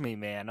push me,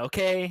 man,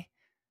 okay?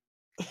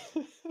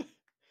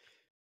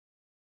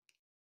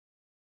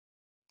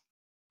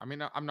 I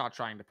mean, I'm not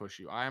trying to push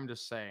you. I am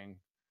just saying,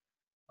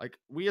 like,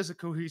 we as a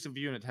cohesive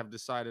unit have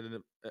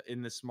decided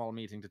in this small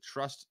meeting to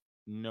trust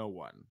no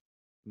one,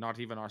 not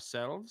even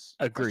ourselves.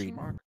 Agreed.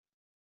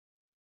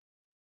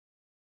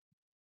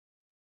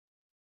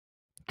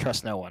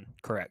 Trust no one.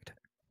 Correct.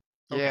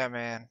 Okay. Yeah,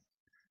 man.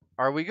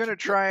 Are we gonna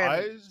try and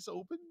eyes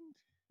open?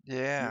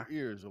 Yeah.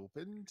 Your ears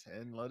opened,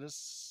 and let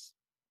us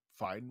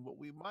find what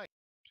we might.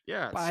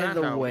 Yeah, By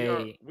Sandow, the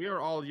way, we are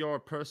all your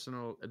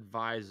personal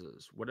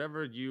advisors.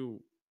 Whatever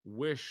you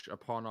wish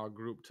upon our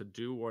group to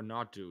do or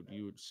not do,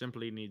 you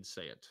simply need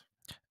say it.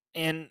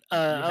 and You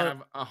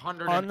have on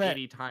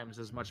 180 times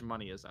as much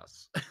money as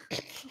us.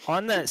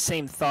 on that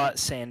same thought,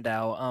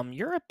 Sandow,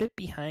 you're a bit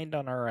behind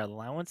on our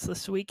allowance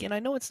this week, and I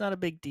know it's not a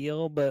big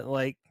deal, but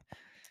like,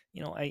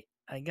 you know, I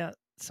got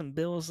some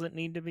bills that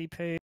need to be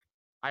paid.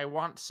 I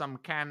want some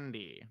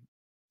candy.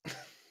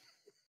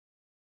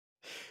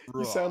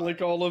 You sound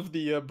like all of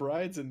the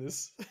brides in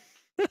this.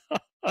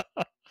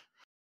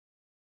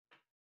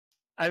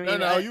 I mean,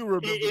 No, you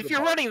remember if the you're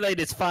part. running late,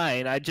 it's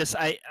fine. I just,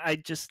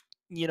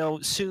 you know,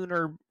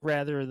 sooner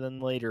rather than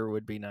later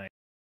would be nice.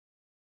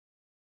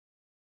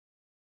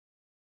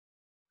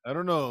 I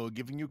don't know.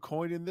 Giving you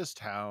coin in this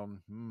town,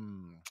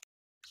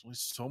 there's only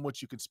so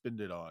much you can spend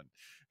it on.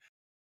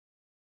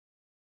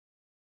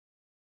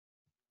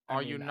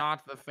 Are you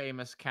not the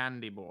famous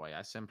candy boy?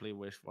 I simply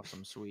wish for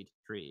some sweet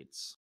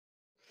treats.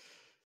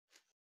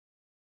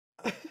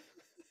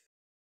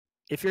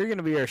 If you're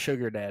gonna be our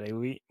sugar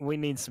daddy, we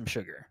need some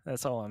sugar.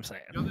 That's all I'm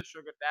saying. You're the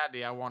sugar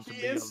daddy. I want to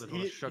be a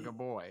little sugar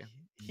boy.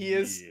 He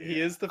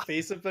is the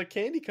face of a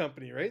candy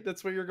company, right?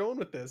 That's where you're going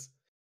with this.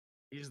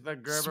 He's the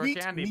Gerber Sweet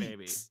candy meats.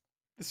 baby.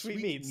 The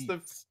sweet meats,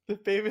 the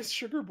famous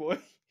sugar boy.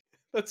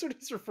 That's what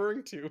he's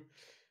referring to.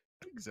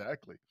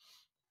 Exactly.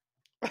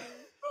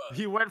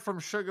 He went from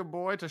sugar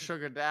boy to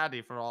sugar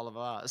daddy for all of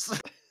us.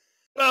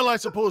 Well, I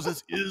suppose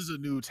this is a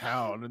new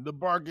town, and the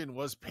bargain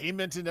was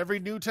payment in every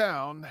new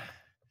town.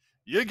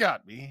 You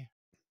got me.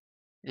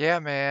 Yeah,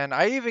 man.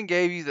 I even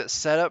gave you the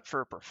setup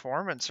for a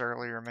performance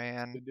earlier,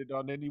 man. Spend it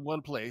on any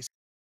one place.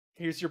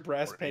 Here's your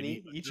brass or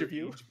penny, any each of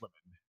you. underage women.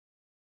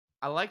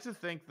 I like to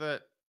think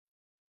that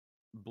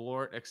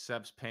Blort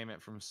accepts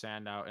payment from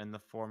Sandow in the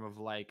form of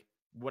like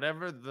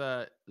whatever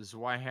the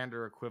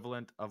Zweihander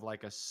equivalent of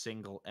like a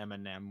single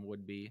M&M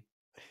would be.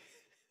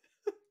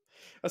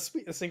 A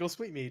single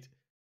sweetmeat.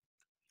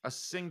 A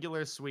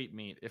singular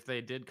sweetmeat if they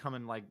did come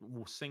in like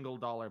single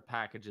dollar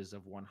packages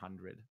of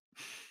 100.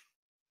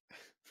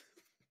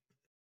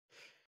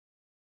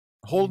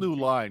 Whole new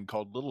line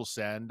called Little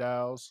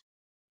Sandows.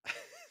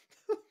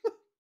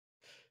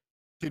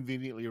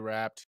 Conveniently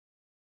wrapped.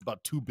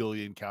 About 2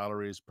 billion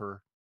calories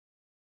per.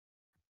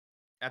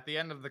 At the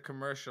end of the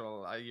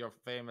commercial, your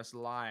famous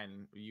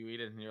line, you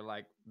eat it and you're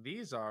like,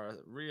 these are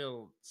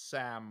real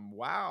Sam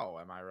Wow,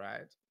 am I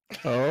right?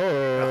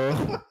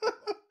 Oh.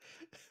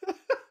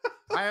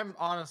 I am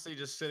honestly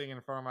just sitting in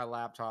front of my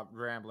laptop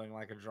rambling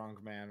like a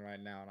drunk man right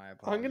now, and I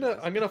apologize.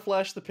 I'm gonna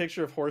flash the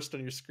picture of Horst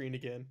on your screen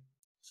again.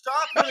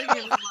 Stop putting it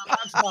in my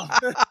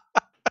laptop.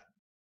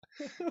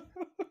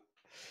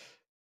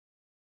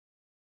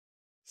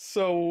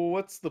 So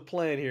what's the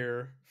plan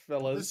here,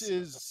 fellas? This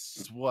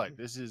is what?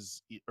 This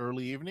is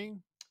early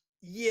evening?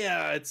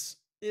 Yeah, it's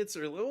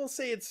early. We'll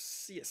say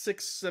it's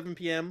 6-7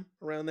 p.m.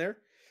 around there.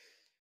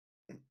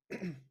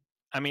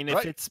 I mean,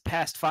 if it's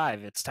past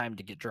 5, it's time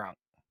to get drunk.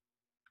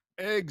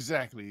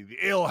 Exactly. The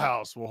ale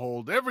house will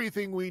hold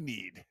everything we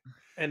need.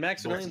 And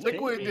Maximilian's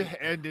liquid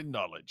and in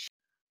knowledge.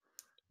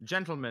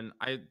 Gentlemen,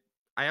 I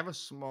have a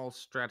small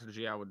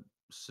strategy I would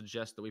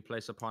suggest that we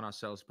place upon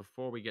ourselves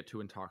before we get too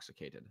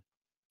intoxicated.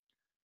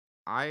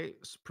 I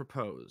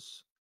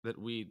propose that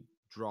we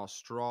draw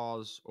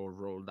straws or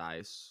roll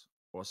dice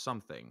or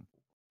something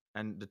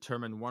and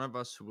determine one of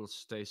us who will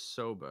stay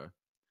sober.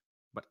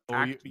 But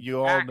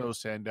you all know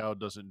Sandow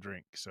doesn't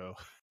drink, so.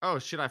 Oh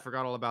shit, I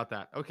forgot all about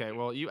that. Okay,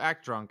 well, you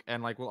act drunk,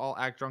 and like we'll all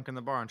act drunk in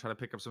the bar and try to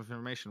pick up some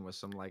information with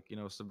some like,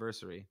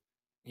 subversity.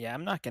 Yeah,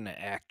 I'm not gonna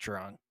act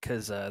drunk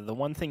because the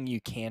one thing you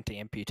can't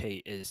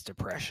amputate is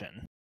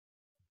depression.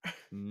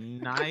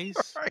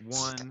 Nice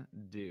one,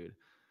 dude.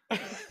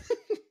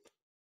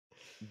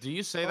 Do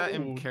you say that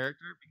in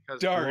character?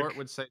 Because Lort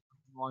would say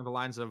something along the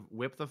lines of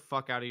 "Whip the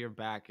fuck out of your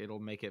back; it'll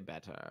make it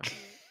better."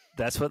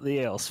 That's what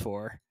the ale's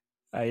for.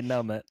 I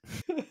numb it.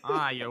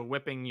 You're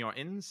whipping your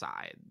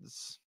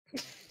insides.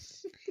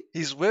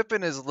 He's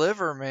whipping his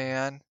liver,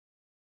 man.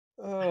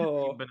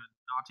 Oh. You've been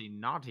a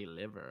naughty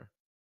liver.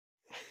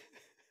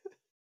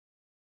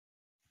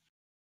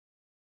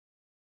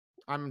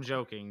 I'm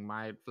joking.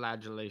 My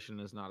flagellation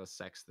is not a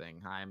sex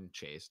thing. I'm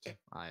chaste.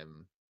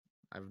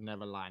 I've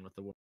never lied with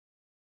the woman.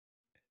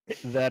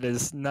 That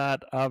is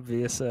not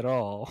obvious at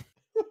all.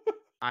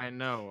 I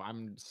know.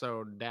 I'm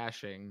so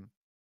dashing.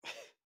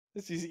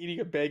 He's eating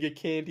a bag of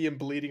candy and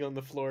bleeding on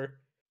the floor.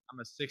 I'm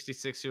a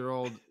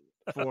 66-year-old,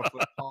 4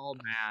 foot tall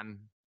man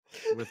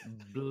with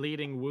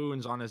bleeding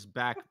wounds on his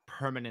back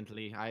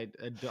permanently.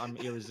 I'm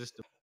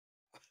irresistible.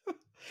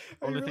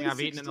 Only thing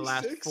I've eaten in the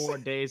last 4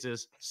 days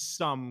is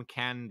some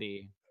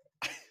candy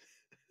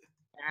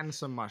and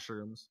some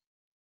mushrooms.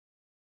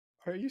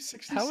 Are you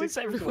 66? How is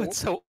everyone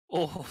so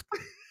old?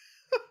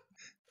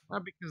 Well,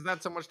 because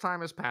that's how much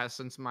time has passed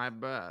since my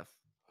birth.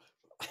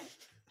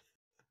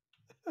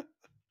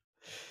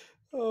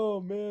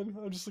 Oh man,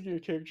 I'm just looking at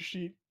your character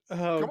sheet.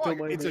 Come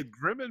on, it's a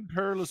grim and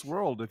perilous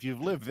world. If you've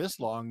lived this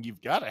long,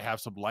 you've got to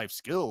have some life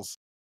skills.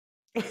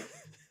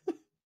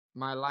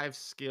 My life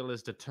skill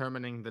is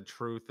determining the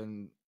truth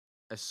and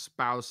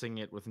espousing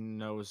it with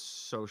no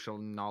social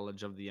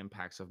knowledge of the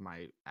impacts of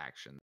my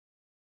actions.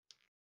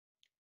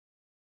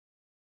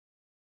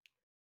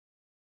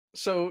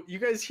 So you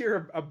guys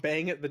hear a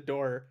bang at the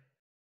door,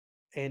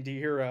 and you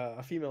hear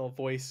a female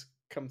voice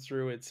come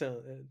through. It's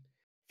a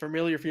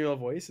familiar female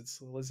voice.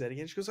 It's Lizette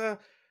again. She goes,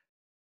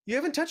 you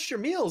haven't touched your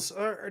meals,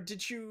 or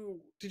did you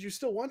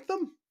still want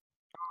them?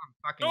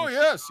 Oh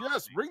yes,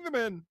 bring them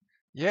in.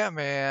 Yeah,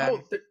 man.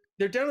 Oh,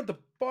 they're down at the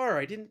bar.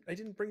 I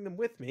didn't bring them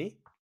with me.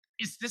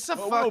 Is this a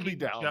we'll be fucking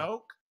down.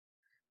 joke?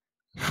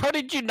 How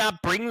did you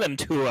not bring them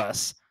to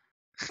us?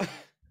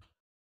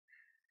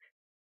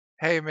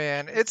 Hey,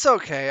 man, it's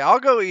okay. I'll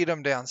go eat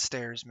them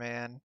downstairs,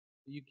 man.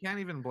 You can't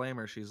even blame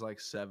her. She's like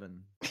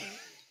 7.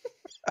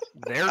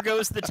 There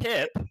goes the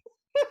tip.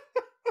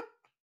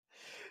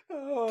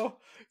 Oh,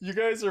 you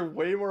guys are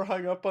way more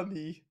hung up on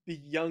the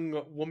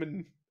young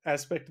woman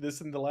aspect of this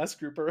than the last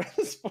group around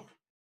this point.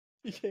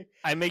 Okay.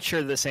 I make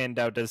sure the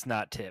Sandow does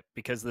not tip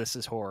because this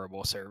is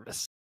horrible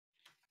service.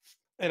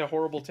 And a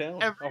horrible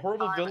town. Every a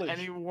horrible time village.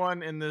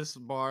 anyone in this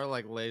bar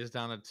like lays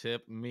down a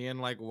tip, me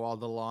and like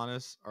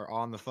Waldalanis are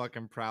on the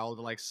fucking prowl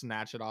to like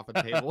snatch it off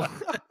a table.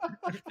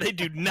 They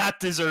do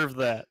not deserve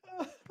that.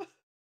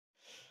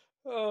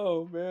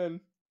 Oh man.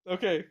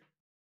 Okay.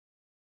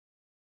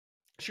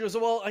 She goes,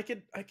 well, I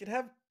could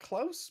have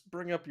Klaus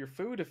bring up your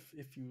food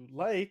if you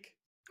like.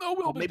 Oh,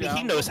 Well, maybe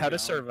he knows how to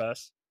serve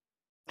us.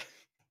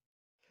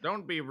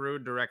 Don't be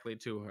rude directly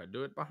to her.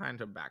 Do it behind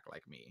her back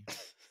like me.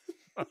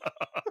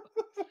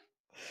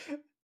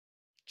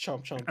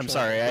 Chomp, chomp, I'm chomp.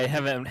 sorry, I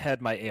haven't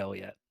had my ale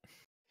yet.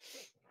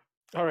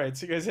 All right,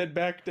 so you guys head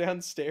back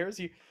downstairs.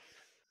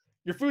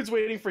 Your food's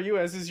waiting for you,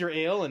 as is your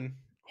ale, and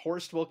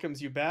Horst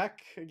welcomes you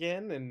back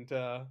again. And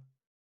yeah,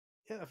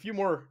 a few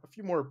more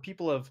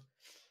people have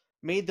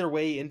made their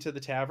way into the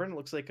tavern. It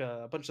looks like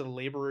a bunch of the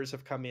laborers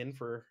have come in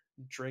for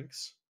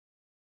drinks,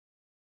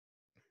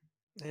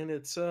 and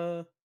it's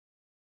yeah,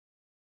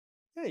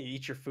 you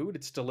eat your food.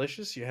 It's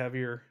delicious. You have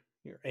your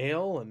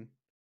ale, and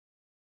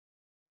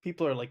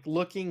people are like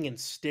looking and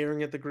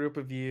staring at the group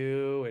of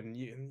you, and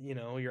you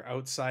know, you're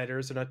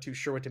outsiders. They're not too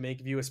sure what to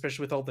make of you,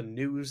 especially with all the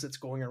news that's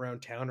going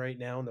around town right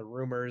now and the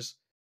rumors.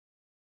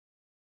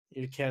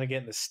 You're kind of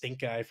getting the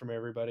stink eye from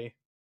everybody.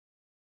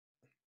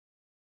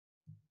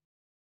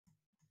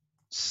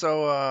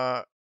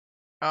 So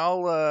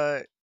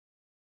I'll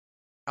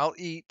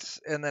eat,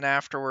 and then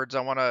afterwards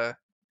I want to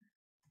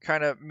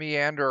kind of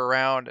meander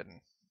around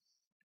and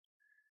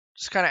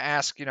just kind of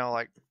ask, you know,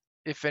 like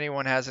if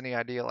anyone has any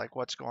idea like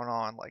what's going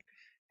on. Like,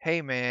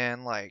 hey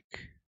man, like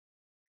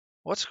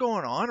what's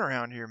going on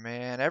around here,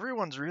 man?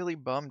 Everyone's really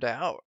bummed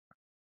out.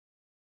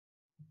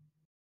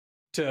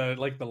 To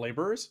like the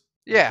laborers,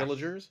 Yeah. the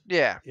villagers.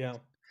 Yeah. Yeah.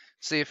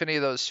 See if any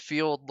of those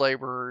field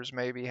laborers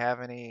maybe have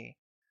any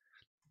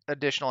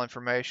additional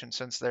information,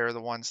 since they're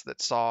the ones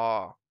that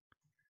saw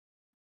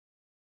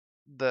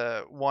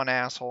the one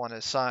asshole and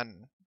his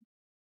son.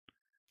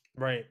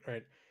 Right.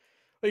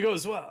 He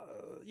goes, well,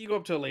 you go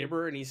up to a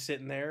laborer and he's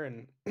sitting there,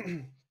 and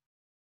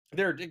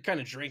they're kind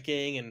of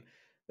drinking, and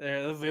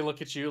they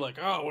look at you like,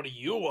 oh, what do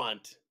you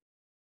want?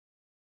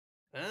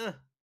 Huh?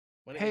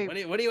 What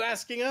are you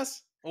asking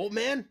us, old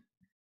man?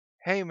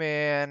 Hey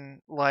man,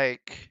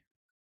 like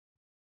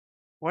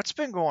what's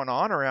been going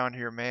on around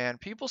here, man?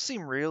 People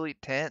seem really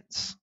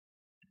tense.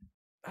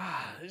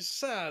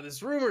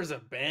 There's rumors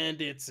of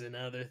bandits and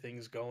other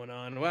things going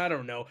on. Well, I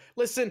don't know.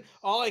 Listen,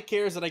 all I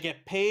care is that I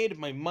get paid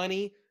my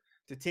money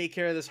to take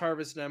care of this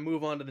harvest, and I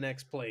move on to the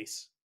next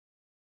place.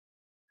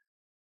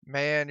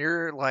 Man,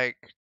 you're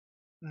like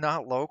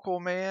not local,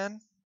 man.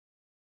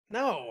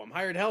 No, I'm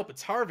hired help.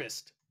 It's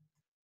harvest.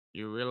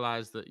 You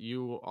realize that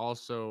you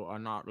also are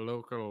not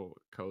local,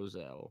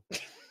 Kozel.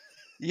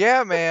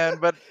 Yeah, man,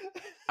 but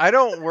I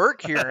don't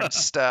work here and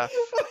stuff.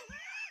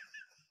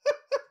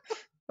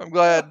 I'm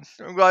glad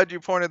you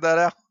pointed that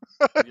out.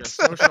 Your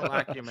social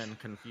acumen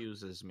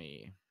confuses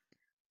me.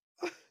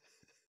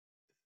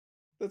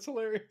 That's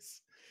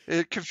hilarious.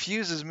 It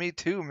confuses me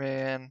too,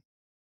 man.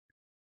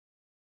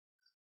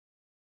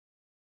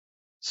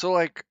 So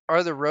like,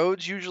 are the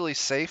roads usually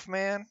safe,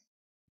 man?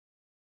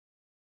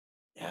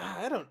 Yeah,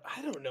 I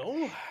don't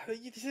know.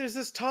 There's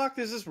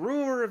this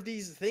rumor of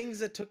these things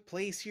that took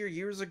place here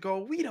years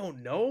ago. We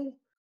don't know.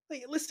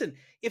 Like, listen,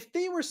 if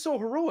they were so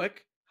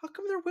heroic, how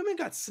come their women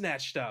got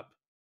snatched up?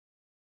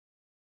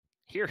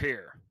 Here,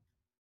 here.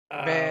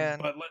 Man.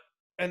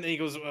 And then he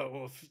goes,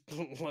 well,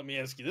 let me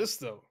ask you this,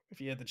 though.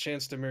 If you had the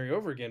chance to marry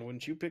over again,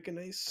 wouldn't you pick a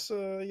nice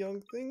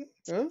young thing?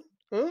 Huh?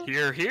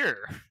 Here,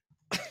 here.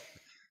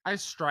 I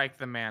strike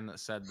the man that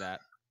said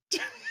that.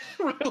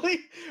 Really?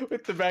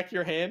 With the back of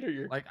your hand, or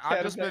your like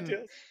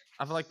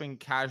I've been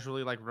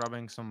casually like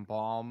rubbing some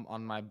balm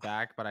on my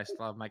back, but I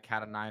still have my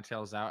cat of nine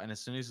tails out. And as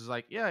soon as he's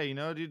like, yeah, you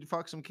know, dude,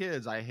 fuck some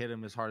kids, I hit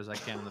him as hard as I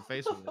can in the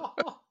face with it.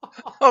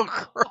 Oh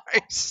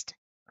Christ.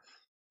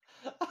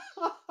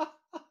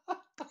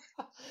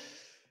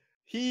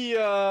 He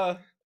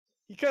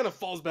kind of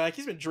falls back.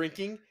 He's been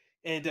drinking,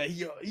 and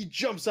he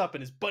jumps up,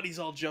 and his buddies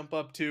all jump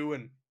up too.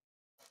 And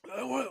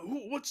what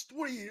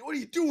are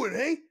you doing,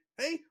 hey?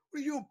 Hey,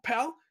 What are you,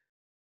 pal?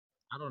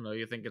 I don't know.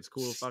 You think it's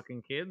cool,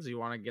 fucking kids? You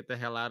want to get the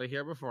hell out of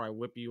here before I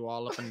whip you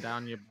all up and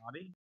down your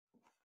body?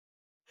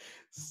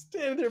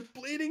 Standing there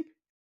bleeding.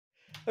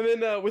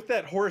 And then with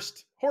that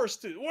Horst,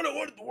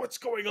 what's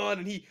going on?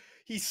 And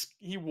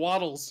he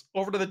waddles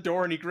over to the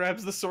door and he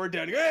grabs the sword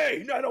down.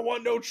 Hey, I don't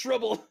want no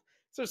trouble.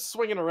 Starts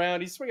swinging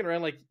around. He's swinging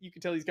around like you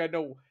can tell he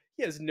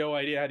has no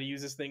idea how to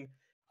use this thing.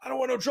 I don't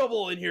want no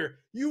trouble in here.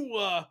 You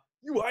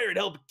hired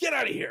help. Get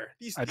out of here.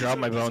 I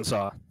dropped my bone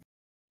saw.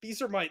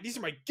 These are my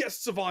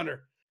guests of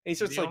honor. And he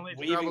starts like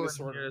waving the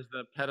sword. Here's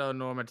the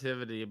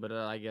pedonormativity, but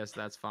I guess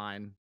that's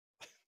fine.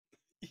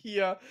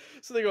 Yeah.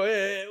 So they go,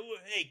 hey,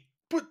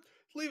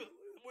 leave.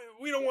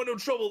 We don't want no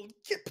trouble.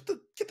 Get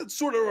the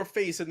sword out of our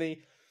face, and they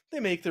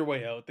make their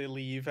way out. They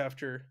leave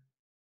after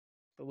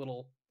the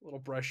little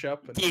brush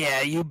up. And,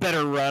 yeah, you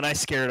better run. I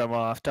scared them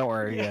off. Don't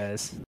worry,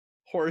 guys.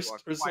 Horst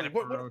was like,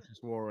 ferocious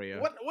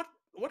warrior.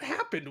 What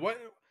happened? Why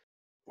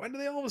do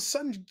they all of a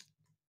sudden?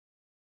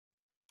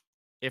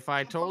 If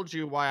I told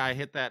you why I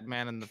hit that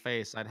man in the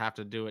face, I'd have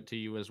to do it to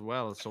you as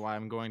well. So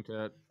I'm going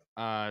to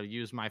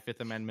use my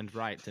Fifth Amendment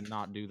right to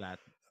not do that.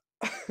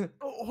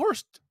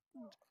 Horst,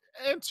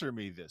 answer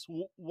me this.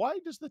 Why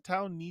does the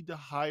town need to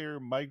hire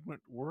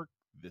migrant work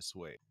this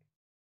way?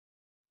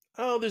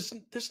 Oh, there's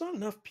not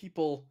enough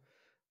people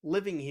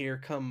living here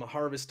come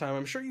harvest time.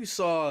 I'm sure you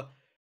saw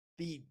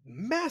the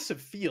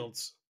massive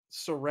fields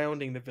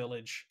surrounding the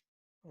village.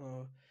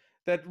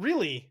 That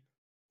really,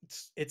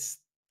 it's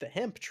the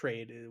hemp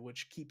trade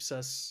which keeps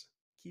us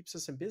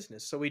in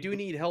business. So we do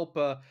need help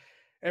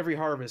every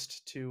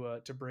harvest to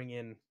bring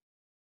in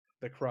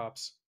the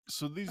crops.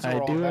 So these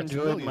are all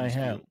enjoy my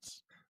hemp.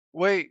 Fields.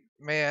 Wait,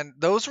 man,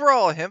 those were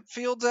all hemp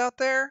fields out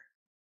there?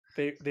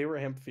 They were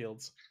hemp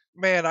fields.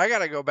 Man, I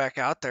gotta go back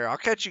out there. I'll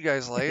catch you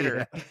guys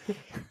later.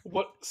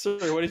 What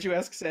did you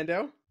ask,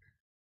 Sandow?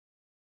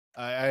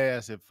 I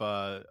asked if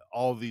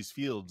all these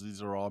fields,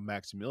 these are all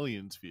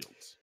Maximilian's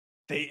fields.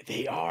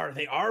 They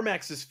are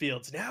Max's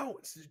fields. Now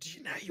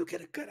you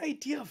get a good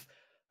idea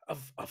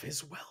of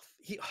his wealth.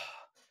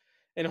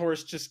 And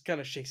Horace just kind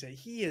of shakes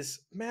it.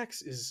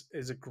 Max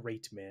is a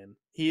great man.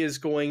 He is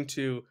going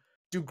to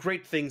do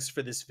great things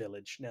for this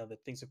village now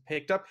that things have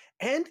picked up,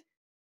 and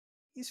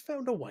he's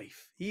found a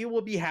wife. He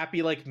will be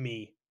happy like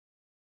me.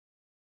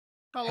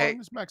 How long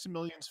has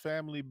Maximilian's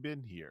family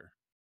been here?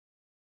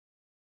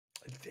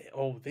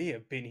 They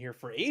have been here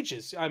for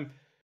ages.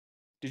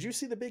 Did you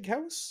see the big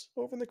house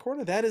over in the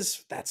corner?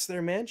 That's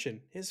their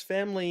mansion. His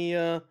family,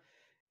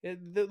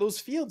 those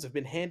fields have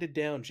been handed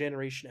down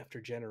generation after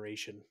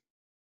generation.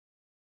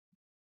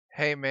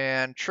 Hey,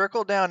 man,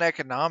 trickle-down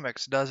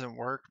economics doesn't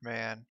work,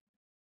 man.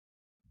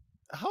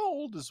 How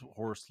old does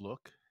Horst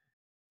look?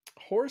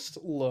 Horst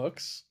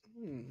looks...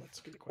 that's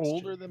a good question.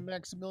 Older than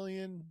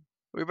Maximilian?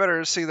 We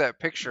better see that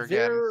picture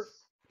again.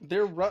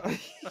 They're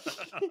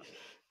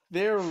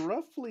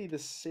roughly the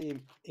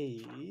same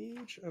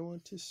age, I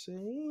want to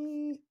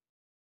say.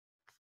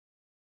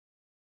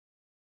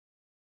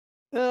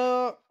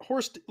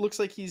 Horst looks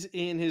like he's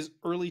in his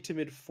early to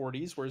mid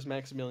 40s, whereas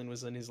Maximilian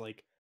was in his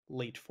like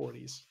late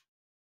 40s.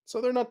 So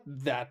they're not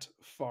that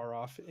far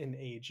off in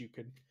age. Do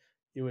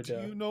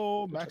you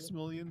know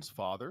Maximilian's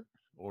father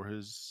or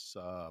his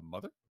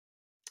mother?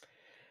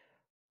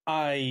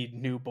 I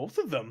knew both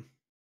of them.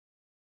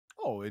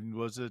 Oh, and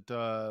was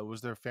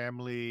their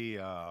family?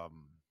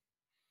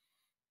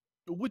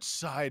 Which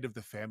side of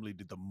the family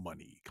did the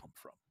money come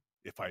from,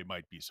 if I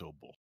might be so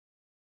bold?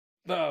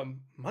 The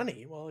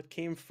money? Well, it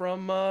came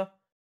from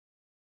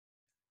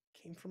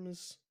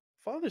his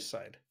father's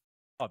side.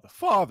 Oh, the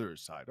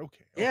father's side.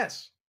 Okay.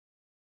 Yes.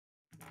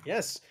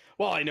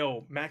 Well, I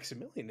know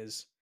Maximilian him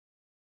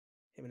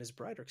and his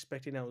bride are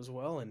expecting now as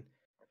well, and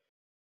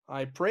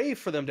I pray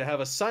for them to have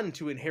a son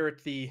to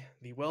inherit the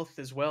wealth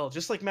as well,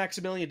 just like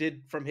Maximilian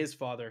did from his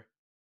father.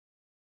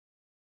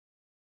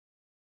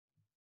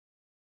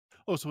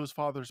 Oh, so his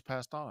father's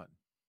passed on.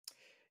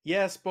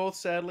 Yes, both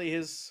sadly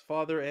his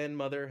father and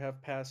mother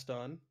have passed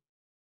on.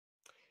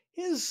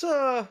 His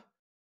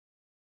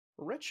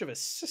wretch of a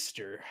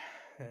sister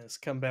has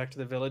come back to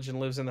the village and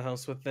lives in the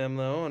house with them,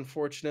 though,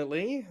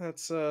 unfortunately.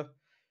 That's the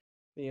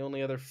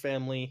only other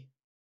family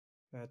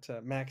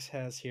that Max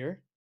has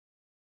here.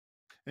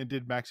 And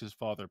did Max's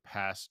father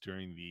pass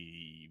during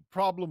the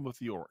problem with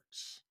the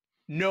orcs?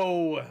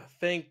 No,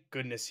 thank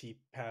goodness he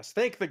passed.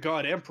 Thank the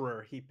God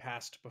Emperor he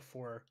passed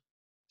before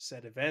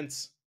said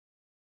events.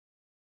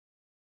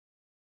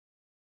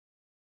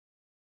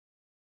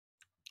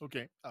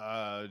 Okay,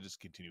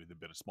 just continue with a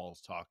bit of small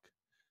talk.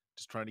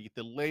 Just trying to get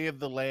the lay of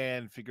the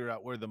land, figure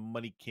out where the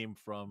money came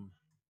from.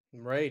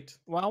 Right.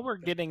 While we're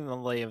getting the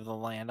lay of the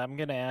land, I'm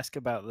going to ask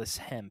about this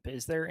hemp.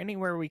 Is there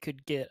anywhere we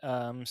could get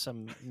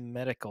some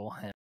medical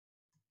hemp?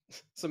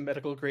 Some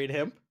medical grade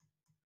hemp?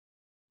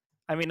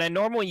 I mean, I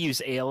normally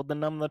use ale to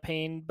numb the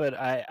pain, but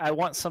I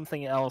want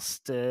something else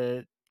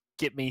to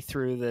get me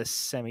through this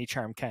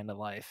semi-charm kind of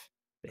life.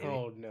 Baby.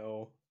 Oh,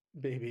 no.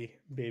 Baby.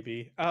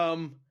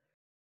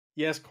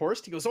 Yes, of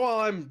course. He goes,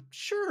 well, I'm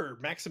sure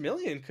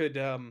Maximilian could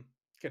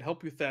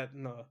help you with that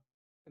in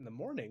the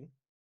morning.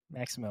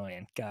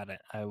 Maximilian. Got it.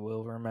 I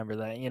will remember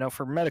that. You know,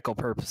 for medical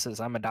purposes,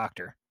 I'm a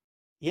doctor.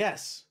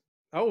 Yes.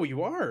 Oh,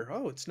 you are?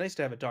 Oh, it's nice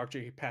to have a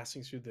doctor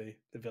passing through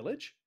the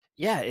village.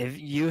 Yeah, if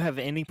you have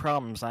any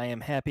problems, I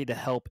am happy to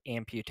help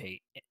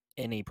amputate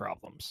any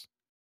problems.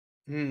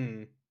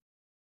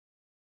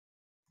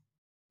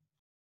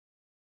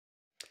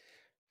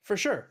 For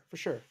sure, for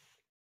sure.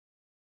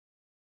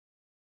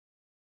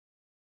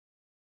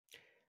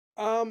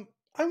 I'm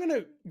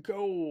gonna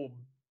go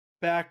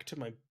back to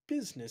my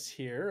business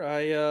here.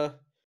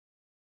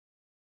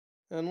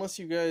 Unless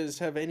you guys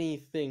have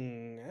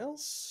anything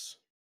else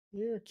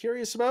you're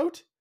curious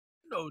about?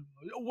 No,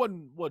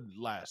 one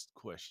last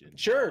question.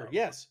 Sure,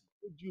 yes.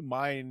 Would you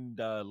mind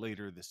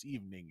later this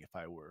evening if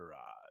I were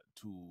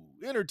to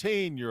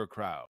entertain your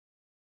crowd?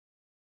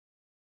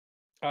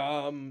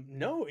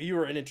 No,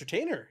 you're an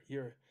entertainer.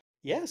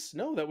 Yes,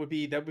 no, that would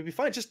be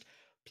fine. Just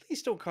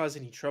please don't cause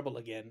any trouble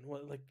again,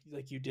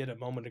 like you did a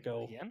moment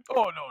ago. Again?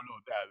 Oh no,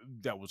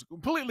 that was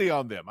completely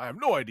on them. I have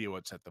no idea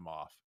what set them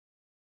off.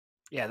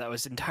 Yeah, that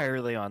was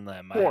entirely on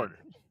them.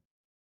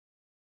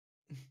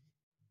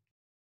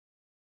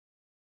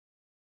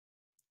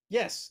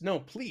 Yes, no,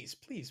 please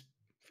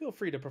feel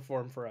free to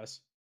perform for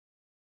us.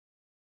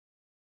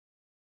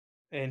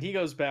 And he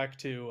goes back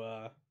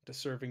to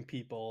serving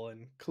people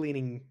and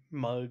cleaning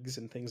mugs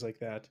and things like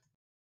that.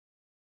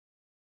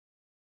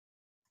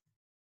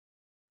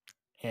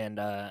 And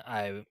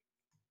I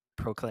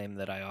proclaim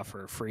that I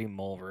offer free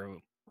mole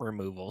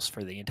removals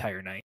for the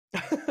entire night.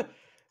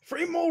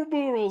 Free mole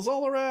removals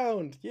all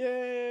around!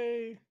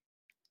 Yay!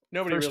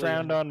 First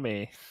round on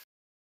me.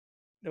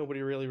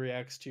 Nobody really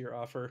reacts to your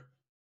offer.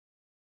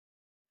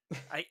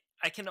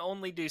 I can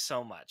only do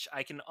so much.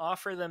 I can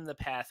offer them the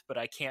path, but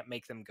I can't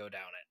make them go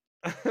down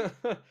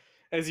it.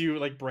 As you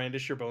like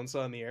brandish your bone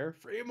saw in the air,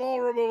 free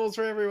mole removals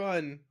for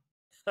everyone.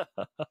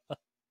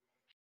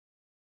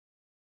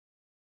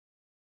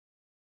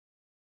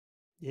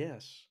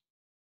 Yes.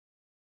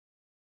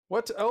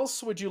 What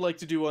else would you like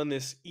to do on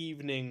this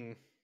evening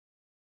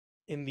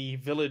in the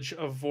village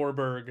of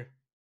Vorburg?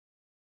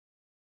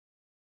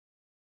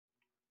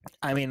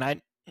 I mean,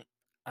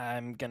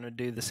 I'm going to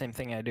do the same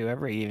thing I do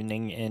every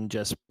evening and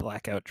just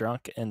black out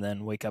drunk and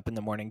then wake up in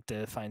the morning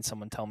to find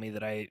someone tell me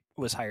that I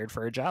was hired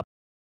for a job.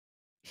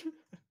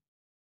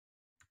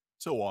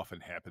 So often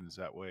happens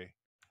that way.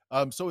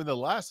 So in the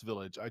last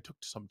village, I took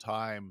some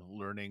time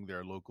learning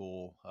their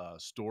local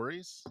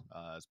stories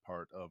as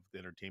part of the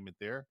entertainment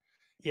there.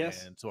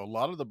 Yes. And so a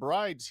lot of the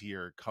brides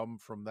here come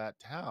from that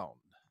town.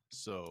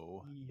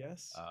 So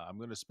yes, I'm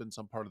going to spend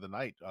some part of the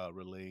night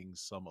relaying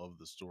some of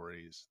the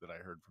stories that I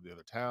heard from the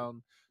other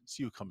town.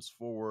 See who comes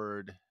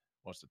forward,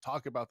 wants to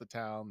talk about the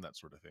town, that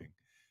sort of thing,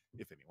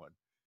 if anyone.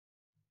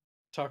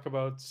 Talk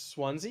about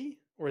Swansea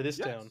or this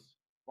town?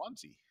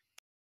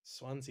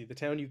 Swansea, the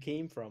town you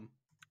came from.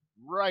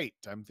 Right.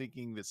 I'm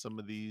thinking that some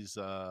of these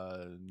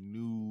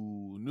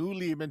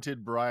newly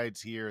minted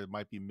brides here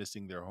might be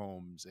missing their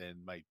homes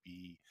and might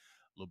be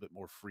a little bit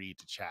more free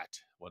to chat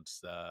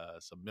once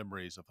some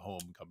memories of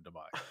home come to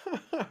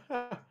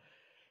mind.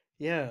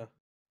 Yeah,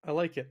 I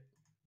like it.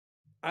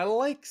 I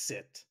likes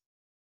it.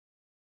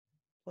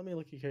 Let me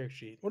look at your character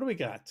sheet. What do we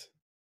got?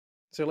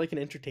 Is there like an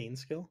entertain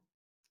skill?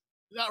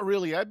 Not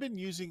really. I've been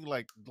using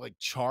like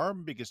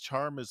charm, because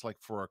charm is like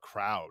for a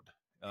crowd.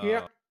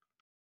 Yeah.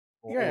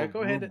 Or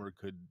go ahead.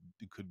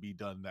 Could be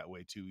done that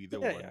way too. Either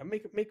one. Yeah,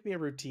 make me a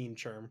routine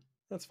charm.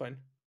 That's fine.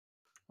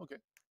 Okay.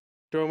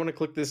 Do I want to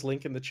click this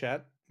link in the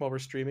chat while we're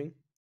streaming?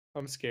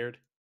 I'm scared.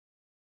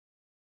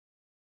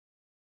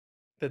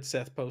 That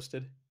Seth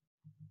posted.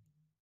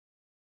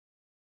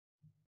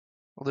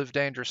 Live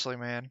dangerously,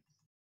 man.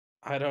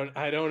 I don't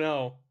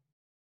know.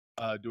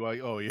 Do I?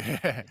 Oh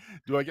yeah.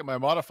 Do I get my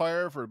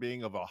modifier for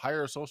being of a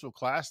higher social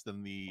class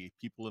than the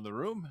people in the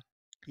room?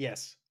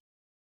 Yes.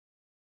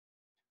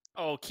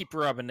 Oh, keep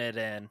rubbing it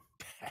in.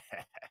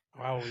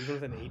 Wow, even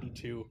with an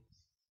 82.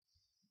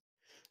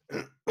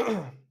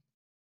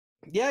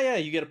 Yeah,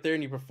 you get up there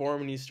and you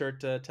perform and you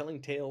start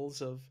telling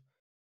tales of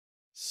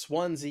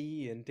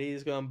Swansea and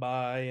days gone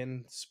by,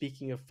 and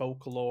speaking of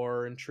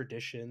folklore and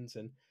traditions,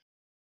 and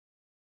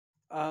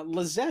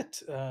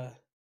Lizette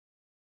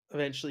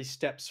eventually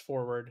steps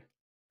forward.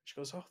 She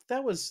goes, "Oh,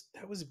 that was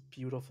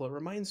beautiful. It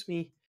reminds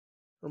me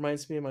of my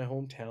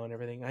hometown and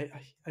everything.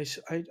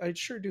 I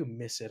sure do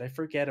miss it. I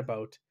forget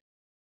about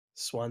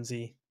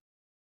Swansea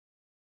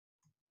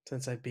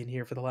since I've been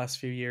here for the last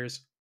few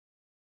years."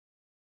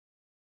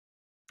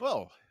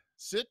 Well,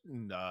 sit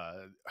and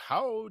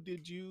how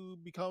did you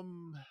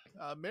become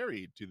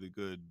married to the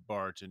good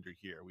bartender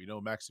here? We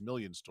know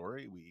Maximilian's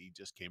story. We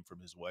just came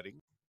from his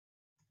wedding.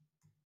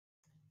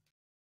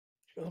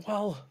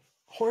 Well,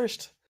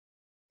 Horst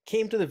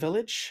came to the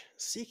village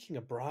seeking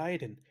a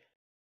bride, and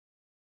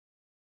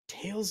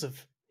tales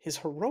of his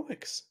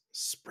heroics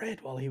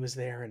spread while he was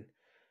there, and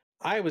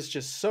I was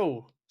just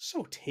so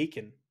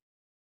taken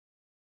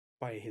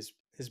by his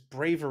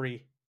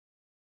bravery.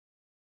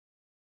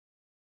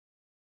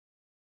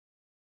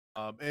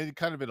 And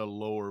kind of in a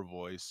lower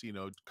voice,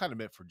 kind of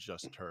meant for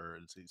just her,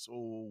 and says,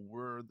 "Oh,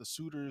 we're the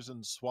suitors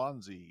in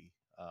Swansea.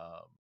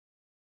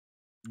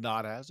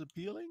 not as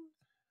appealing.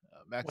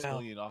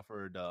 Maximilian Well,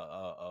 offered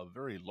a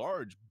very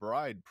large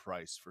bride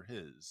price for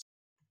his.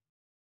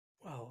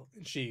 well,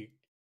 and she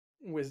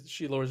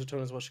lowers her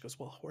tone as well. She goes,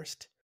 "Well,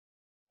 Horst,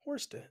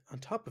 on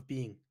top of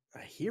being a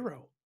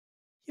hero,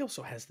 he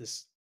also has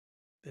this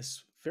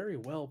very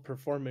well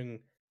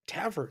performing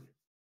tavern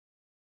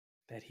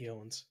that he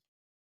owns.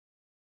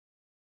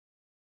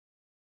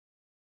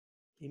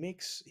 He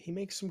makes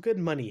some good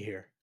money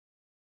here."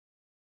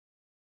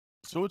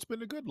 So it's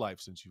been a good life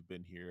since you've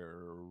been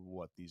here.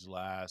 What, these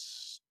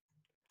last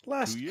 2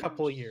 Last years?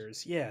 couple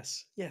years,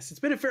 yes, it's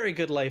been a very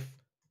good life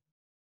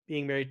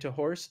being married to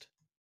Horst.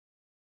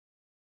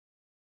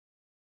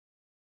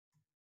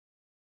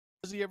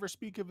 Does he ever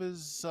speak of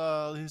his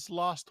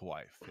lost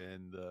wife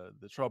and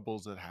the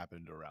troubles that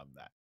happened around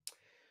that?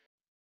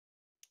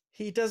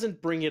 He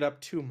doesn't bring it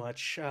up too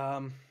much.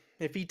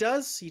 If he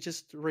does, he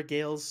just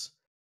regales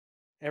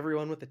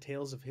everyone with the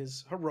tales of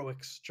his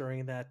heroics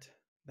during that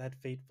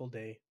fateful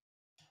day.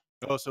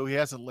 Oh, so he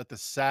hasn't let the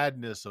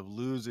sadness of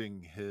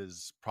losing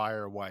his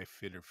prior wife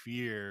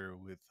interfere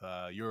with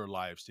your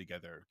lives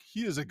together.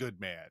 He is a good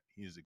man.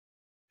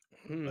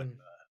 But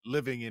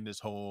living in his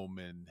home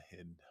and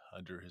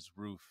under his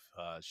roof,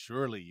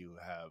 surely you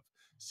have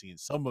seen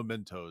some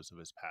mementos of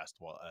his past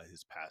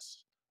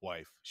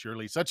wife.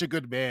 Surely such a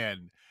good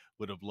man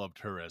would have loved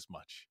her as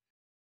much.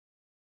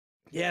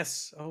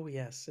 Yes. Oh,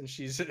 yes. And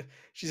she's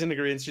in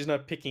agreement. She's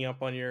not picking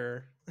up on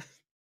your.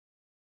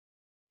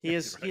 He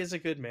is Right. he is a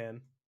good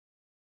man.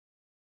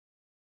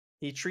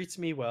 He treats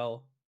me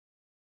well.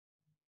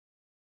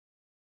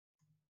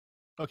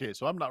 Okay,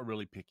 so I'm not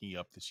really picking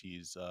up that she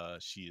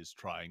is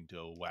trying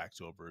to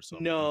wax over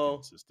some No.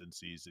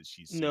 inconsistencies that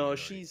she's seen No, or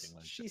anything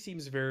like she that.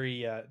 seems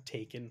very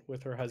taken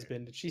with her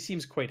husband. She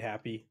seems quite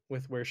happy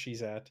with where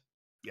she's at.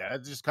 Yeah,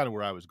 that's just kind of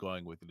where I was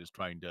going with it, is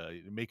trying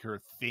to make her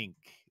think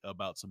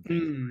about some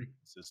things that are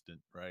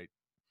inconsistent, right?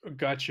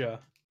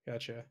 Gotcha.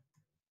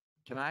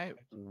 Can I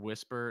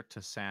whisper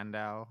to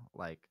Sandow,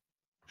 like,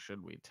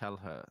 should we tell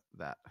her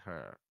that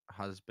her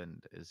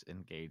husband is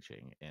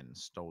engaging in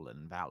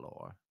stolen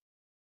valor?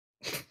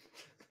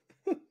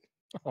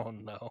 Oh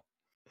no.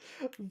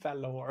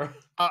 Valor.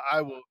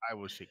 I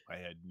will shake my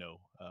head. No,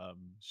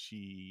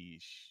 she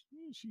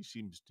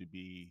seems to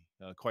be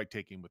quite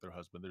taken with her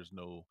husband. There's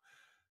no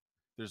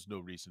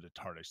reason to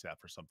tarnish that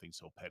for something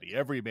so petty.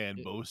 Every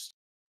man boasts.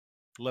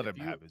 Let him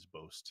have his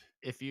boast.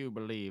 If you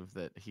believe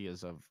that he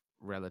is of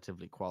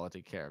relatively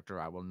quality character,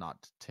 I will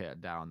not tear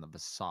down the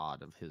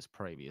facade of his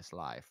previous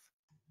life.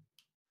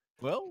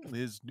 Well,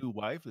 his new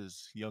wife,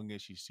 as young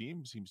as she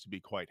seems to be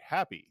quite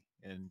happy.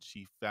 And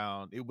she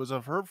found it was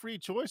of her free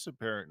choice,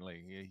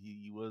 apparently.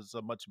 He was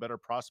a much better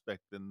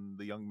prospect than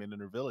the young men in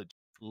her village.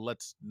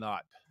 Let's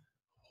not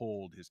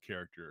hold his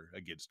character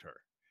against her.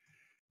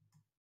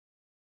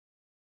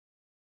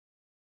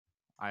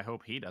 I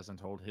hope he doesn't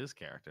hold his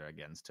character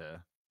against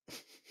her.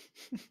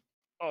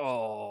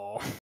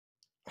 Oh.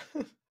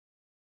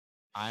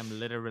 I'm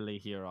literally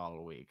here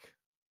all week.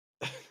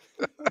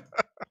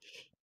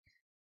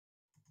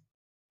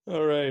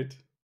 All right.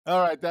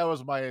 That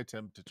was my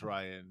attempt to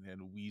try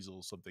and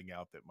weasel something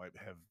out that might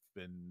have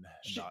been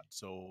not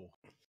so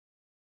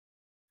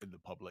in the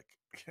public.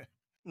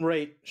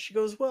 Right. She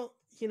goes, "Well,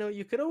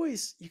 you could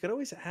always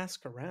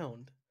ask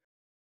around.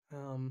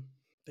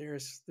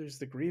 There's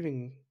the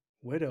grieving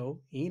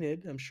widow,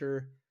 Enid. I'm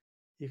sure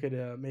you could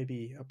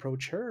maybe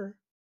approach her."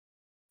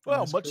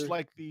 Well, much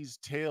like these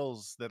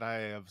tales that I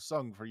have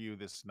sung for you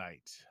this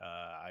night,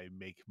 I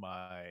make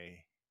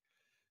my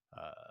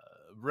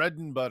bread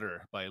and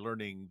butter by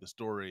learning the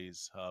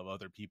stories of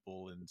other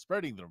people and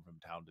spreading them from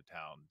town to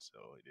town. So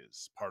it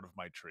is part of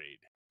my trade.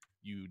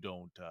 You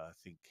don't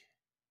think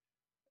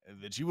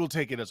that you will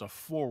take it as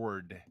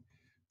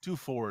too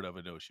forward of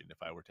a notion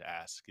if I were to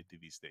ask into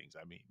these things.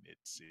 I mean, it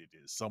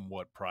is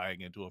somewhat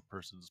prying into a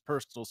person's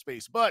personal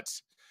space,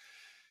 but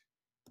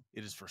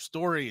it is for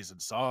stories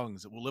and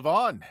songs that will live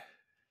on.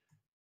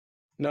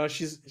 No,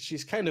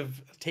 she's kind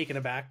of taken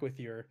aback with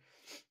your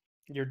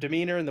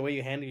demeanor and the way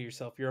you handle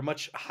yourself. You're a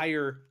much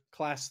higher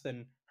class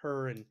than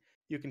her, and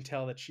you can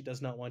tell that she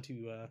does not want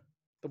to.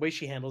 The way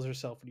she handles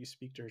herself when you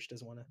speak to her, she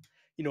doesn't want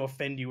to,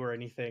 offend you or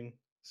anything.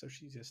 So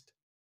she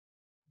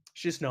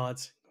just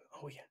nods.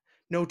 "Oh yeah,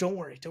 no, don't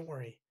worry.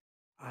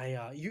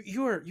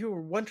 You are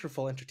a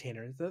wonderful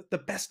entertainer.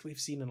 The best we've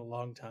seen in a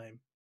long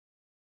time."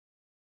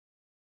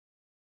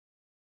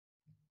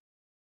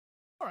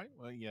 All right.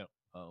 Well, yeah.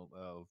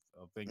 I'll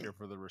thank her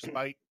for the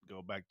respite.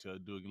 Go back to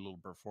doing a little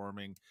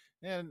performing,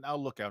 and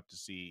I'll look out to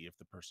see if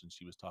the person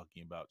she was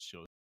talking about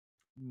shows.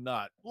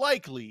 Not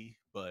likely,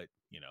 but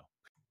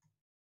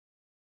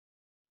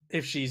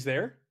If she's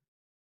there.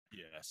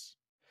 Yes.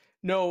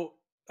 No.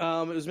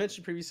 It was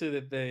mentioned previously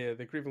that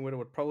the grieving widow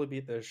would probably be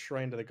at the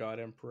shrine to the God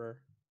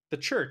Emperor, the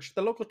church,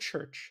 the local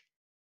church.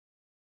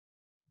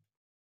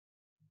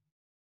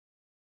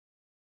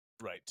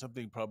 Right.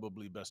 Something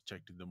probably best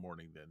checked in the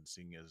morning then,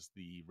 seeing as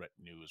the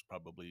retinue is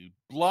probably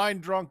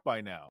blind drunk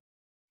by now.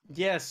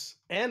 Yes,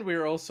 and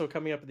we're also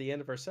coming up at the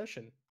end of our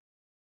session.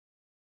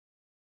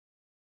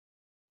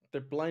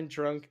 they're blind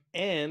drunk,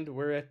 and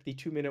we're at the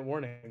 2-minute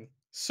warning.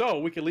 So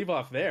we could leave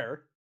off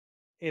there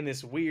in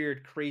this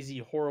weird, crazy,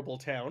 horrible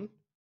town.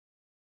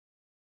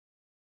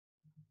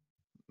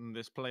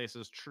 This place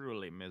is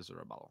truly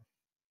miserable.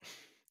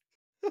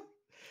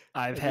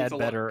 I've That means had a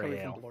lot better coming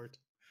from ale. Blort.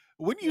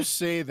 When you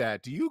say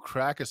that, do you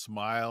crack a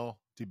smile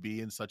to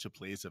be in such a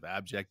place of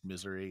abject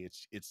misery?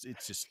 It's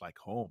just like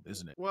home,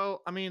 isn't it?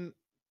 Well, I mean,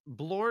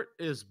 Blort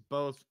is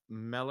both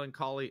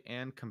melancholy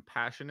and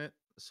compassionate.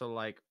 So,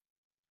 like,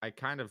 I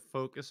kind of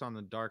focus on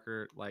the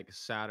darker, like,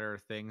 sadder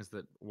things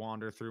that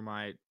wander through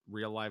my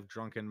real life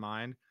drunken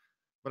mind.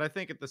 But I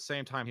think at the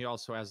same time, he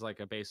also has, like,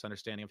 a base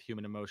understanding of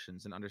human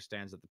emotions and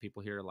understands that the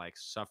people here are, like,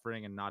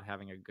 suffering and not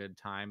having a good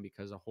time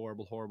because a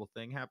horrible, horrible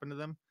thing happened to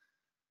them.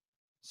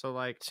 So,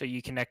 like, So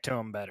you connect to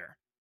him better.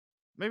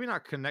 maybe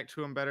not connect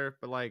to him better,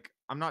 but, like,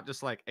 I'm not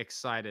just, like,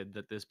 excited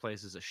that this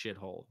place is a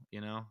shithole,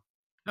 you know?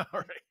 All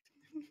right.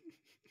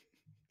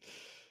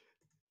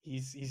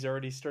 He's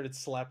already started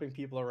slapping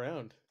people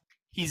around.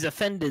 He's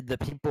offended that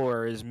people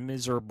are as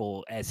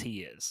miserable as he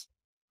is.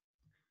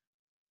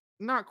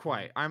 Not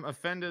quite. I'm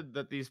offended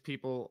that these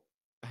people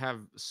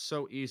have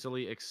so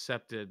easily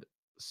accepted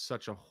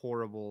such a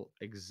horrible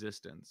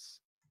existence.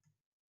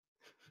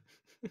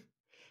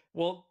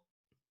 Well,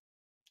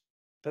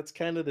 that's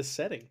kind of the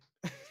setting.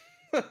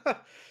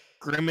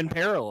 Grim and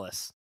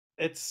Perilous.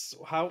 It's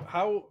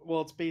how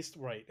well it's based,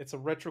 right? It's a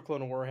retro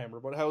clone of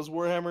Warhammer, but how is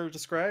Warhammer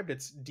described?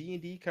 It's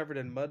D&D covered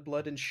in mud,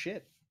 blood, and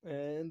shit,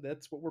 and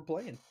that's what we're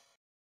playing.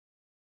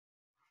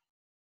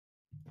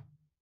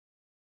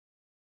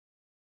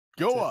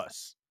 Go That's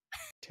us.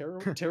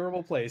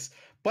 Terrible place.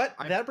 But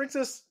that brings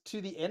us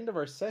to the end of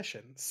our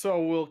session.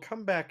 So we'll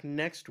come back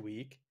next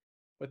week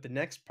with the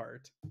next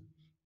part.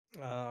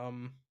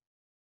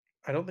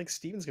 I don't think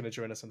Steven's going to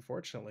join us,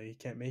 unfortunately. He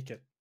can't make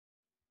it.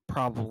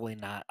 Probably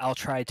not. I'll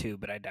try to,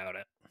 but I doubt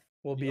it.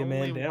 We'll be The a man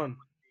only one down. with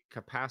the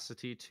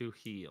capacity to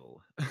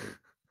heal.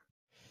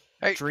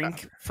 Hey,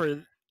 Drink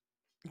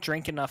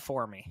enough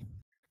for me.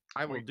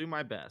 I will do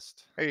my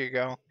best. there you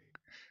go.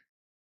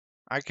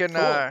 I can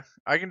Cool.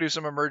 I can do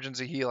some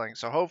emergency healing,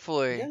 so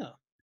hopefully Yeah.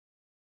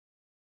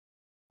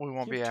 we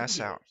won't You be have two ass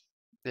out.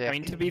 healers. Yeah. I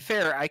mean, to be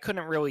fair, I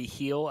couldn't really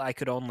heal. I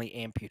could only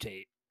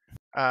amputate.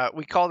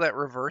 We call that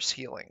reverse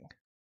healing.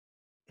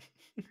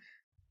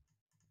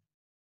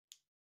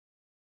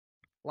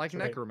 Like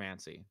That's right.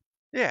 necromancy.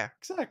 Yeah.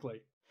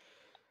 Exactly.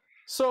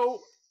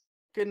 So,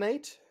 good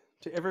night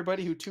to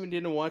everybody who tuned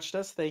in and watched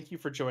us. Thank you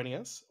for joining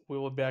us. We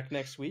will be back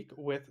next week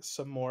with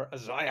some more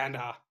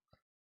Zweihander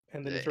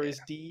and the Yeah.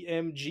 Notorious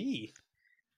DMG.